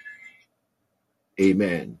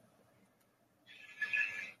 Amen.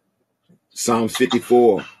 Psalms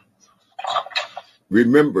 54.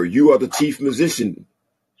 Remember, you are the chief musician.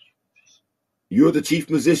 You're the chief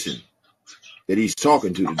musician that he's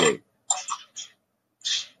talking to today.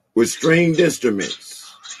 With stringed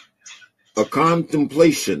instruments, a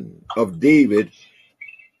contemplation of David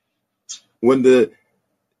when the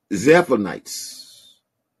Zephonites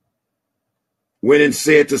went and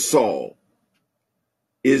said to Saul,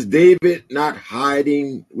 is David not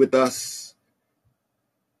hiding with us?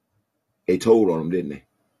 They told on him, didn't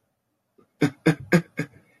they?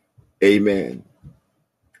 Amen.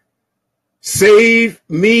 Save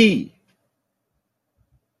me.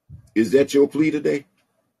 Is that your plea today?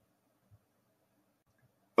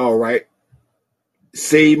 All right.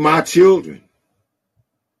 Save my children,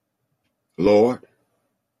 Lord.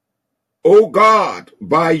 O God,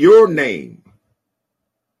 by your name,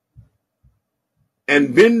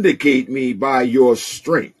 and vindicate me by your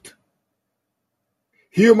strength.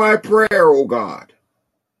 Hear my prayer, O God.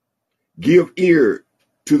 Give ear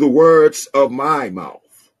to the words of my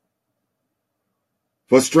mouth.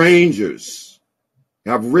 For strangers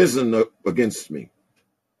have risen up against me,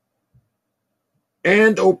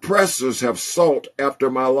 and oppressors have sought after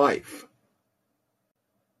my life.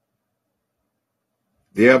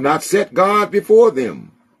 They have not set God before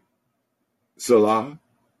them. Selah.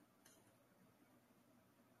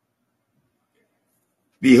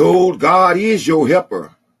 Behold, God is your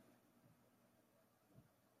helper.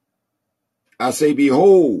 I say,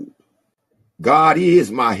 behold, God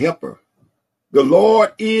is my helper. The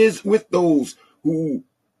Lord is with those who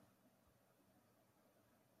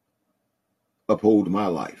uphold my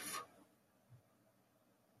life.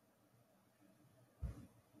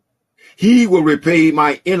 He will repay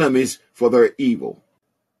my enemies for their evil.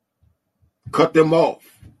 Cut them off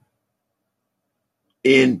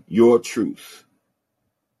in your truth.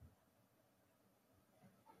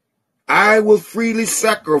 I will freely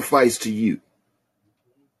sacrifice to you.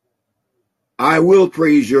 I will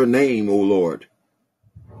praise your name, O Lord,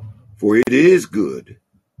 for it is good.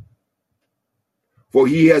 For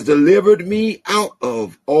he has delivered me out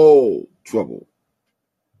of all trouble.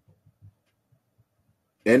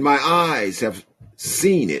 And my eyes have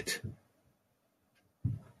seen it,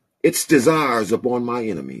 its desires upon my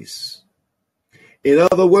enemies. In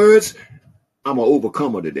other words, I'm an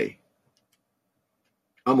overcomer today.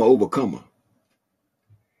 I'm an overcomer.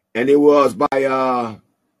 And it was by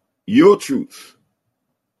your truth.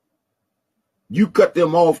 You cut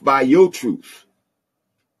them off by your truth.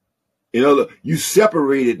 In other, you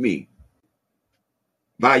separated me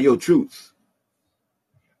by your truth.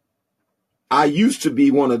 I used to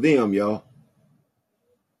be one of them, y'all.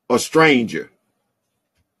 A stranger.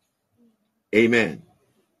 Amen.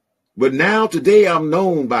 But now today I'm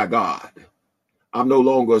known by God. I'm no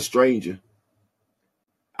longer a stranger.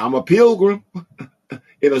 I'm a pilgrim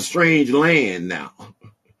in a strange land now.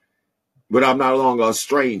 But I'm no longer a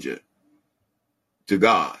stranger to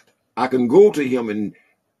God. I can go to him and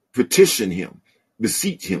petition him,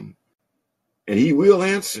 beseech him, and he will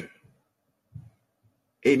answer.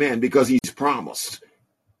 Amen. Because he's promised.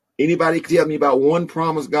 Anybody tell me about one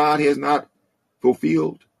promise God has not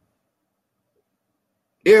fulfilled?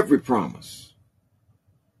 Every promise.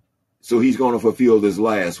 So he's going to fulfill this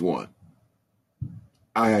last one.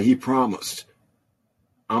 He promised,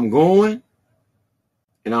 I'm going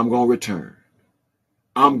and I'm going to return.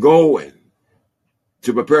 I'm going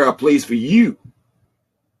to prepare a place for you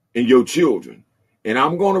and your children. And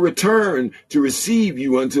I'm going to return to receive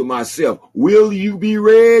you unto myself. Will you be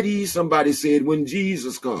ready? Somebody said, when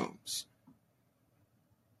Jesus comes.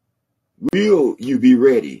 Will you be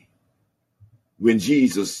ready when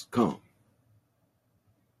Jesus comes?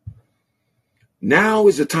 Now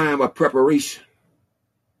is the time of preparation.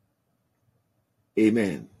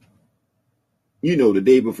 Amen. You know, the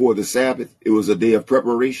day before the Sabbath, it was a day of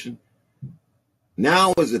preparation.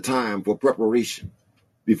 Now is the time for preparation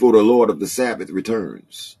before the Lord of the Sabbath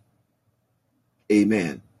returns.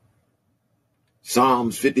 Amen.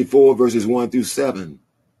 Psalms 54 verses 1 through 7.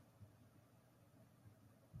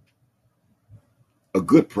 A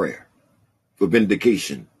good prayer for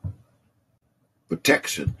vindication,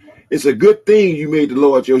 protection. It's a good thing you made the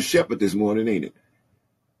Lord your shepherd this morning, ain't it?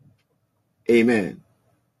 Amen.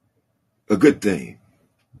 A good thing.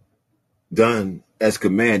 Done as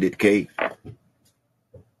commanded, Kate.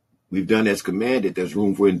 We've done as commanded. There's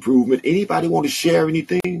room for improvement. Anybody want to share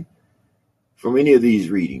anything from any of these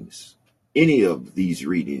readings? Any of these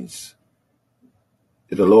readings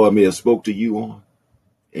that the Lord may have spoke to you on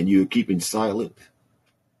and you're keeping silent?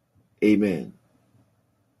 Amen.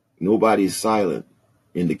 Nobody's silent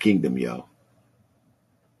in the kingdom, y'all.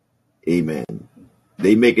 Amen.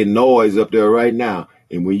 They making noise up there right now.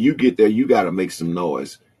 And when you get there, you got to make some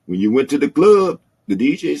noise. When you went to the club, the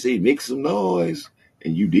DJ said, make some noise.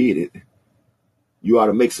 And you did it. You ought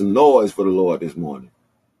to make some noise for the Lord this morning.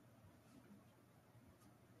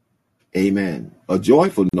 Amen. A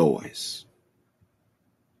joyful noise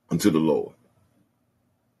unto the Lord.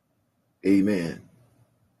 Amen.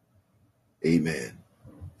 Amen.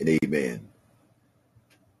 And amen.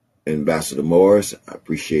 Ambassador Morris, I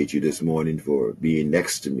appreciate you this morning for being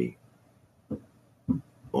next to me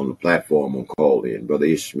on the platform on call in. Brother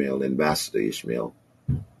Ishmael, Ambassador Ishmael.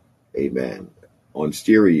 Amen. On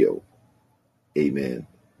stereo. Amen.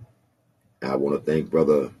 I want to thank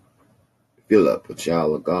Brother Philip, a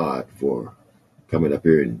child of God, for coming up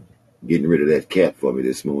here and getting rid of that cat for me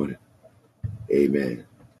this morning. Amen.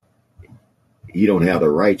 He don't have the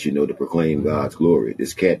right, you know, to proclaim God's glory.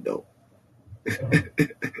 This cat don't.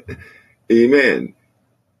 Amen.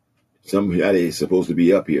 Somebody's supposed to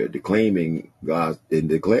be up here declaiming God and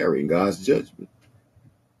declaring God's judgment.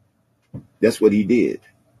 That's what he did.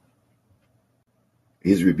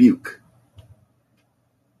 His rebuke.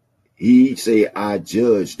 He say, I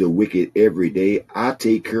judge the wicked every day. I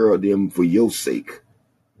take care of them for your sake.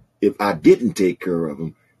 If I didn't take care of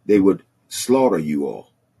them, they would slaughter you all.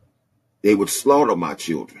 They would slaughter my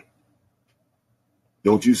children.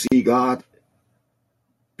 Don't you see God?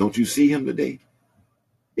 Don't you see him today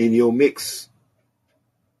in your mix?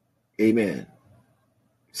 Amen.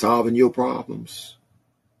 Solving your problems,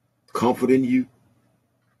 comforting you,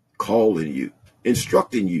 calling you,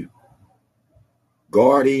 instructing you,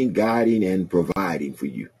 guarding, guiding, and providing for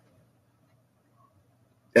you.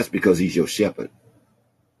 That's because he's your shepherd.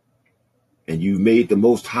 And you've made the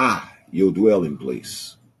Most High your dwelling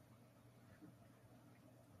place.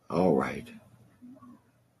 All right.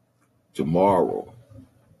 Tomorrow,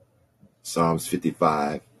 Psalms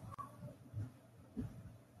 55,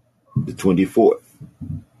 the 24th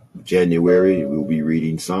of January, we'll be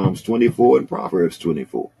reading Psalms 24 and Proverbs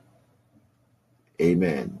 24.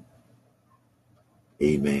 Amen.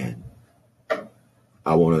 Amen.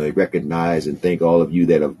 I want to recognize and thank all of you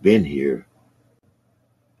that have been here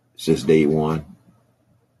since day one.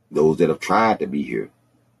 Those that have tried to be here.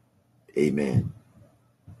 Amen.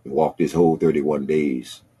 Walk this whole 31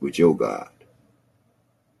 days with your God.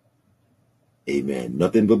 Amen.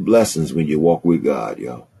 Nothing but blessings when you walk with God,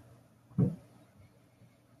 y'all. When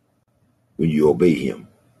you obey him.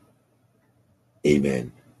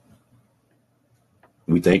 Amen.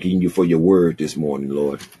 We thanking you for your word this morning,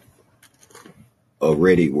 Lord. A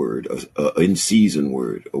ready word, a in season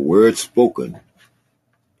word, a word spoken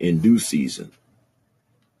in due season.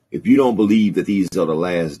 If you don't believe that these are the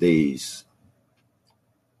last days,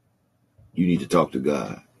 you need to talk to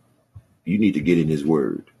God. You need to get in his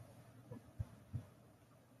word.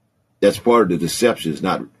 That's part of the deception, is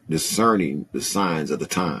not discerning the signs of the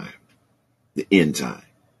time, the end time.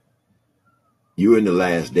 You're in the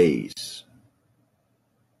last days.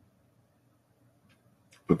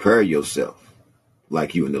 Prepare yourself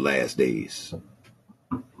like you in the last days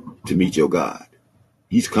to meet your God.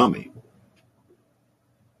 He's coming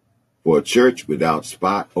for a church without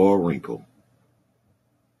spot or wrinkle.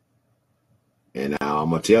 And now I'm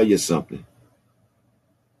going to tell you something.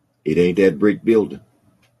 It ain't that brick building.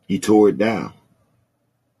 He tore it down.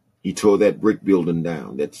 He tore that brick building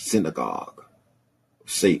down, that synagogue of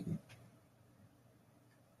Satan.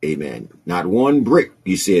 Amen. Not one brick,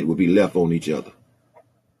 he said, will be left on each other.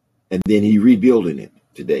 And then he rebuilding it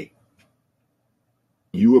today.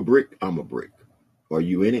 You a brick, I'm a brick. Are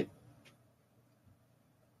you in it?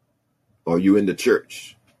 Are you in the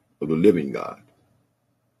church of the living God?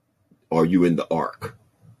 Are you in the ark?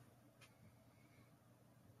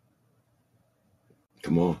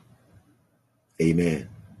 Come on. Amen.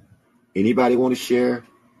 Anybody want to share?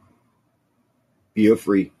 Feel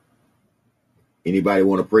free. Anybody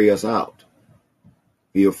want to pray us out?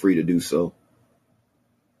 Feel free to do so.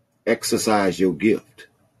 Exercise your gift.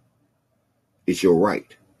 It's your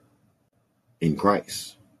right in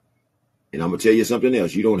Christ. And I'm going to tell you something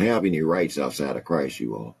else. You don't have any rights outside of Christ,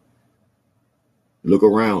 you all. Look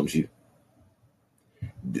around you.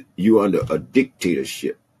 You're under a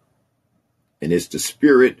dictatorship. And it's the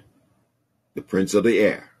spirit, the prince of the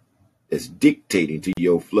air, that's dictating to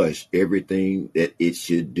your flesh everything that it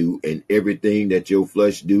should do, and everything that your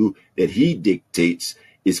flesh do that he dictates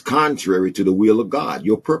is contrary to the will of God,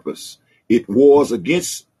 your purpose. It wars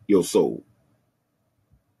against your soul.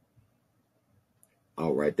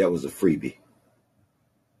 All right, that was a freebie.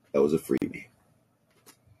 That was a freebie.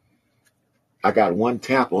 I got one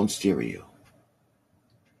tap on stereo.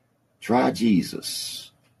 Try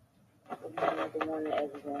Jesus. Good morning,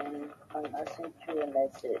 everyone. I sent you a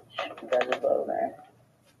message, Brother Bowler.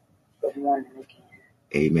 Good morning again.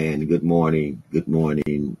 Amen. Good morning. Good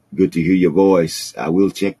morning. Good to hear your voice. I will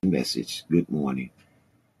check the message. Good morning.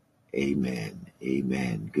 Amen.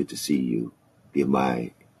 Amen. Good to see you. Give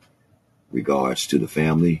my regards to the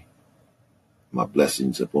family. My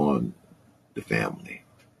blessings upon the family.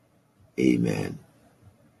 Amen.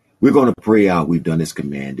 We're going to pray out. We've done as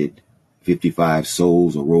commanded. 55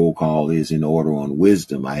 souls. A roll call is in order on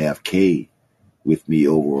wisdom. I have Kay with me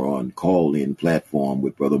over on call-in platform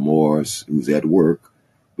with Brother Morris, who's at work,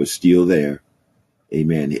 but still there.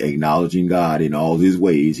 Amen. Acknowledging God in all his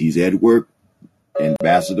ways. He's at work.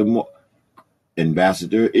 Ambassador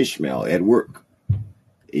Ishmael at work.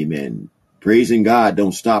 Amen. Praising God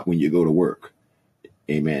don't stop when you go to work.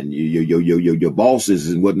 Amen. Your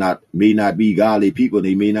bosses and whatnot may not be godly people.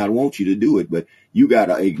 They may not want you to do it, but you got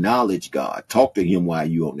to acknowledge God. Talk to him while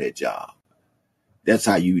you're on that job. That's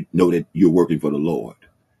how you know that you're working for the Lord.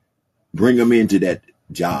 Bring him into that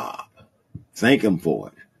job. Thank him for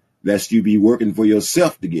it, lest you be working for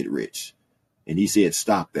yourself to get rich. And he said,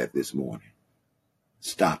 stop that this morning.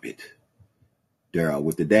 Stop it. Daryl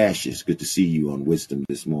with the dashes. Good to see you on Wisdom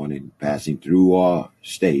this morning. Passing through or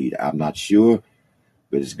stayed. I'm not sure.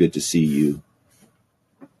 but it's good to see you.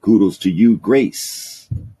 Kudos to you, Grace.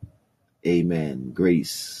 Amen.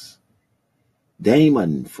 Grace.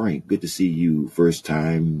 Damon Frank, good to see you. First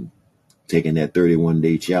time taking that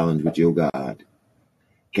 31-day challenge with your God.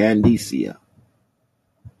 Candicia.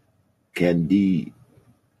 Candicia.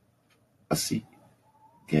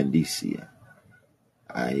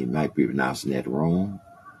 I might be pronouncing that wrong,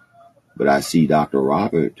 but I see Dr.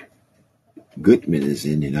 Robert Goodman is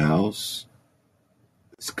in the house.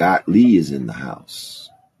 Scott Lee is in the house.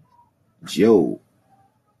 Joe,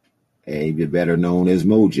 maybe better known as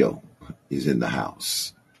Mojo, is in the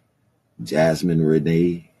house. Jasmine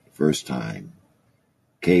Renee, first time.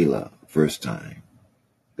 Kayla, first time.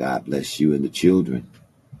 God bless you and the children.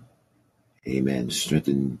 Amen.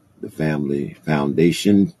 Strengthen the family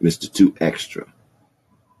foundation. Mr. 2 Extra.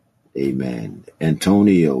 Amen.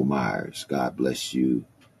 Antonio Myers, God bless you.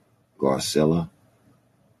 Garcilla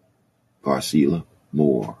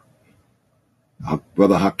Moore.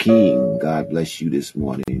 Brother Hakeem, God bless you this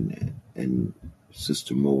morning. And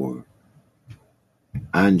Sister Moore.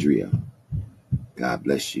 Andrea, God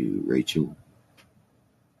bless you. Rachel.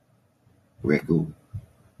 Reckle.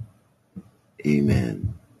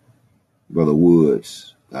 Amen. Brother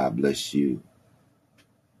Woods, God bless you.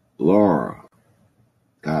 Laura,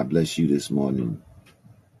 God bless you this morning.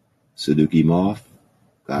 Saduki Moth,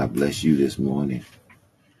 God bless you this morning.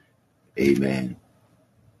 Amen.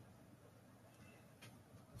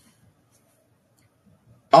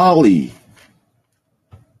 Ollie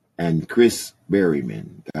and Chris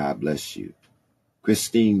Berryman, God bless you.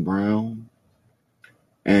 Christine Brown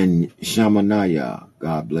and Shamanaya,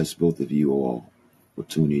 God bless both of you all for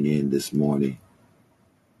tuning in this morning.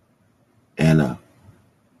 Anna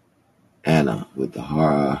with the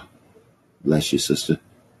horror, bless you, sister.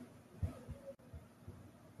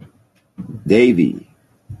 Davy,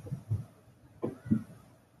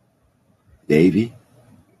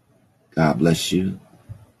 God bless you.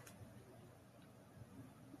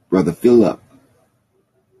 Brother Philip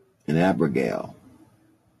and Abigail,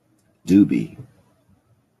 Doobie,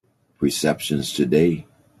 Perceptions today.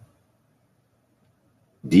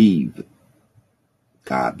 Deve,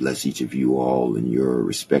 God bless each of you all in your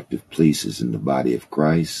respective places in the body of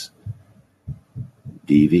Christ.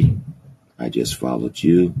 Devie, I just followed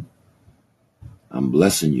you. I'm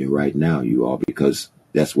blessing you right now, you all, because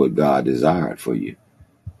that's what God desired for you.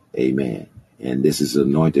 Amen. And this is an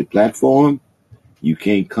anointed platform. You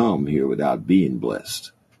can't come here without being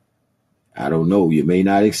blessed. I don't know. You may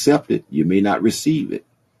not accept it. You may not receive it.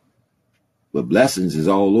 But blessings is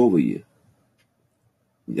all over you.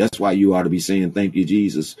 That's why you ought to be saying, thank you,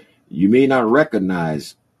 Jesus. You may not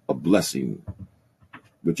recognize a blessing,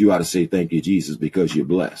 but you ought to say, thank you, Jesus, because you're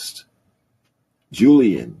blessed.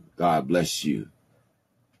 Julian, God bless you.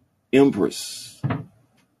 Empress,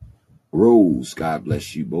 Rose, God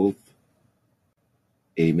bless you both.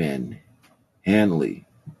 Amen. Hanley,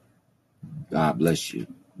 God bless you.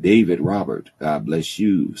 David Robert, God bless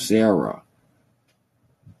you. Sarah,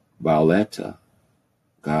 Violetta,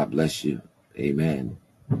 God bless you. Amen.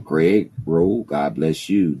 Craig Rowe, God bless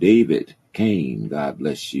you. David Kane, God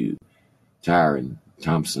bless you. Tyron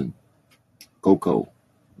Thompson, Coco,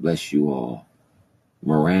 bless you all.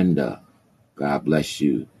 Miranda, God bless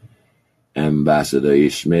you. Ambassador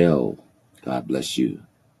Ishmael, God bless you.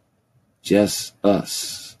 Just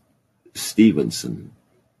Us Stevenson,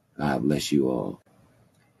 God bless you all.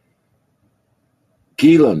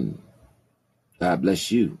 Keelan, God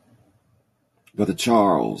bless you. Brother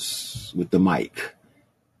Charles with the mic,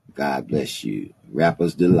 God bless you.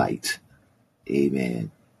 Rapper's Delight,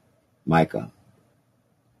 amen. Micah,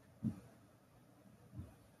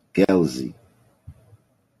 Kelsey,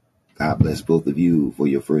 God bless both of you for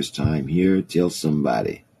your first time here. Tell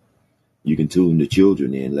somebody. You can tune the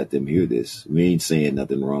children in, let them hear this. We ain't saying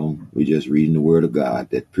nothing wrong. We're just reading the word of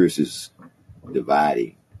God that pierces,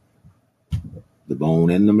 dividing the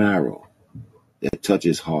bone and the marrow, that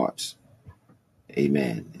touches hearts.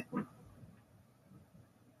 Amen.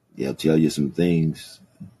 They'll tell you some things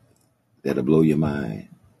that'll blow your mind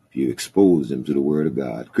if you expose them to the word of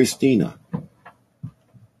God. Christina,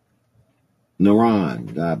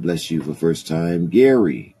 Naran, God bless you for first time.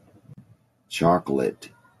 Gary, Chocolate,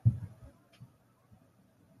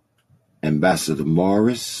 Ambassador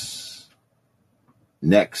Morris,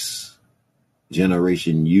 Next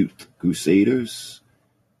Generation Youth Crusaders,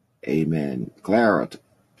 amen. Claret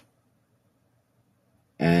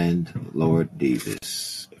and Lord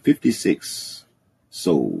Davis. 56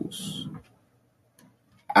 souls.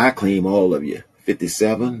 I claim all of you.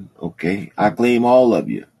 57, okay. I claim all of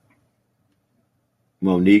you.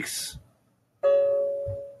 Monique's.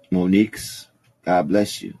 God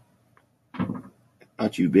bless you. I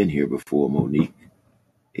thought you've been here before, Monique.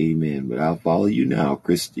 Amen. But I'll follow you now,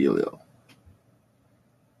 Christelle.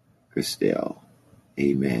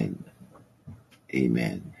 Amen.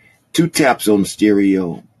 Amen. 2 taps on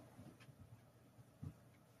stereo.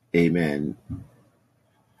 Amen.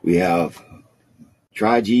 We have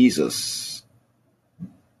Try Jesus.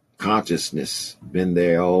 Consciousness. Been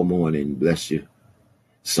there all morning. Bless you.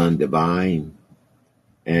 Son Divine.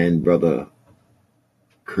 And Brother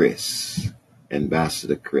Chris.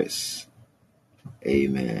 Ambassador Chris.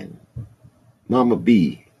 Amen. Mama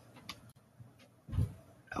B.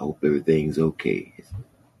 I hope everything's okay.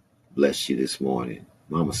 Bless you this morning.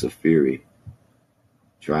 Mama Safiri.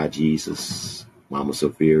 Try Jesus. Mama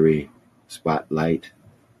Safiri. Spotlight.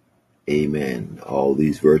 Amen. All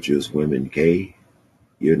these virtuous women, Kay,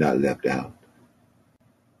 you're not left out.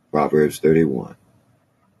 Proverbs 31.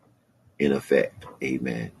 In effect.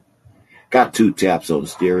 Amen. Got 2 taps on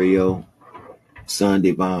stereo. Son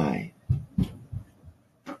Divine.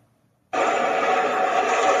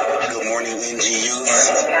 Good morning,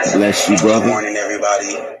 NGU. Bless you, brother. Good morning,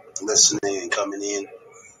 everybody listening and coming in.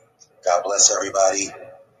 God bless everybody.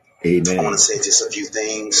 Amen. I want to say just a few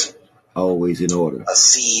things. Always in order. A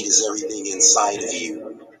seed is everything inside of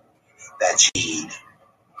you that you need.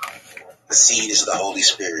 The seed is the Holy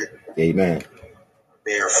Spirit. Amen.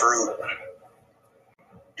 Bear fruit,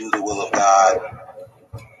 do the will of God,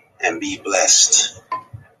 and be blessed.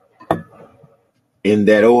 In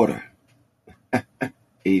that order.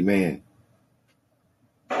 Amen.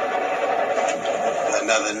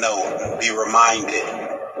 Another note, be reminded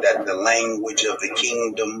that the language of the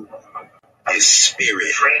kingdom is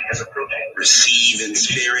spirit. Receive in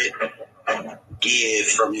spirit, give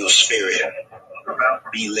from your spirit.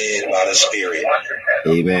 Be led by the Spirit.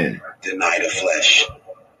 Amen. Deny the flesh.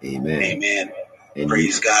 Amen. Amen. And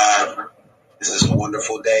praise God. This is a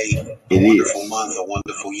wonderful day, a wonderful month, a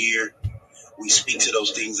wonderful year. We speak to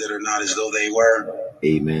those things that are not as though they were.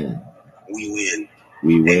 Amen. We win.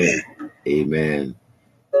 We win. Amen.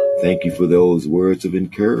 Thank you for those words of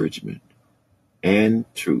encouragement and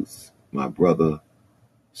truth, my brother,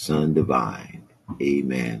 Son Divine.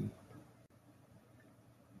 Amen.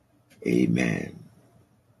 Amen.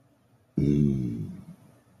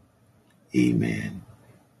 Amen.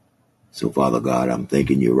 So, Father God, I'm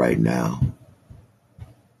thanking you right now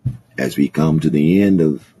as we come to the end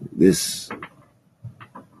of this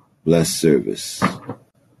blessed service.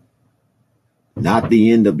 Not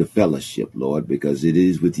the end of the fellowship, Lord, because it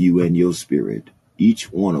is with you and your spirit.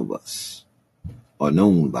 Each one of us are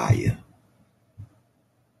known by you.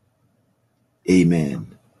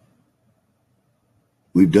 Amen.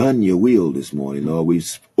 We've done your will this morning, Lord.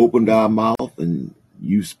 We've opened our mouth and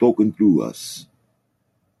you've spoken through us.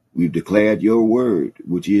 We've declared your word,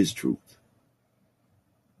 which is truth.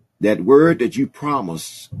 That word that you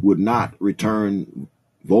promised would not return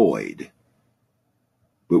void,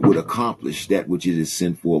 but would accomplish that which it is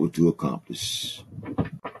sent forward to accomplish.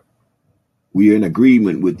 We are in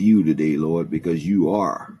agreement with you today, Lord, because you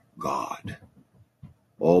are God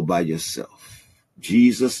all by yourself.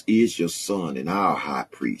 Jesus is your Son and our high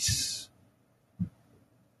priest.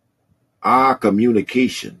 Our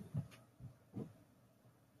communication,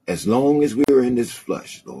 as long as we're in this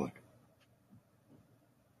flesh, Lord,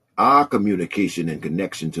 our communication and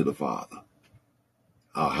connection to the Father,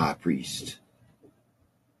 our high priest,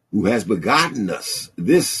 who has begotten us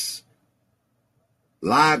this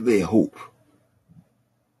lively hope.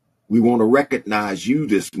 We want to recognize you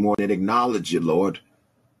this morning, acknowledge you, Lord,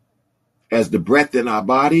 as the breath in our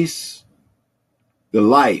bodies, the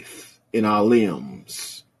life in our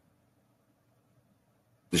limbs,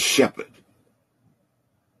 the shepherd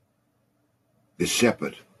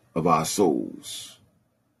of our souls.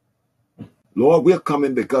 Lord, we're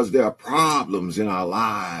coming because there are problems in our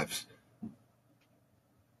lives.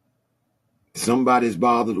 Somebody's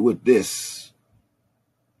bothered with this.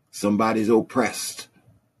 Somebody's oppressed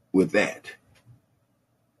with that.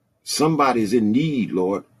 Somebody's in need,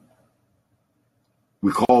 Lord.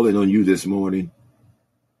 We're calling on you this morning.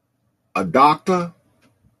 A doctor,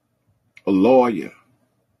 a lawyer,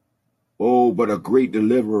 oh, but a great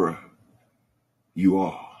deliverer you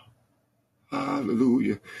are.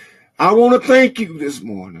 Hallelujah. I want to thank you this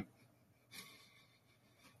morning.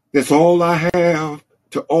 That's all I have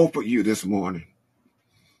to offer you this morning.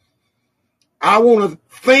 I want to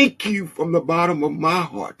thank you from the bottom of my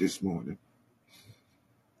heart this morning.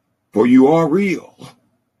 For you are real.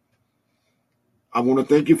 I want to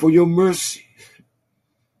thank you for your mercy,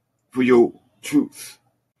 for your truth,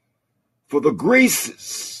 for the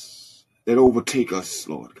graces that overtake us,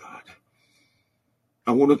 Lord God.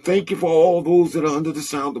 I want to thank you for all those that are under the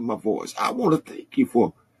sound of my voice. I want to thank you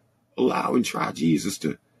for allowing Try Jesus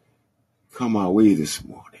to come our way this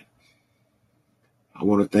morning. I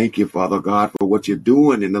want to thank you, Father God, for what you're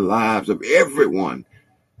doing in the lives of everyone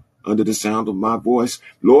under the sound of my voice.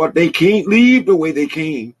 Lord, they can't leave the way they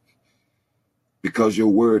came because your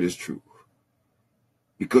word is true.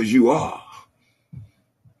 Because you are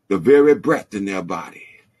the very breath in their body.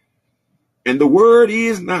 And the word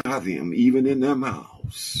is nigh them, even in their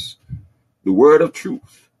mouths. The word of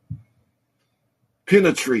truth,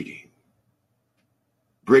 penetrating,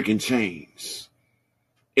 breaking chains,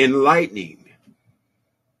 enlightening,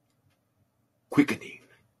 quickening.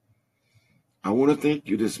 I want to thank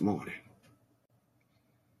you this morning.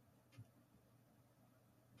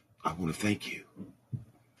 I want to thank you.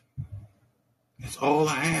 That's all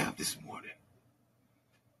I have this morning.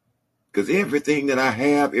 Because everything that I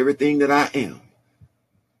have, everything that I am,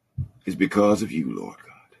 is because of you, Lord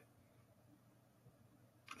God.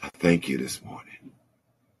 I thank you this morning.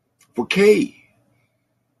 For Kay,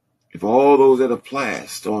 and for all those that have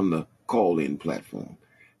passed on the call-in platform,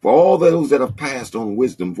 for all those that have passed on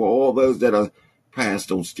wisdom, for all those that have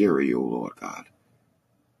passed on stereo, Lord God.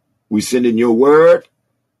 We send in your word.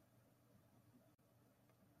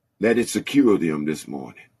 Let it secure them this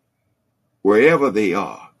morning, wherever they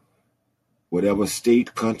are, whatever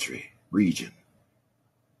state, country, region.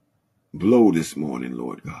 Blow this morning,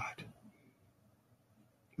 Lord God.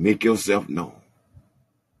 Make yourself known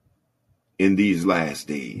in these last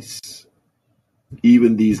days,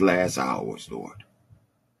 even these last hours, Lord.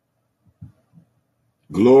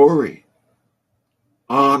 Glory,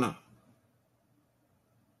 honor,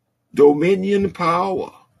 dominion,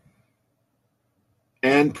 power,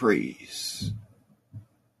 and praise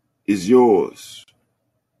is yours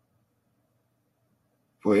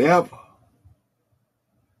forever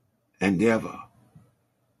and ever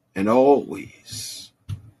and always.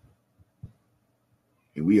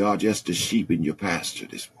 And we are just a sheep in your pasture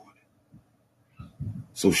this morning.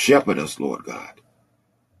 So shepherd us, Lord God,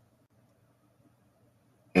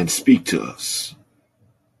 and speak to us.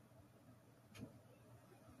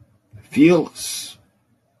 Feel us.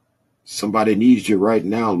 Somebody needs you right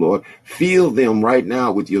now, Lord. Feel them right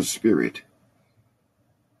now with your spirit.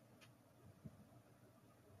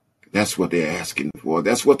 That's what they're asking for.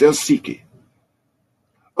 That's what they're seeking.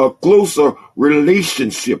 A closer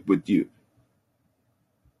relationship with you.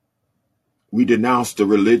 We denounce the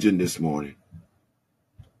religion this morning.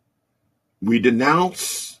 We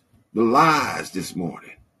denounce the lies this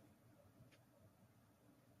morning.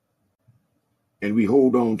 And we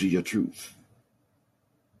hold on to your truth.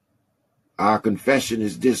 Our confession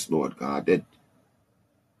is this, Lord God, that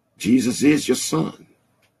Jesus is your son.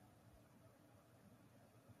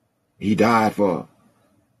 He died for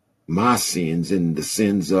my sins and the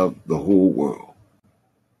sins of the whole world.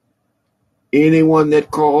 Anyone that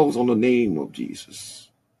calls on the name of Jesus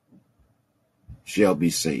shall be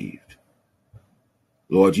saved.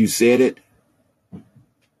 Lord, you said it.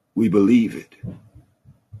 We believe it.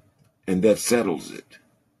 And that settles it.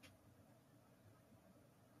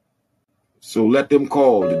 So let them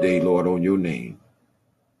call today, Lord, on your name,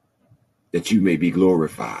 that you may be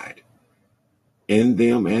glorified in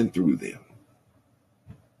them and through them,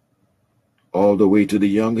 all the way to the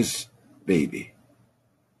youngest baby,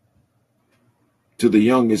 to the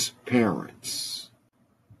youngest parents.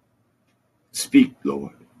 Speak,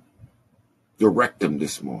 Lord. Direct them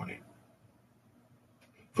this morning.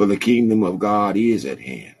 For the kingdom of God is at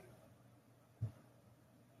hand.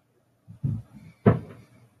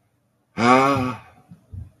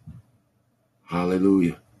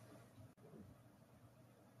 Hallelujah.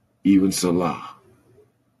 Even Salah.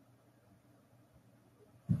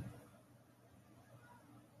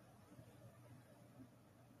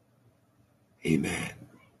 Amen.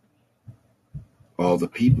 All the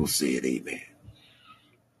people said amen.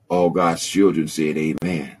 All God's children said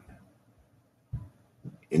amen.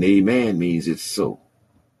 And amen means it's so.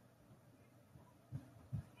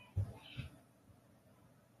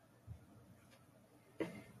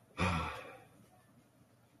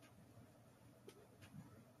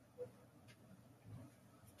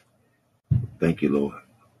 Thank you, Lord.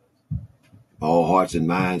 All hearts and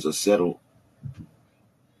minds are settled.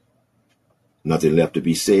 Nothing left to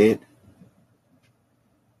be said.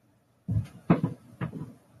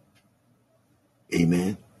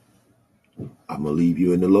 Amen. I'm going to leave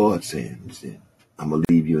you in the Lord's hands. I'm going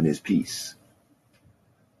to leave you in his peace.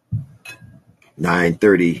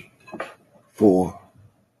 9:34.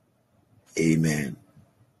 Amen.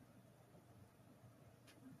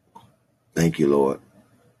 Thank you, Lord.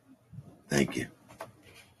 Thank you.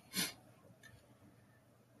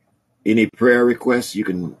 Any prayer requests, you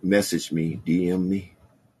can message me, DM me.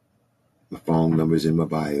 My phone number is in my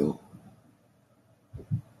bio.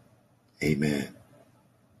 Amen.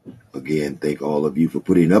 Again, thank all of you for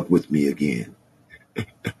putting up with me again.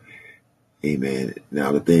 Amen.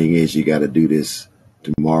 Now, the thing is, you got to do this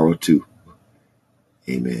tomorrow, too.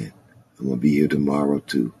 Amen. I'm going to be here tomorrow,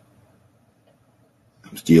 too.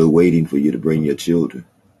 I'm still waiting for you to bring your children.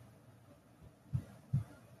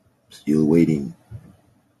 Still waiting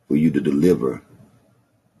for you to deliver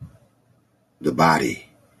the body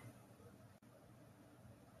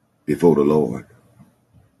before the Lord.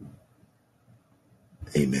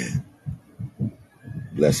 Amen.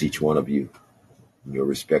 Bless each one of you in your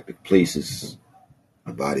respective places,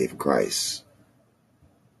 the body of Christ.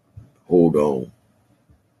 Hold on.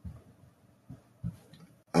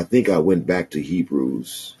 I think I went back to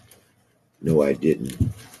Hebrews. No, I didn't.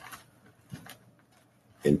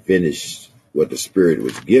 And finished what the Spirit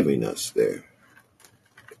was giving us there.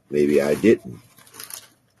 Maybe I didn't.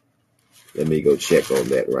 Let me go check on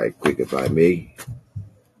that right quick, if I may.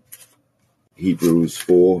 Hebrews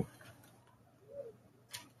 4.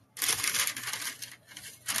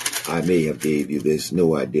 I may have gave you this.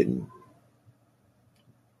 No, I didn't.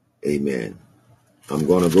 Amen. I'm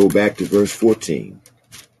going to go back to verse 14.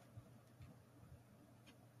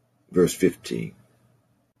 Verse 15.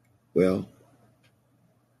 Well,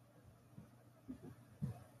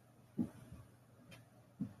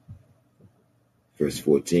 verse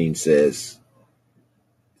 14 says,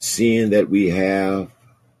 seeing that we have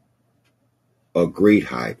a great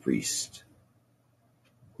high priest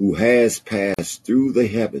who has passed through the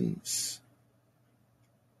heavens,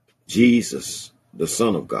 Jesus, the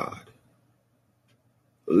Son of God,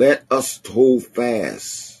 let us hold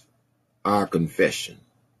fast our confession.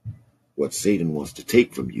 What Satan wants to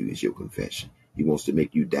take from you is your confession. He wants to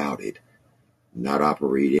make you doubt it, not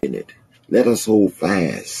operate in it. Let us hold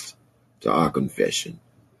fast to our confession.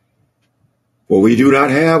 For we do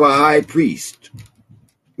not have a high priest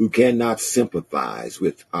who cannot sympathize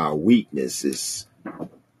with our weaknesses.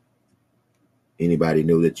 Anybody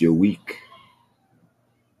know that you're weak?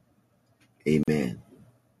 Amen.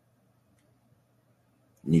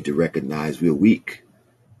 You need to recognize we're weak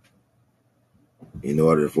in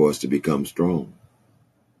order for us to become strong.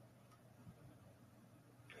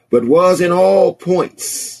 But was in all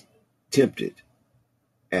points tempted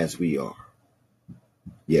as we are,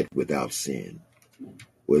 yet without sin.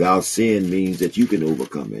 Without sin means that you can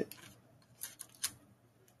overcome it.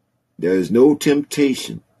 There is no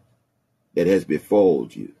temptation that has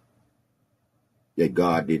befalled you that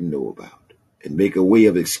God didn't know about, and make a way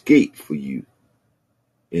of escape for you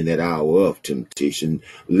in that hour of temptation.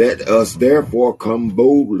 Let us therefore come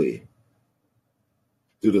boldly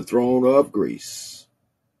to the throne of grace,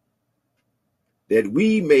 that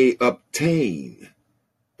we may obtain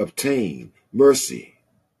mercy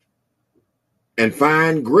and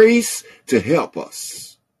find grace to help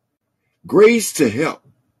us. Grace to help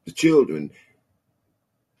the children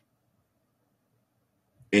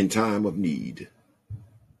in time of need.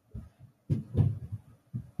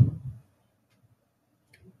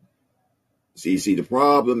 See, the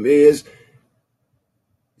problem is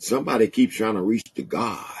somebody keeps trying to reach to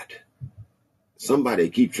God. Somebody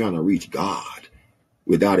keeps trying to reach God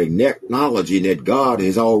without acknowledging that God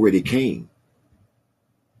has already came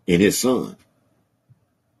in his Son.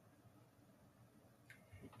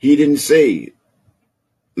 He didn't say,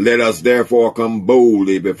 let us therefore come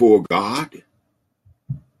boldly before God.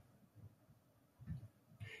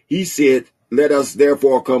 He said, let us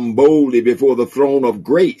therefore come boldly before the throne of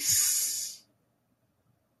grace.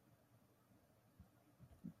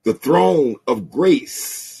 The throne of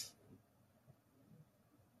grace.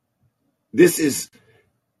 This is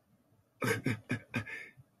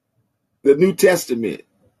the New Testament.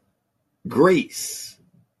 Grace.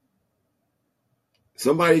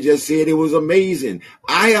 Somebody just said it was amazing.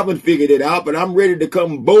 I haven't figured it out, but I'm ready to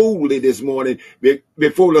come boldly this morning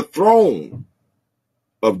before the throne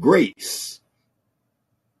of grace.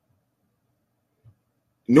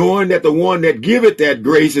 Knowing that the one that giveth that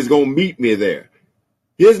grace is going to meet me there.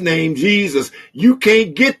 His name, Jesus. You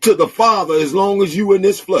can't get to the Father as long as you in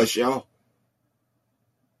this flesh, y'all.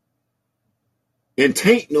 And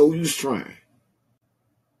tain't no use trying.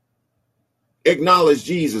 Acknowledge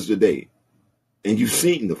Jesus today, and you've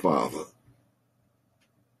seen the Father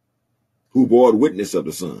who bore witness of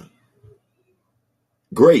the Son.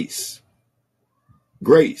 Grace.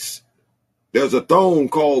 Grace. There's a throne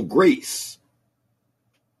called grace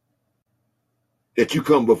that you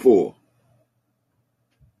come before.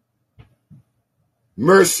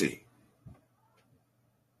 Mercy.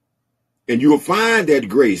 And you will find that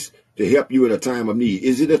grace to help you in a time of need.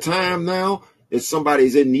 Is it a time now that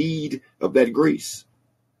somebody's in need of that grace?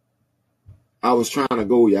 I was trying to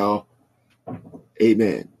go, y'all.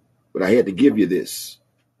 Amen. But I had to give you this.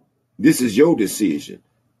 This is your decision,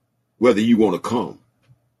 whether you want to come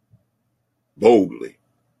boldly.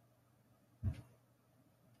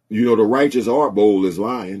 You know, the righteous are bold as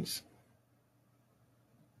lions.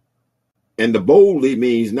 And the boldly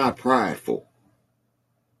means not prideful.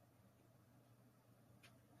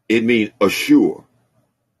 It means assure.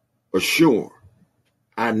 Assure.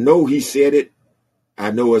 I know he said it.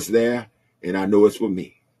 I know it's there. And I know it's for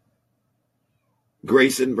me.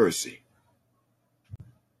 Grace and mercy.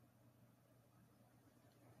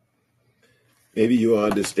 Maybe you'll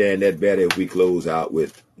understand that better if we close out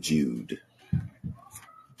with Jude.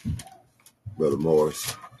 Brother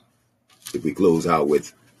Morris. If we close out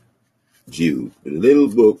with Jude. The little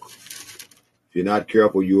book. If you're not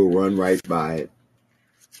careful, you'll run right by it.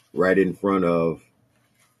 Right in front of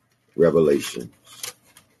Revelation.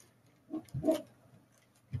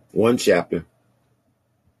 One chapter.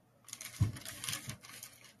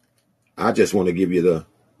 I just want to give you the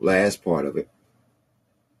last part of it.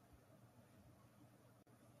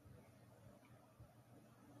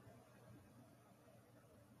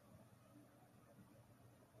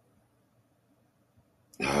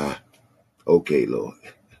 Okay, Lord.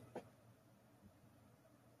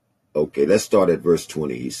 Okay, let's start at verse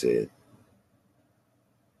 20, he said.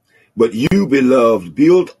 But you, beloved,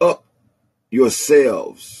 build up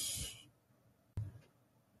yourselves.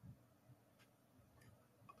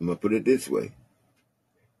 I'm going to put it this way.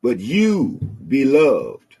 But you,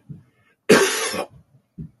 beloved.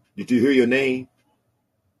 Did you hear your name?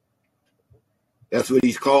 That's what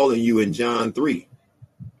he's calling you in John 3.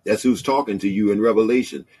 That's who's talking to you in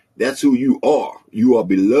Revelation. That's who you are. You are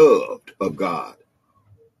beloved of God.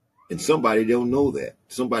 And somebody don't know that.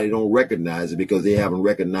 Somebody don't recognize it because they haven't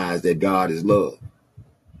recognized that God is love.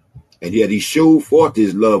 And yet he showed forth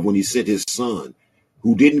his love when he sent his son,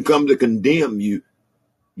 who didn't come to condemn you,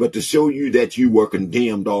 but to show you that you were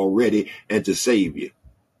condemned already and to save you.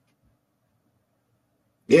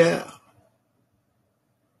 Yeah.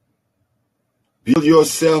 Build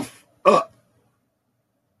yourself up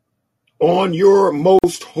on your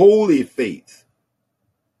most holy faith,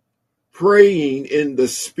 praying in the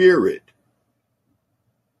Spirit.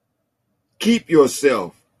 Keep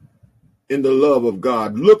yourself in the love of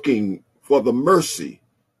God, looking for the mercy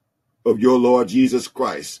of your Lord Jesus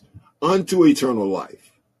Christ unto eternal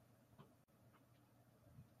life.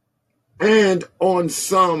 And on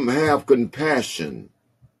some have compassion,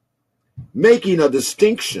 making a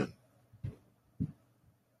distinction.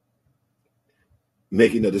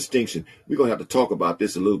 Making a distinction. We're going to have to talk about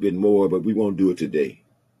this a little bit more, but we won't do it today.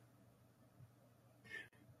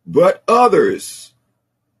 But others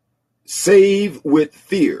save with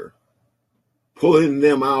fear, pulling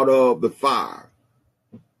them out of the fire,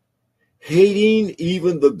 hating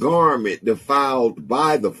even the garment defiled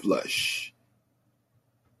by the flesh.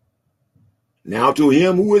 Now to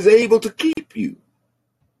him who is able to keep you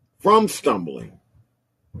from stumbling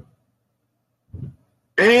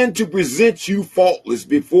and to present you faultless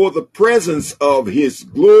before the presence of his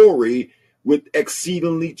glory with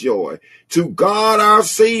exceedingly joy. To God our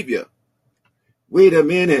Savior. Wait a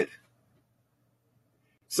minute.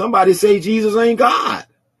 Somebody say Jesus ain't God.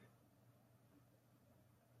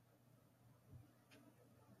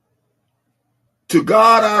 To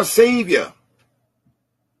God our Savior,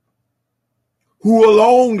 who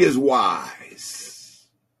alone is wise,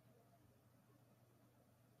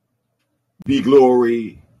 be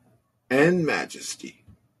glory and majesty,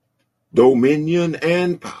 dominion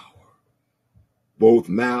and power, both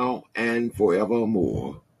now and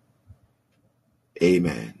forevermore.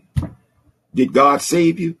 Amen. Did God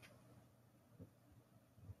save you?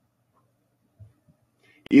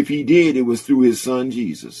 If he did, it was through his son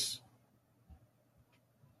Jesus.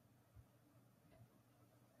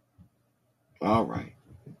 All right.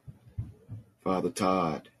 Father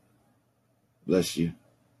Todd, bless you.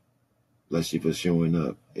 Bless you for showing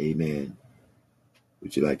up. Amen.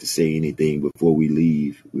 Would you like to say anything before we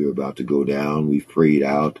leave? We're about to go down. We've prayed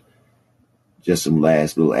out. Just some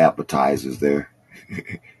last little appetizers there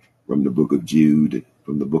from the book of Jude,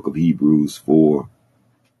 from the book of Hebrews 4.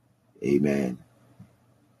 Amen.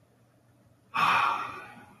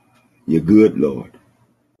 You're good, Lord.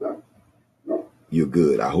 You're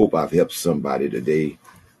good. I hope I've helped somebody today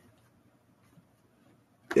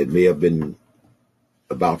that may have been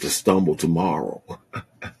about to stumble tomorrow.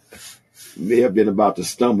 May have been about to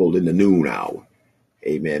stumble in the noon hour.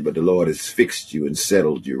 Amen. But the Lord has fixed you and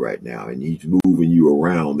settled you right now, and he's moving you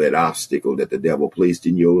around that obstacle that the devil placed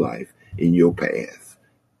in your life, in your path,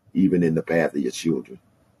 even in the path of your children.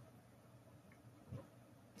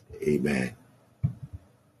 Amen.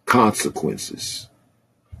 Consequences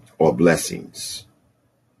or blessings.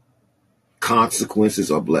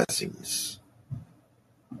 Consequences or blessings.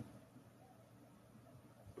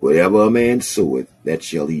 Whatever a man soweth, that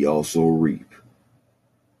shall he also reap.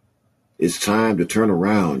 It's time to turn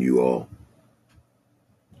around, you all,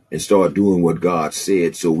 and start doing what God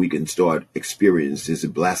said so we can start experiencing his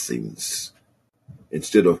blessings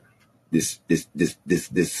instead of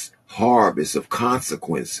this harvest of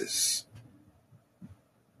consequences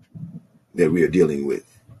that we are dealing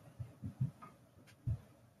with.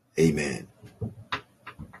 Amen.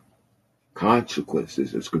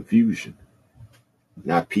 Consequences is confusion,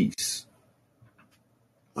 not peace.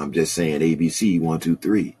 I'm just saying ABC 1, 2,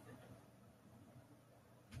 3.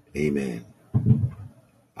 Amen.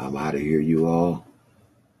 I'm out of here, you all.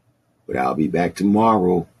 But I'll be back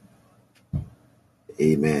tomorrow.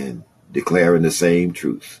 Amen. Declaring the same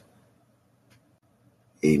truth.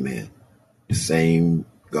 Amen. The same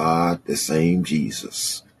God, the same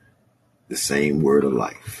Jesus, the same word of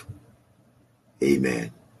life.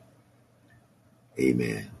 Amen.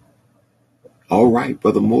 Amen. All right,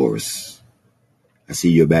 Brother Morris. I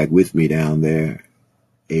see you're back with me down there.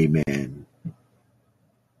 Amen.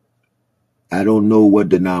 I don't know what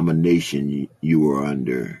denomination you were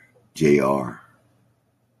under, JR.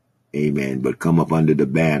 Amen. But come up under the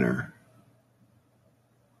banner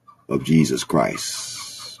of Jesus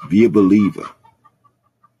Christ. Be a believer,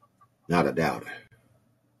 not a doubter.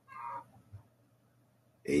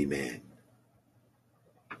 Amen.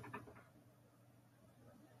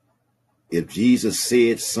 If Jesus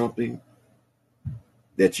said something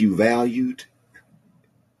that you valued,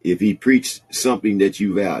 if he preached something that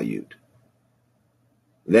you valued,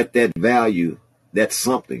 let that value, that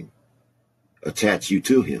something, attach you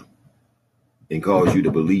to him and cause you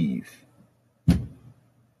to believe.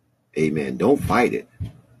 Amen. Don't fight it.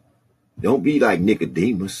 Don't be like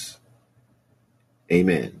Nicodemus.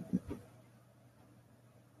 Amen.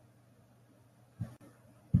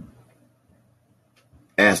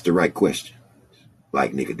 Ask the right question,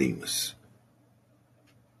 like Nicodemus.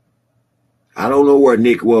 I don't know where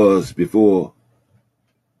Nick was before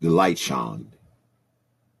the light shone,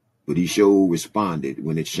 but he sure responded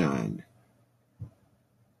when it shined.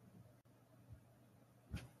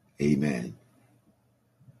 Amen.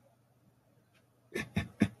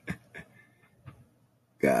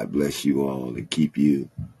 God bless you all and keep you.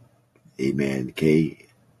 Amen. Kay,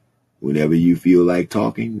 whenever you feel like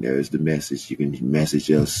talking, there's the message. You can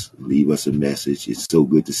message us, leave us a message. It's so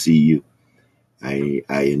good to see you. I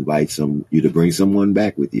invite you to bring someone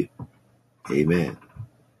back with you. Amen.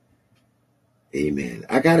 Amen.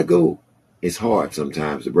 I gotta go. It's hard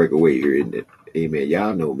sometimes to break away here, isn't it? Amen.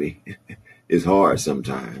 Y'all know me. It's hard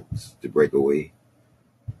sometimes to break away.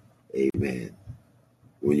 Amen.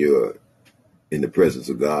 When you're in the presence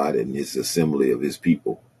of God and his assembly of his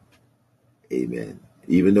people. Amen.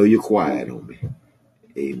 Even though you're quiet on me.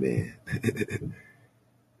 Amen.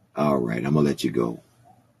 All right, I'm going to let you go.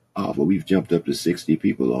 Oh, but we've jumped up to 60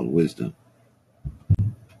 people on Wisdom.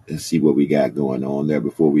 Let's see what we got going on there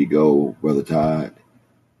before we go, Brother Todd.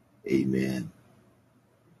 Amen.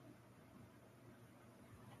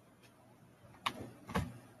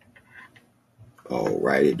 All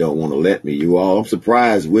right, it don't want to let me. You all, I'm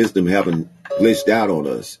surprised Wisdom haven't glitched out on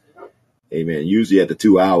us. Amen. Usually at the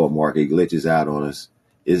 2-hour mark, it glitches out on us.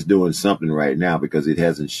 It's doing something right now because it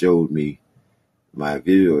hasn't showed me my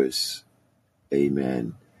viewers.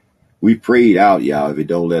 Amen. We prayed out, y'all. If it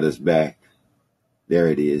don't let us back, there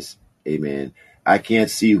it is. Amen. I can't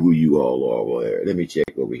see who you all are over there. Let me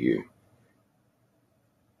check over here.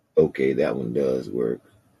 Okay, that one does work.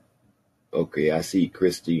 Okay, I see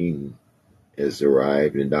Christine has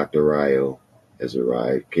arrived and Dr. Ryo has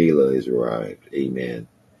arrived. Kayla has arrived. Amen.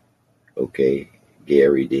 Okay,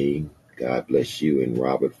 Gary Dean, God bless you, and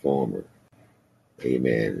Robert Farmer.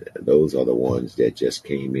 Amen. Those are the ones that just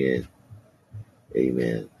came in.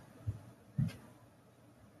 Amen.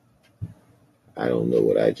 I don't know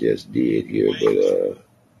what I just did here,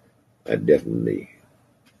 but I definitely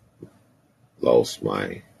lost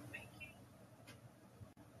my.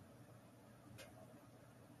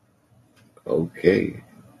 Okay,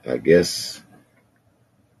 I guess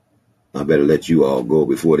I better let you all go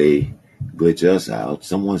before they glitch us out.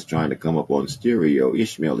 Someone's trying to come up on stereo.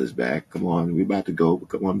 Ishmael is back. Come on, we're about to go, but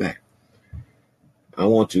come on back. I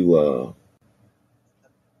want to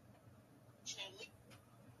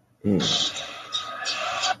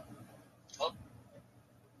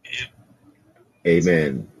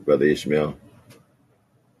Amen, Brother Ishmael.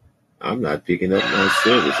 I'm not picking up my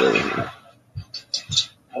service over here.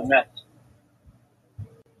 Amen.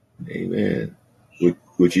 Amen.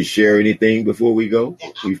 Would you share anything before we go?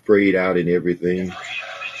 We've prayed out and everything.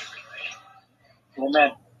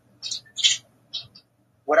 Amen.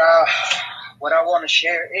 What I want to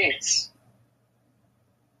share is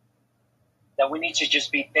that we need to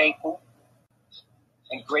just be thankful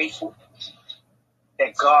and grateful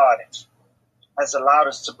that God has allowed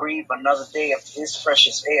us to breathe another day of His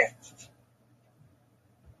precious air.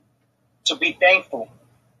 To be thankful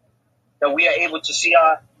that we are able to see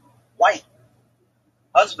our wife,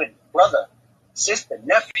 husband, brother, sister,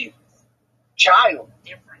 nephew, child.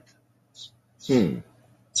 To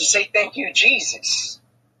say thank you, Jesus,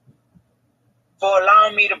 for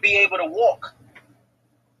allowing me to be able to walk,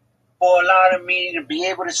 for allowing me to be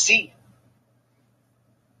able to see,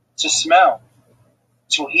 to smell,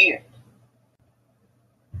 to hear,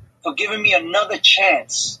 for giving me another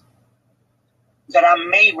chance that I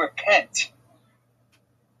may repent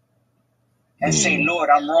and say, Lord,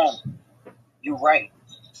 I'm wrong. You're right.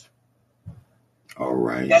 All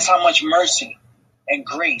right. That's how much mercy and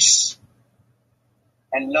grace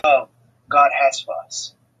and love God has for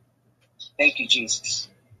us. Thank you, Jesus.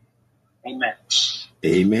 Amen.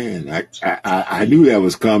 Amen. I knew that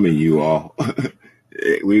was coming, you all.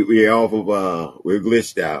 we're off of we're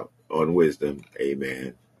glitched out on wisdom.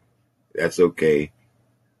 Amen. That's okay.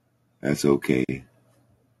 That's okay.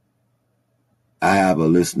 I have a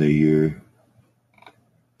listener here.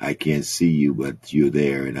 I can't see you, but you're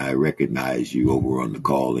there, and I recognize you over on the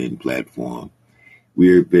call-in platform.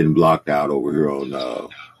 We've been blocked out over here on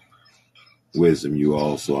wisdom, you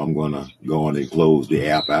all, so I'm going to go on and close the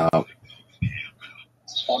app out.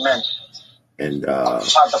 Amen. And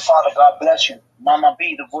Father, God bless you. Mama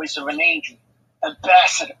B, the voice of an angel.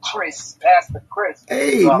 Ambassador Chris, Pastor Chris.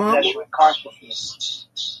 Hey, God Mama. bless you in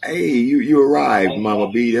consciousness. Hey, you arrived, Mama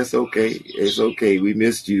B. That's okay. It's okay. We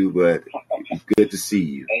missed you, but it's good to see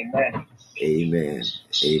you. Amen. Amen.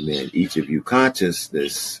 Amen. Each of you,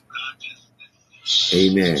 consciousness.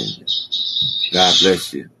 Amen. God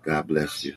bless you. God bless you.